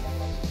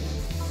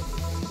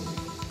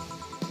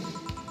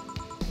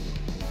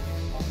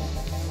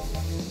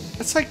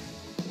 That's like,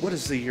 what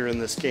is the year in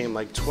this game?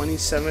 Like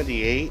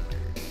 2078?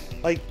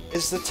 Like,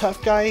 is the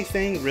tough guy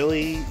thing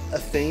really a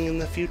thing in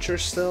the future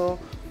still?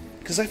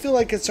 Because I feel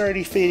like it's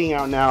already fading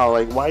out now.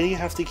 Like, why do you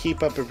have to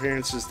keep up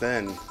appearances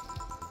then?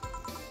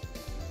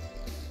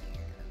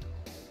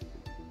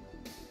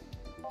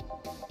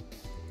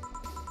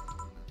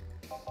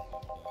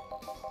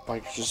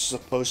 Like, it's just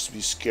supposed to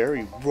be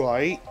scary,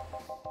 right?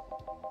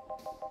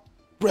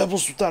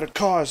 Rebels without a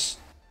cause.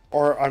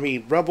 Or, I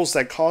mean, rebels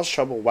that cause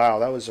trouble. Wow,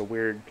 that was a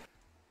weird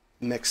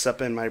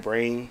mix-up in my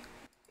brain.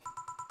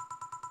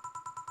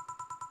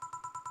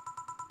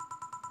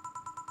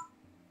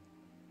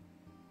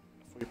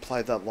 If we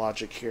applied that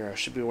logic here, I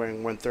should be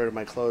wearing 1/3 of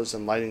my clothes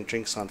and lighting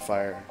drinks on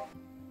fire.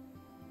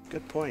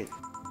 Good point.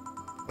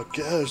 I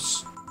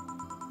guess.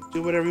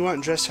 Do whatever you want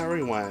and dress however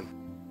you want.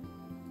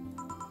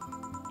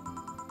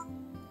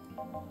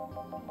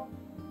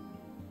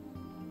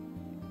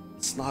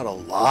 It's not a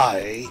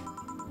lie.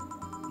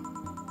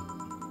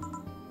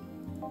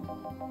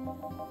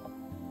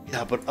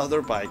 Yeah, but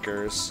other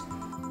bikers.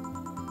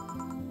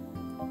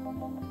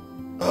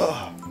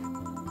 Ugh.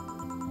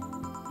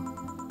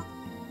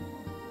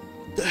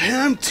 The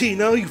ham,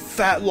 Tina, you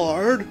fat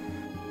lard! I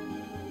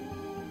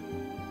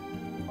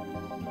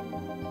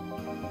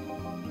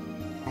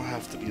don't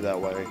have to be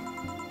that way.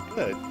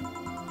 Good.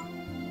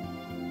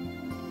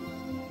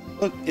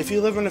 Look, if you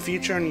live in the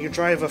future and you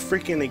drive a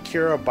freaking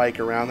Akira bike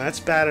around,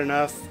 that's bad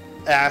enough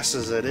ass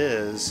as it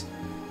is.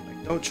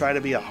 Like, don't try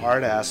to be a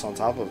hard ass on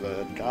top of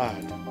it.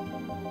 God.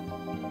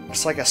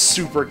 It's like a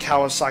Super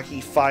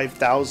Kawasaki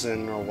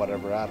 5000 or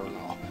whatever, I don't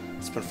know.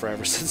 It's been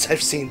forever since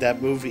I've seen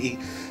that movie.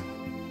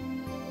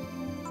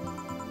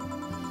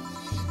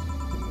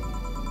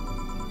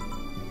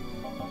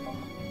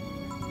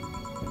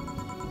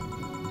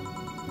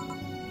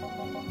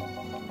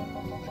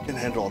 I can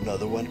handle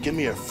another one. Give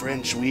me a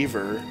French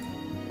weaver.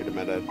 Wait a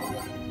minute.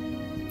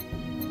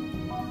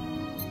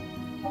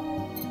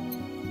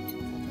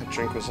 That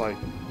drink was like...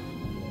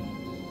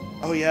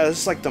 Oh yeah, this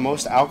is like the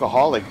most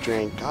alcoholic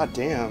drink. God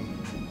damn.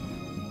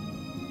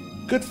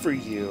 Good for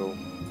you.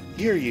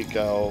 Here you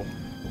go.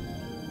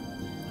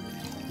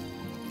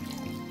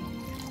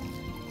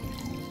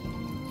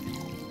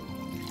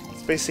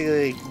 It's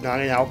basically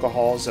 9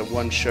 alcohols and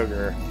 1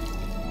 sugar.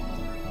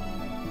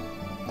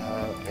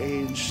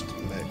 Aged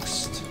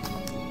mixed.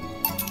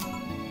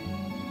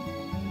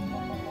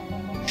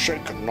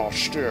 Shaken, not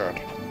stirred.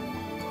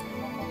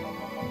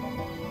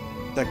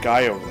 That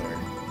guy over there.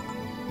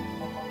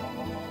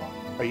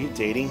 Are you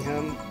dating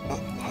him?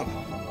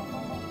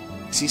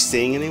 Is he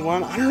seeing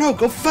anyone? I don't know.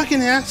 Go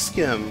fucking ask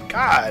him.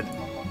 God.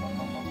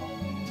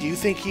 Do you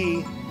think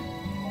he...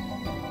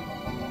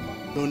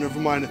 No, never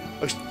mind.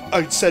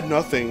 I said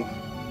nothing.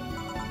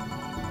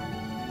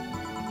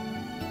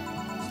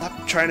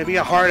 Stop trying to be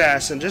a hard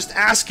ass and just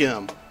ask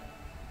him.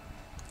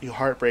 You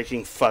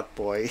heartbreaking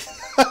fuckboy.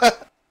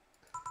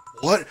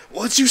 What?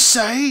 What'd you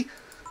say?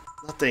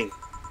 Nothing.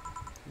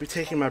 I'll be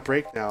taking my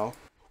break now.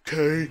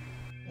 Okay.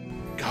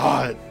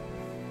 God.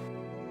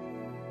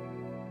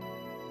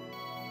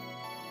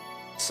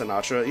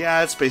 Sinatra.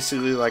 Yeah, it's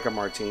basically like a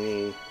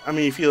martini. I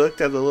mean, if you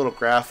looked at the little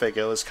graphic,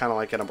 it was kind of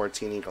like in a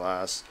martini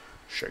glass.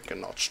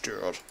 Shaken, not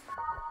stirred.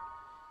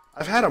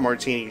 I've had a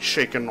martini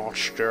shaken, not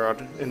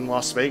stirred in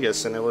Las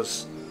Vegas, and it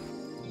was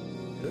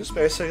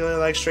basically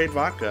like straight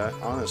vodka,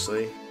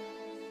 honestly.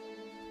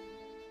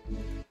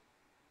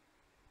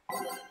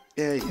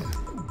 Yeah.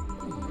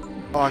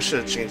 Oh, I should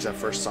have changed that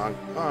first song.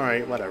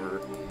 Alright, whatever.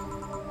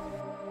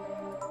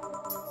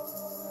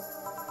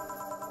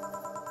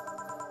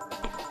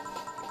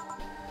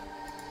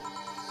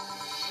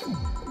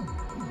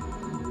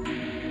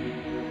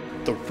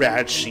 The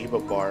Rad Shiba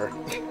Bar.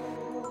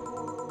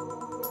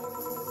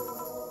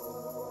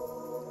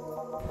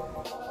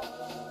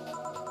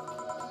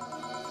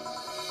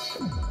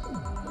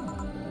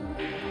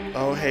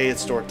 Oh, hey,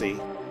 it's Dorothy.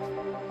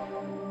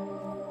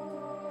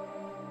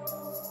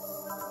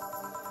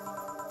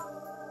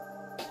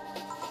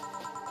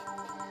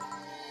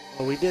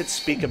 Well, we did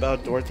speak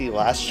about Dorothy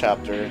last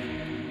chapter.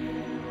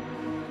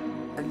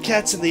 Our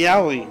cat's in the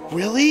alley.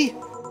 Really?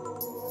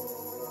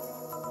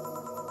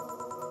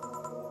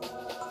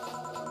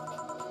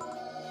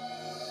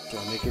 Do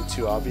I make it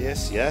too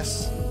obvious?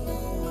 Yes.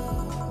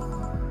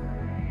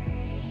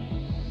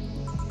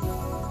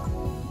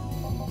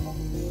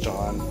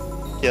 John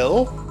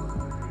Gill?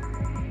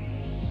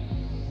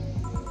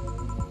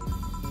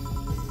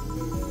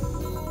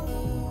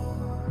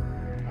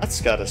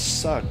 That's gotta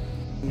suck.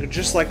 You're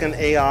just like an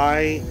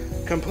AI,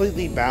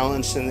 completely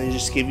balanced, and they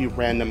just give you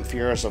random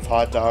fears of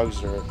hot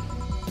dogs or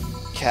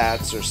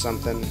cats or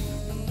something.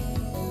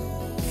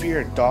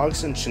 Fear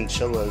dogs and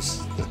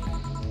chinchillas.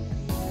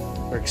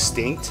 Are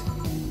extinct.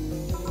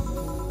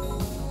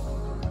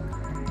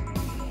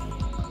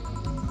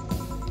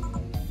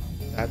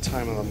 That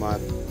time of the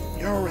month.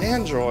 You're an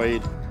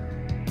android.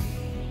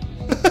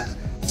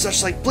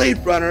 Such like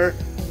Blade Runner.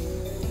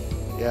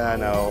 Yeah, I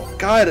know.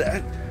 God,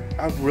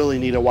 I really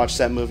need to watch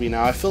that movie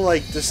now. I feel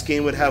like this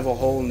game would have a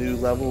whole new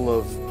level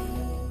of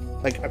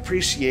like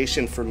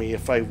appreciation for me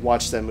if I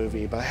watched that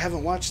movie, but I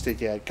haven't watched it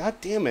yet. God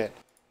damn it.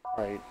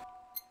 Alright.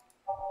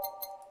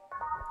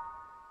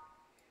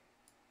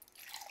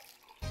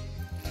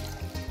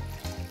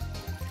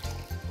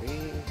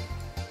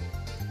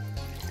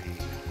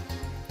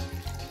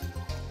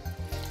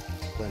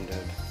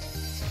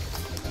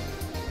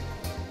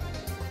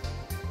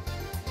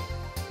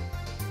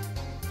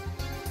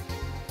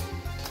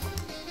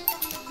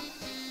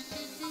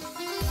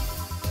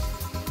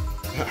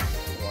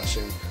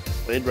 watching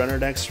Blade Runner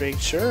next week.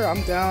 Sure,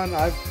 I'm down.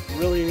 I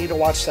really need to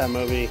watch that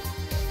movie.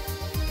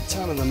 What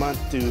time of the month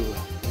do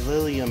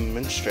Lilium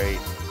menstruate?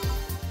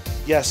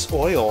 Yes,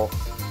 oil.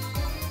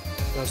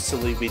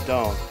 Mostly we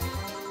don't.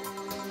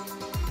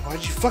 Why'd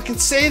you fucking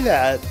say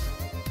that?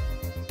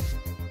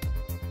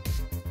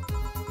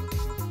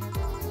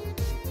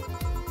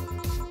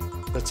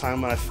 The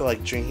time when I feel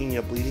like drinking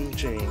a bleeding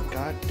Jane.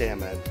 God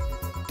damn it.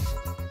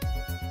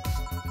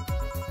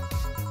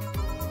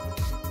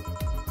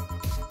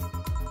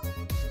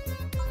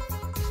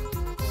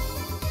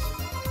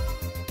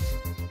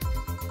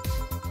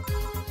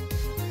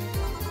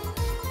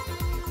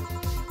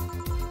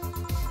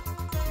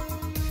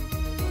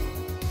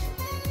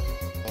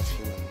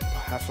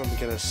 Half of them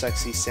get a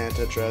sexy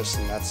Santa dress,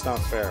 and that's not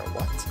fair.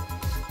 What?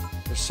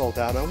 They're sold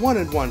out. I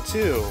wanted one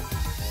too.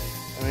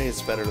 I think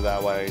it's better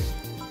that way.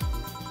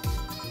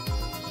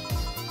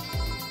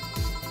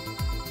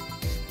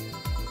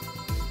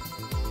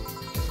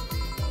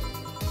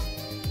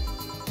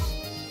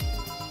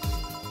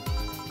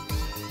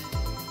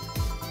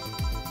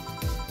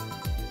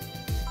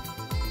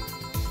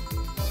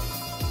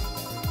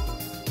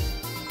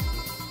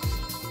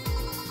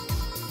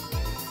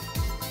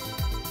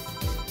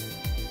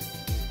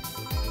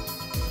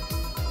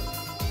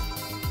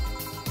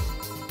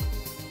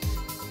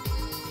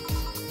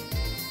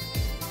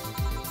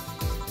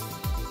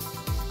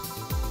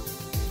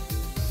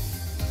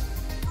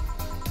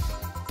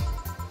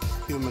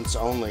 Humans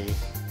only.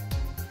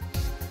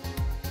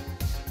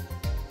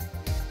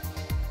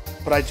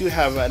 But I do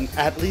have an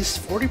at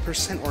least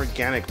 40%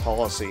 organic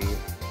policy.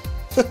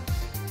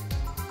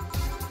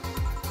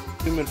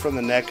 Human from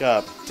the neck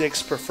up.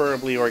 Dicks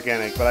preferably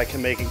organic, but I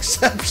can make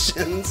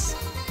exceptions.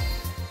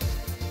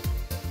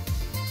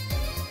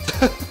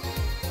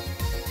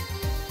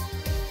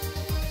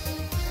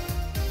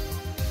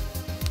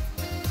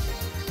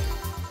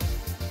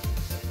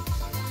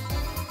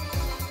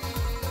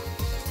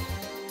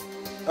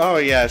 Oh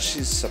yeah,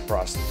 she's a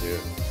prostitute.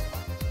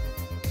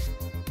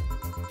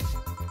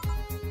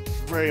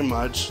 Very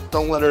much.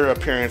 Don't let her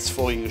appearance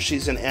fool you.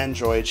 She's an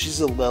android.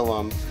 She's a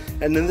Lilium.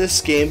 And in this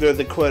game, they're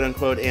the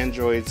quote-unquote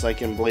androids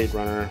like in Blade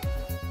Runner.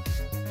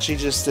 She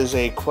just is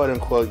a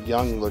quote-unquote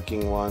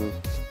young-looking one.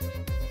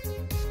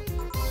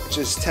 Which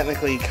is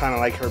technically kind of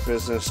like her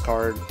business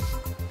card.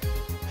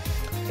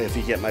 If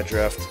you get my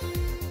drift.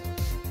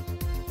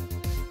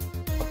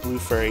 A blue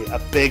fairy. A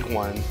big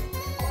one.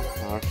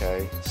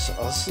 Okay, so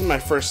this is my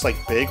first like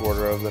big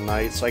order of the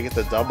night, so I get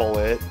to double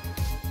it.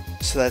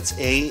 So that's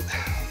 8,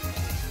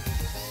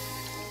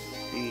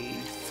 3,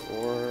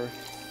 4,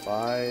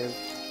 5,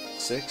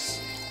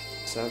 6,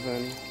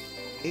 7,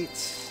 8,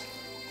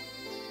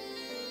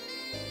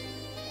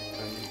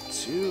 and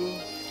 2.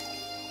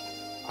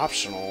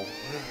 Optional.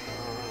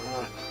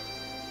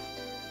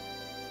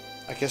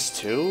 I guess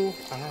 2?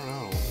 I don't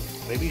know.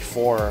 Maybe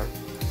 4.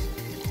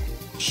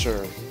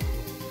 Sure.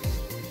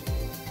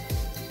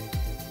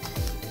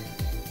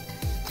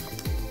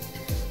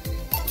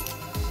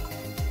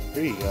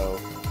 There you go.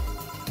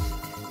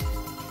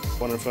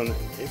 Wonderful.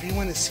 If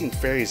anyone has seen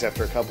fairies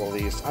after a couple of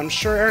these, I'm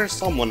sure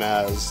someone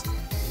has.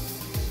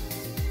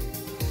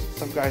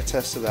 Some guy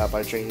tested that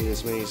by drinking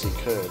as many as he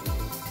could.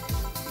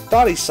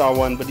 Thought he saw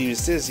one, but he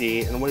was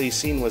dizzy, and what he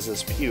seen was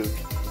his puke.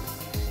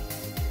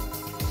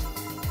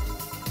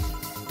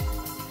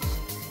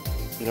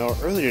 You know,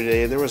 earlier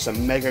today there was a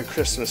mega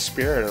Christmas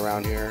spirit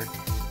around here.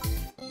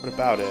 What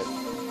about it?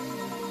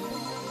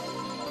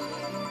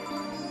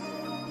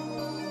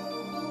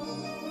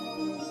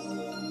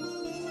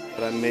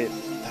 But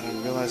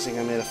I'm realizing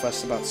I made a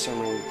fuss about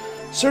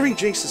serving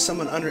drinks to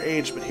someone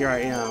underage, but here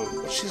I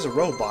am. She's a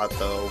robot,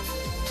 though.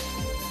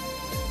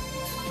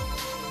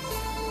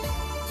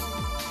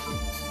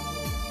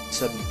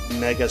 It's a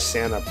mega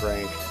Santa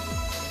prank.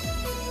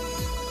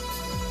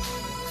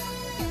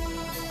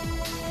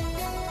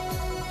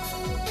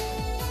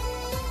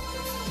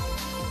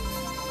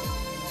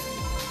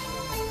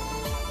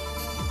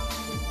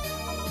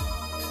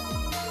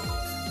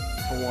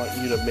 I want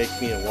you to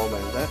make me a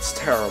woman. That's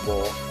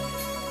terrible.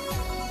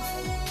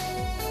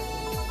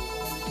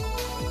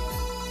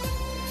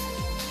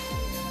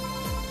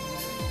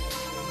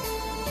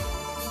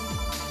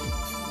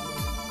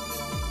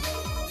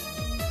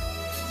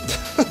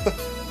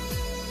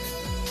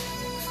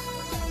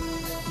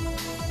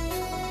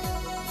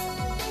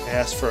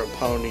 Asked for a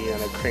pony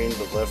and a crane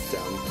to lift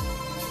him.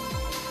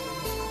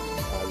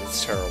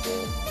 That's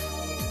terrible.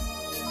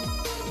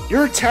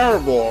 You're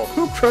terrible!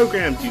 Who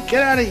programmed you?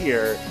 Get out of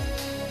here!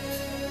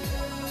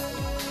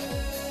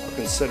 I'll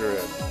consider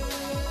it.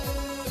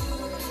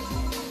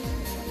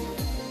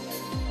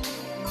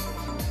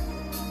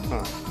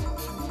 Huh.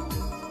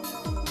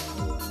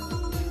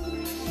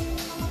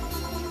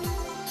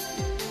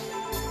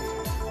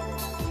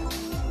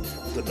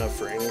 Good enough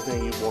for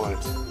anything you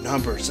want.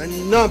 Numbers! I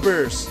need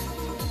numbers!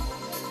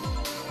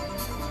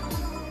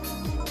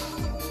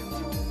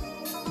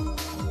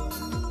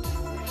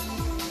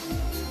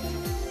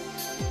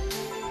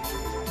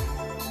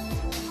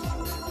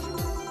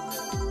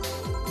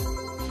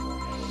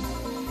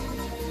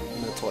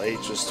 Legal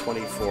age is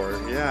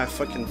 24. Yeah, I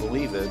fucking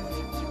believe it.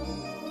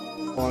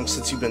 How long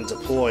since you've been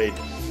deployed?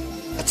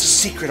 That's a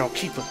secret I'll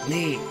keep with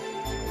me.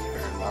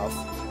 Fair enough.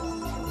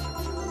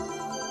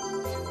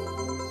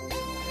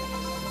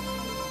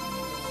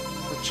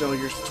 But Joe,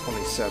 you're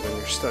 27.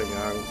 You're still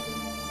young.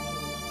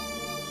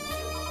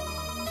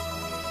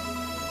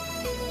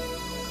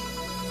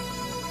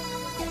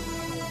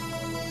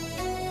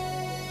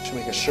 Should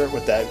make a shirt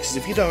with that, because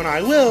if you don't,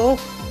 I will.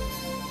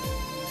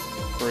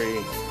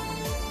 Free.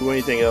 Do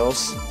anything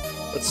else?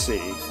 Let's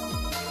see.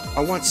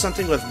 I want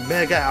something with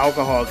mega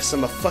alcohol because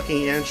I'm a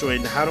fucking android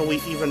and how do we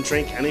even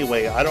drink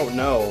anyway? I don't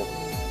know.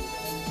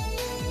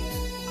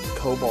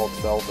 Cobalt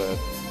Velvet.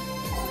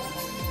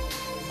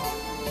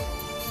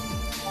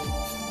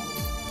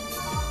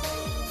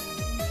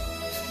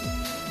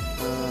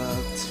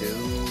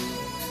 Two,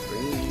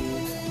 three,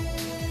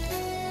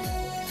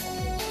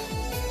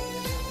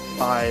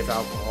 5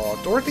 alcohol.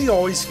 Dorothy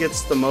always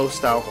gets the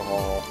most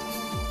alcohol.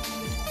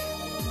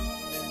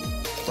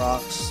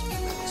 Rocks.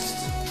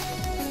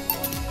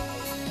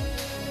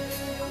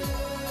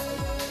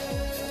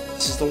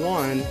 This is the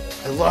one.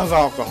 I love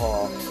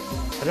alcohol.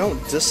 I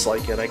don't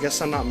dislike it. I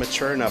guess I'm not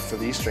mature enough for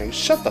these drinks.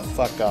 Shut the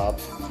fuck up.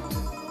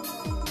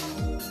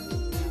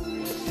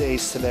 What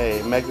day's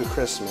today? Mega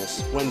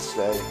Christmas.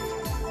 Wednesday.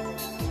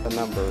 The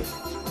number.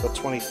 The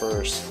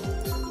 21st.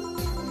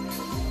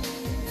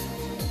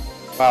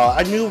 Wow,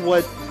 I knew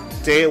what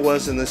day it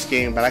was in this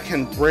game, but I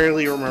can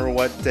barely remember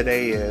what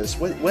today is.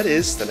 What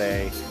is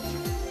today?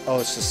 Oh,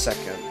 it's the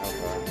 2nd.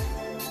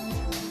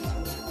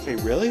 Okay.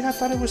 Wait, really? I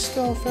thought it was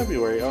still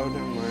February. Oh,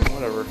 never mind.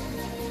 Whatever.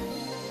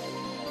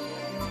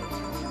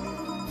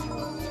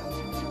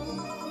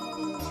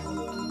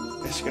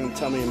 I guess you're gonna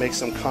tell me to make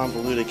some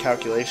convoluted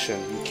calculation.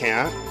 You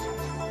can't?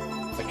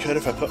 I could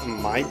if I put my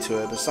mind to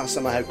it, but it's not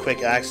something I have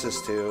quick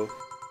access to.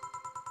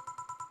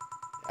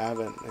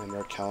 Advent and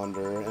our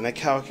calendar and a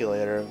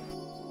calculator.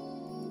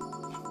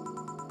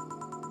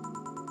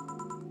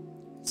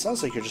 It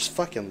sounds like you're just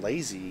fucking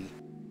lazy.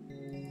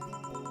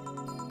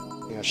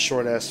 Yeah,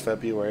 short-ass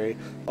February.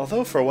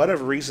 Although, for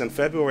whatever reason,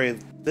 February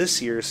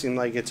this year seemed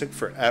like it took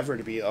forever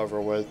to be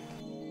over with.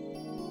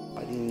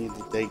 Why do you need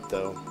the date,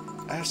 though?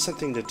 I have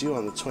something to do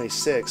on the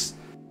 26th.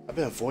 I've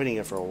been avoiding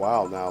it for a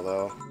while now,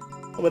 though.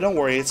 Oh, but don't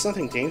worry, it's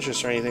nothing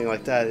dangerous or anything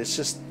like that. It's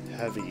just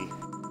heavy.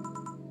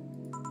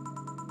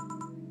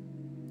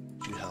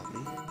 Could you help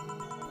me?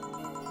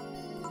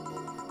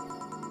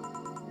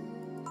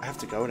 I have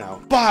to go now.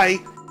 Bye!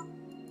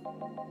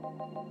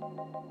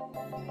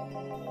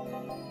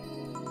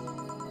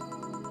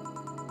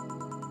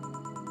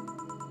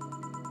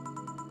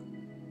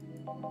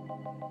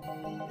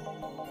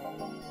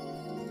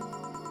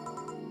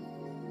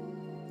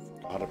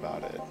 Forgot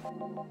about it.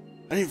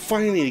 I didn't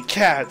find any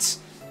cats!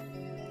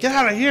 Get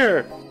out of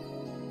here!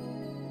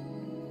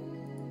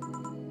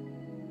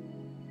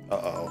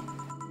 Uh-oh.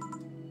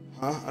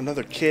 Huh?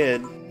 Another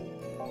kid?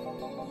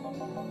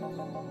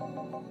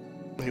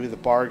 Maybe the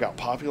bar got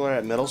popular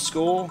at middle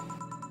school?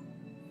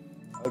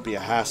 That would be a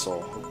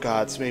hassle. Oh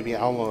god, so maybe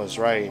Alma was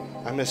right.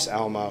 I miss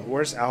Alma.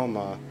 Where's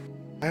Alma?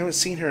 I haven't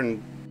seen her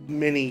in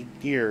many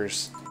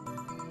years.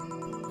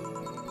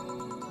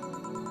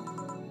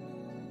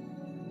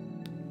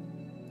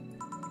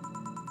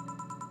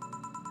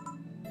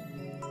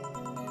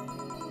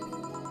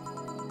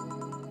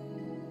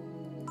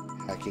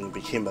 Hacking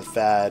became a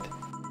fad.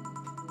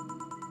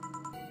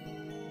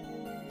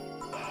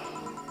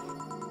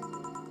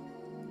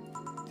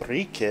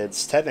 Three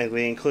kids,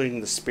 technically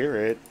including the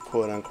spirit,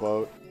 quote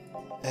unquote.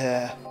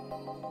 How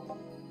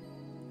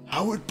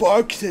would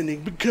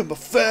bartending become a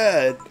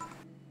fad?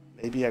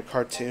 Maybe a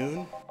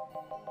cartoon?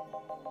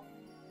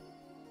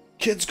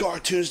 Kids'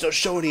 cartoons don't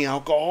show any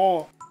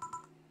alcohol.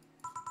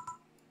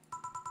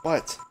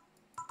 What?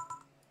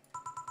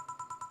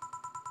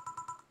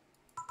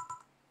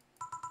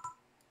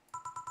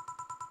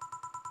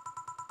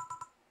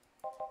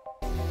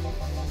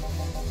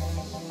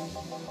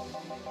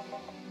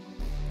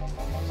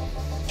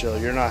 Jill,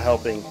 you're not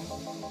helping.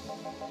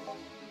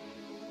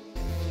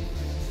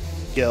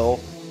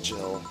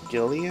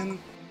 Gillian?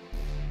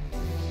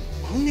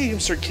 Who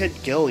names her kid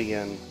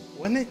Gillian?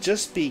 Wouldn't it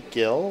just be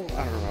Gil?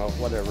 I don't know,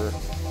 whatever.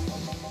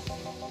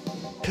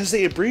 Because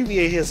they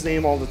abbreviate his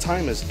name all the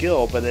time as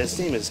Gil, but his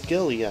name is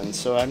Gillian,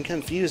 so I'm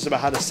confused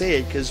about how to say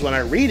it, because when I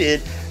read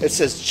it, it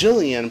says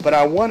Jillian, but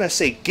I want to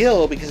say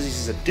Gil because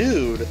he's a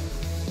dude.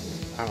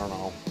 I don't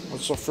know.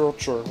 It's a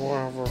filter,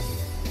 whatever.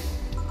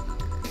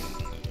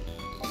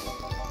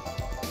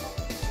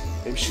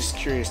 Maybe she's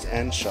curious to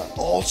end shot.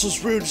 Oh, it's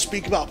just rude to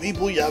speak about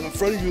people you have in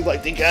front of you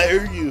like they can't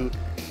hear you.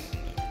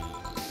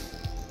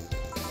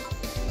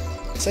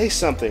 Say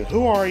something.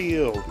 Who are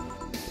you?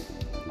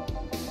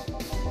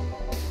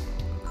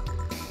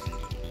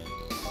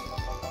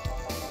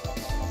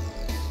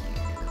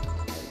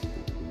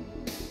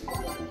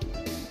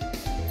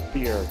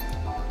 Beer.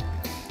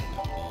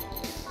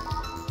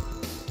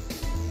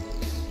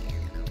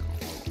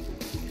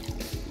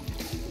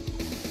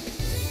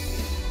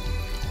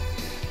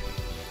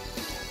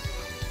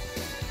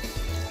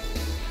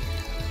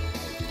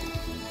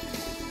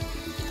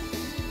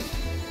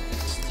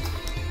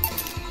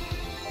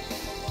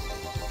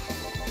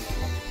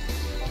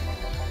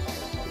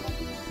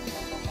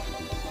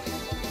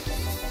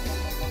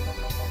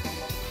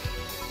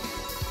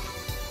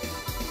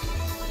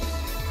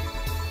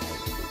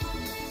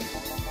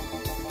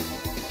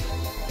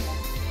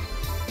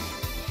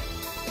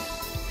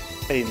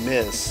 Hey,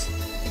 miss.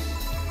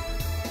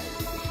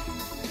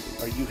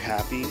 Are you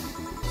happy?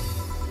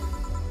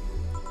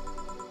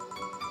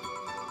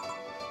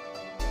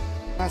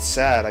 Not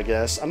sad, I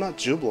guess. I'm not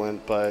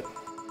jubilant, but...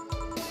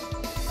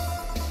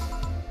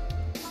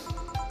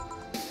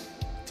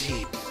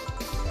 deep.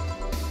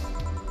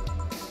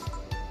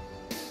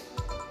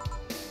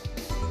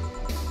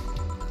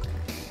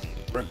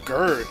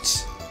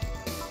 Regrets.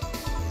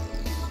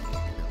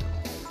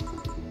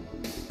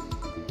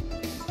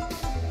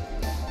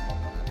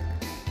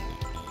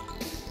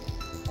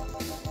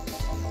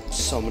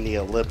 So many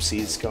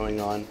ellipses going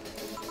on.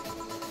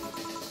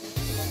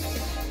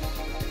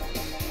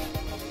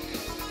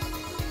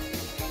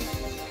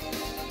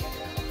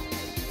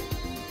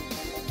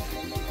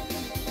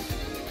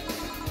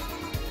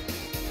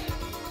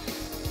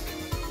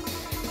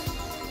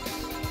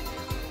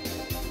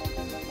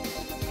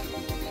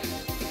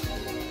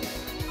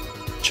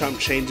 Chump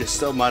change is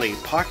still money.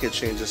 Pocket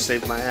change has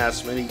saved my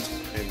ass many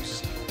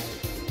times.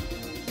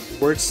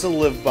 Words to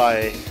live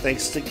by,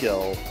 thanks to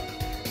Gil.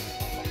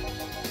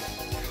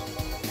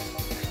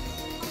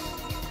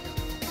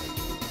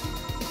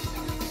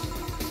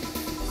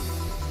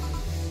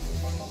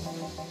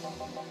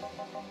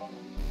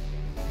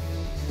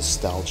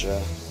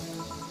 Nostalgia.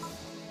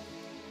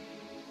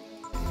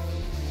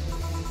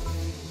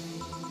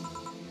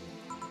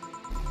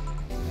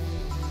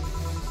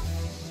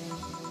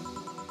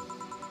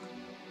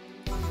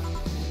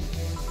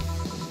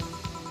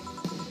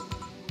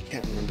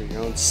 Can't remember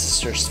your own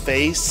sister's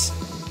face.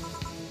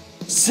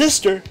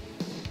 Sister?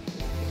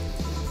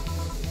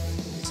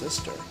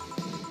 Sister?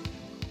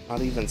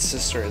 Not even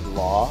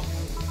sister-in-law?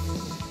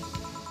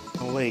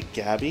 Oh wait,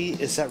 Gabby?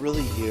 Is that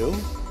really you?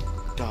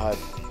 God,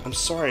 I'm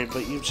sorry,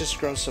 but you've just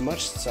grown so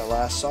much since I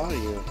last saw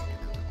you.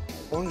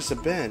 How long has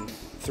it been?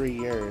 3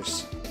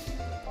 years.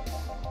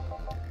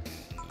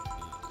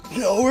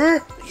 Know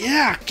her?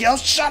 Yeah, Gail,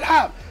 shut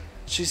up!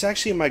 She's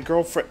actually my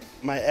girlfriend,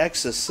 my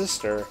ex's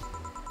sister.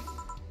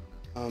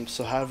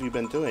 So how have you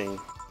been doing?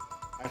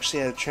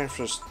 Actually, I had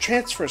to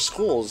transfer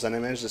schools, and I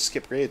managed to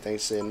skip grade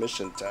thanks to the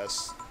admission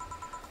tests.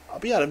 I'll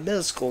be out of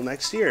middle school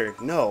next year.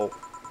 No.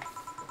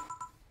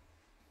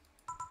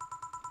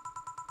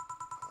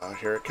 Oh,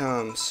 here it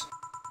comes.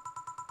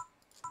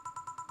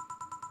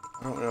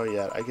 I don't know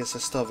yet. I guess I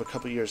still have a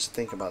couple years to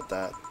think about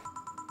that.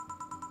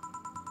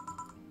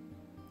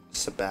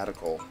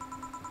 Sabbatical.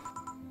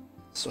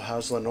 So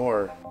how's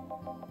Lenore?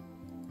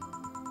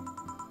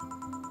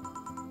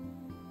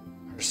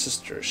 Her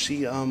sister.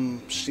 She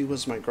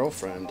was my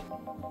girlfriend.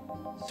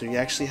 So you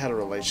actually had a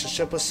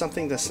relationship with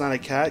something that's not a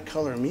cat?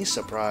 Color me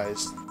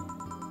surprised.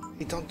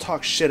 Hey, don't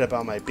talk shit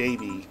about my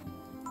baby.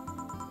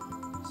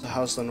 So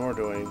how's Lenore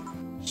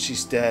doing?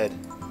 She's dead.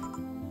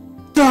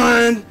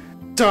 Done!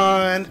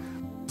 Done!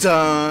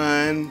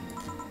 Done!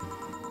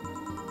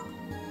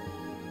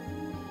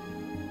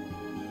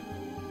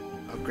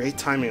 Oh, great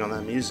timing on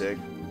that music.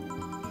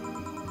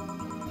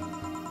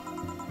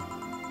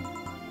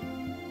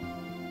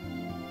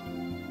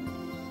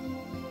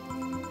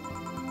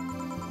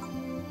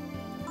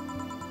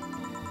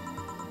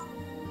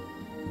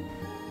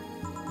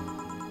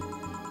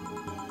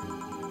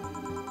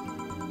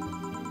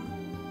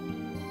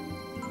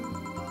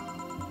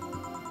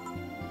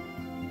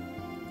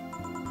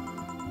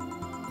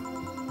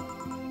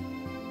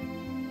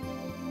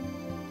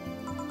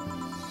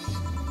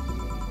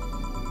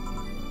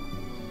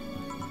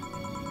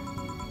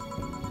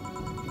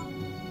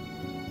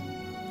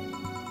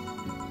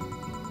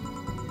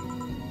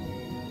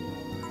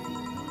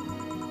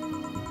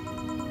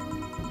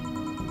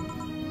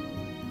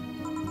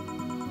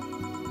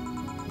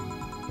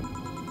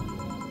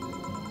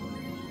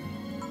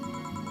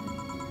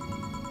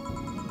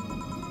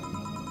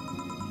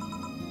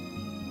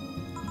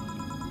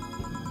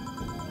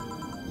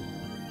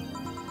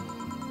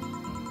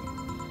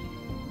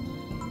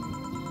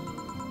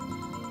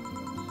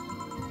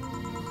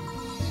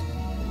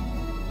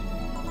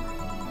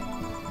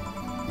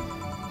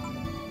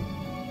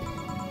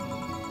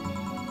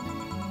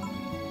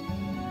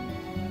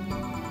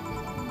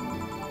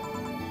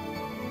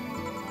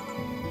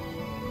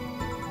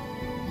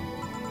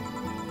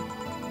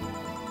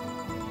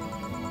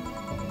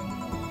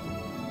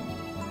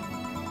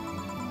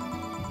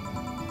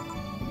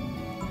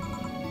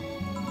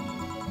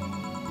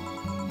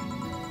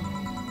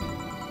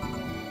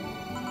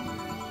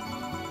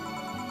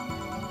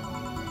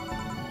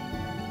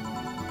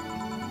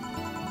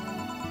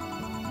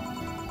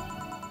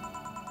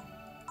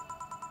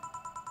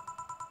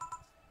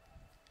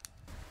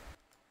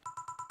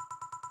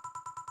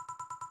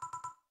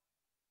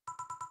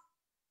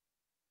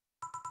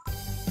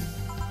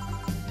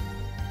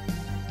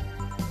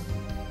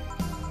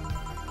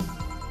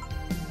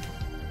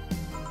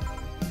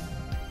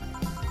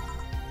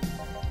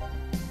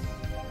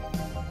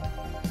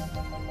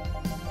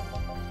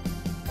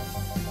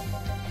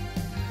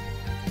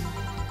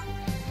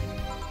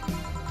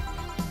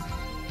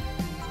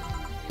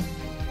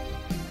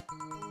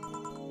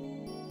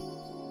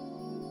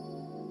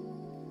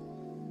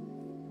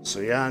 So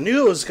yeah, I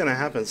knew it was gonna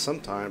happen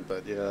sometime,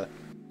 but yeah,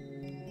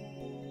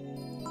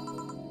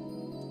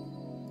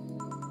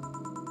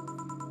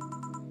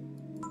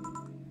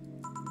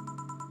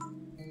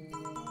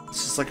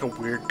 This is like a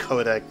weird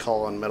codec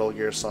call on Metal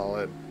Gear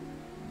Solid.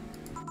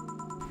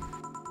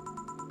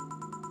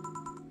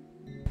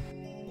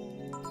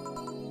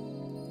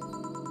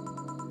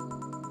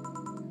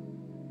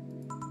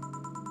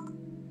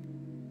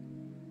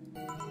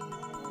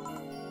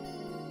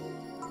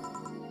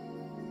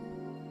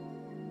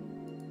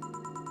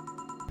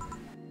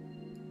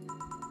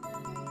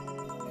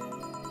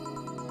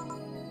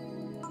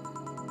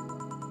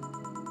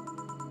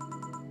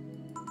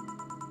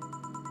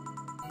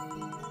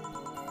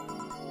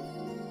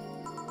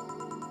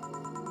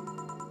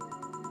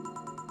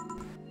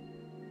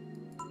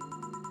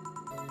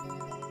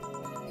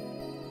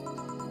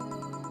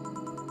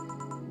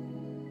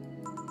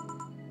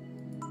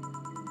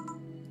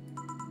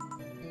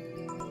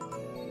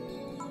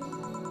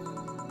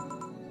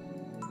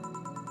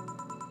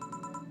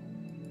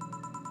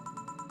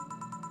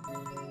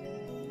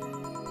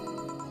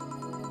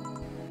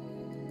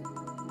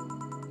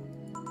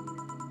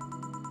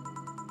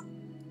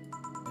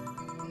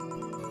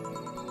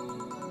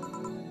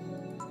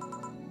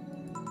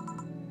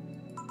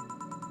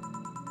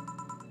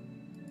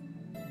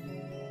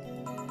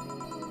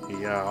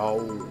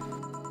 Yo.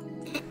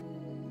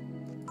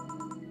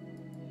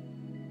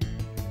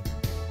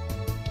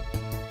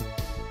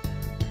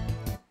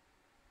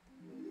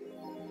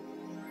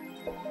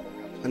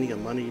 Plenty of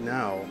money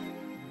now.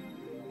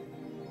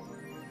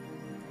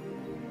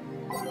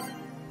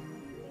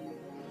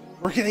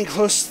 We're getting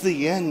close to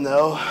the end,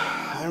 though.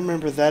 I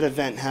remember that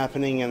event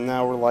happening, and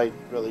now we're like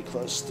really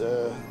close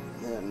to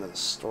the end of the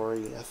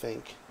story, I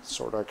think.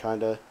 Sorta,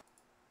 kinda.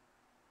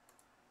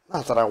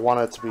 Not that I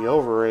want it to be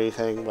over or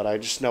anything, but I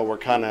just know we're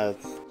kinda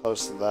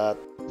close to that.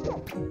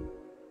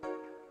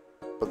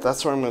 But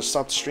that's where I'm gonna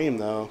stop the stream,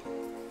 though.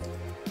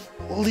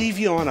 We'll leave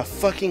you on a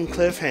fucking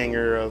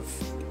cliffhanger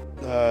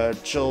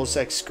of Jill's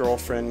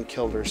ex-girlfriend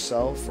killed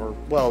herself, or,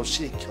 well,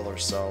 she didn't kill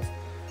herself.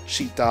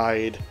 She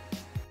died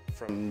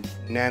from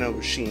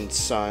Nanomachine's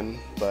son,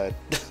 but...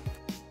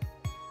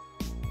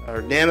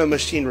 or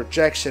Nanomachine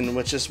rejection,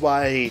 which is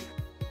why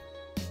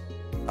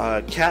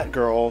Cat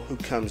Girl, who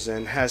comes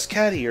in, has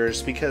cat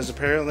ears, because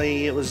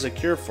apparently it was a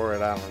cure for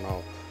it, I don't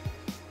know.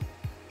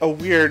 A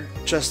weird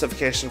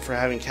justification for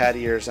having cat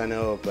ears, I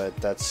know, but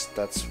that's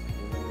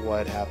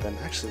what happened.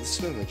 Actually, let's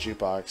go to the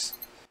jukebox.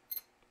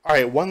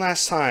 Alright, one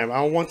last time.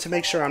 I want to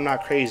make sure I'm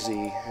not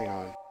crazy. Hang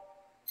on.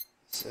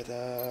 Is it,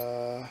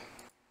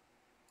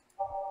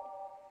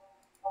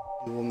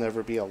 You Will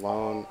Never Be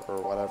Alone,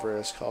 or whatever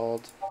it's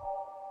called.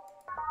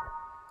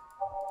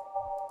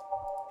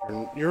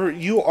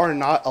 You are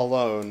not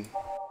alone.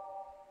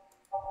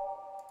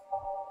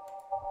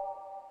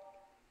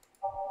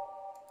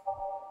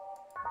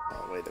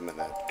 Oh, wait a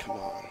minute. Come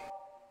on.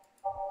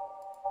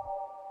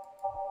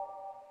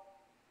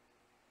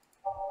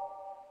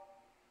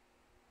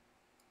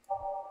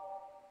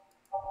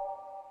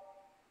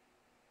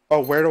 Oh,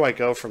 where do I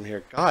go from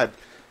here? God,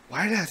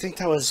 why did I think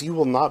that was You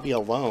Will Not Be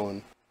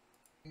Alone?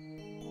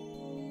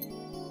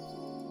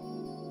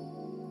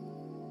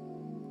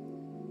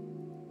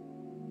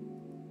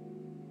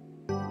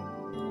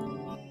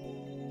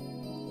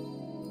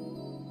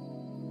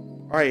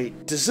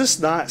 Alright, does this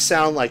not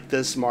sound like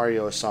this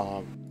Mario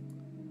song?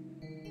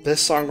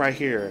 This song right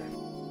here.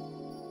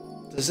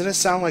 Doesn't it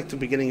sound like the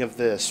beginning of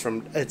this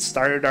from It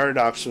Started Our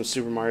Docs from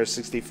Super Mario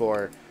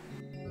 64?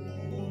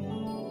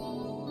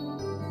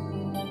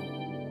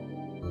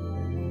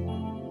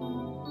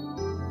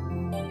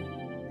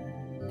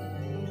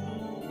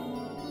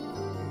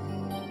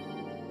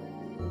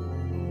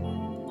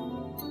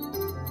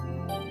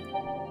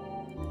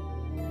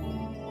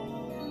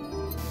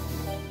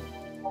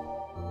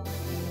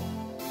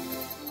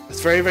 It's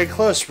very, very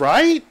close,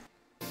 right?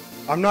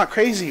 I'm not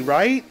crazy,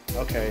 right?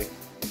 Okay.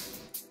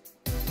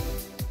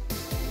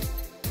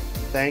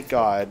 Thank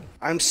God.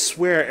 I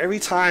swear, every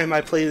time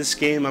I play this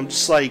game, I'm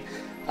just like,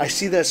 I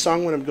see that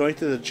song when I'm going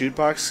through the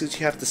jukebox, because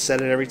you have to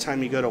set it every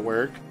time you go to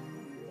work.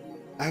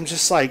 I'm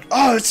just like,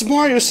 oh, it's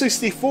Mario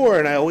 64,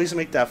 and I always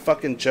make that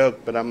fucking joke,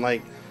 but I'm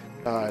like,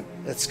 God,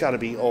 it's gotta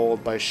be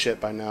old by shit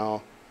by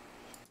now.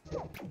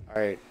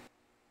 Alright.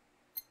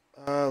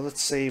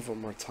 Let's save one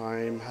more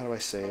time. How do I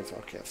save?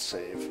 Okay, let's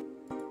save.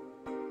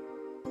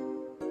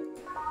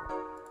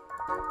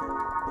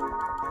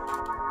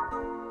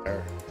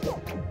 There.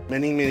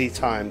 Many, many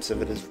times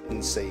if it has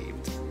been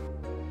saved.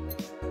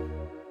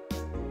 I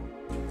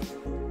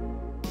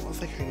don't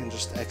think I can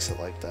just exit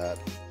like that.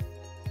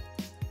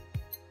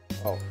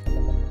 Oh.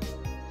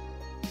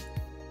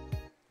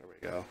 There we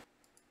go.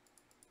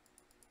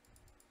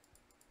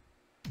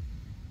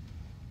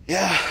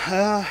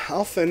 Yeah,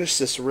 I'll finish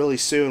this really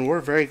soon.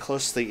 We're very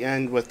close to the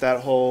end with that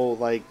whole,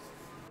 like,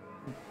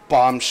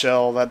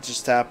 bombshell that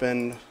just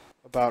happened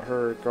about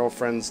her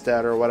girlfriend's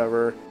death or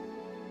whatever.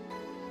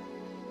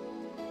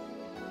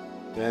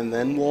 And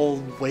then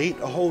we'll wait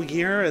a whole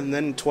year, and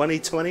then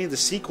 2020, the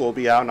sequel will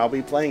be out, and I'll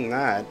be playing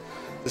that.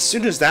 As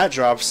soon as that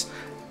drops,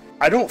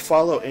 I don't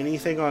follow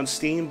anything on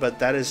Steam, but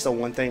that is the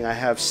one thing I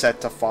have set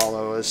to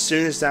follow. As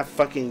soon as that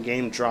fucking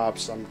game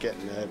drops, I'm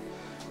getting it.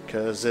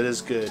 Because it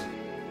is good.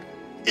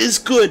 Is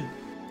good!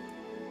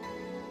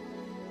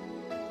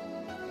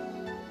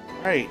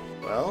 Alright,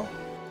 well.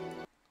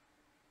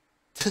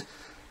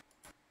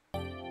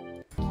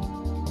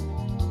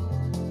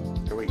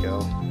 There we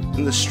go.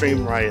 In the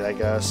stream right, I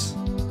guess.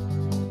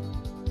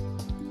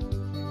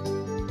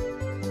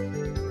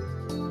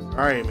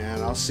 Alright,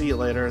 man, I'll see you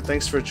later.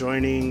 Thanks for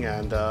joining,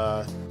 and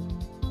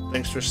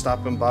thanks for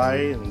stopping by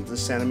in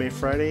this Anime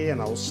Friday,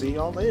 and I'll see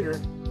y'all later.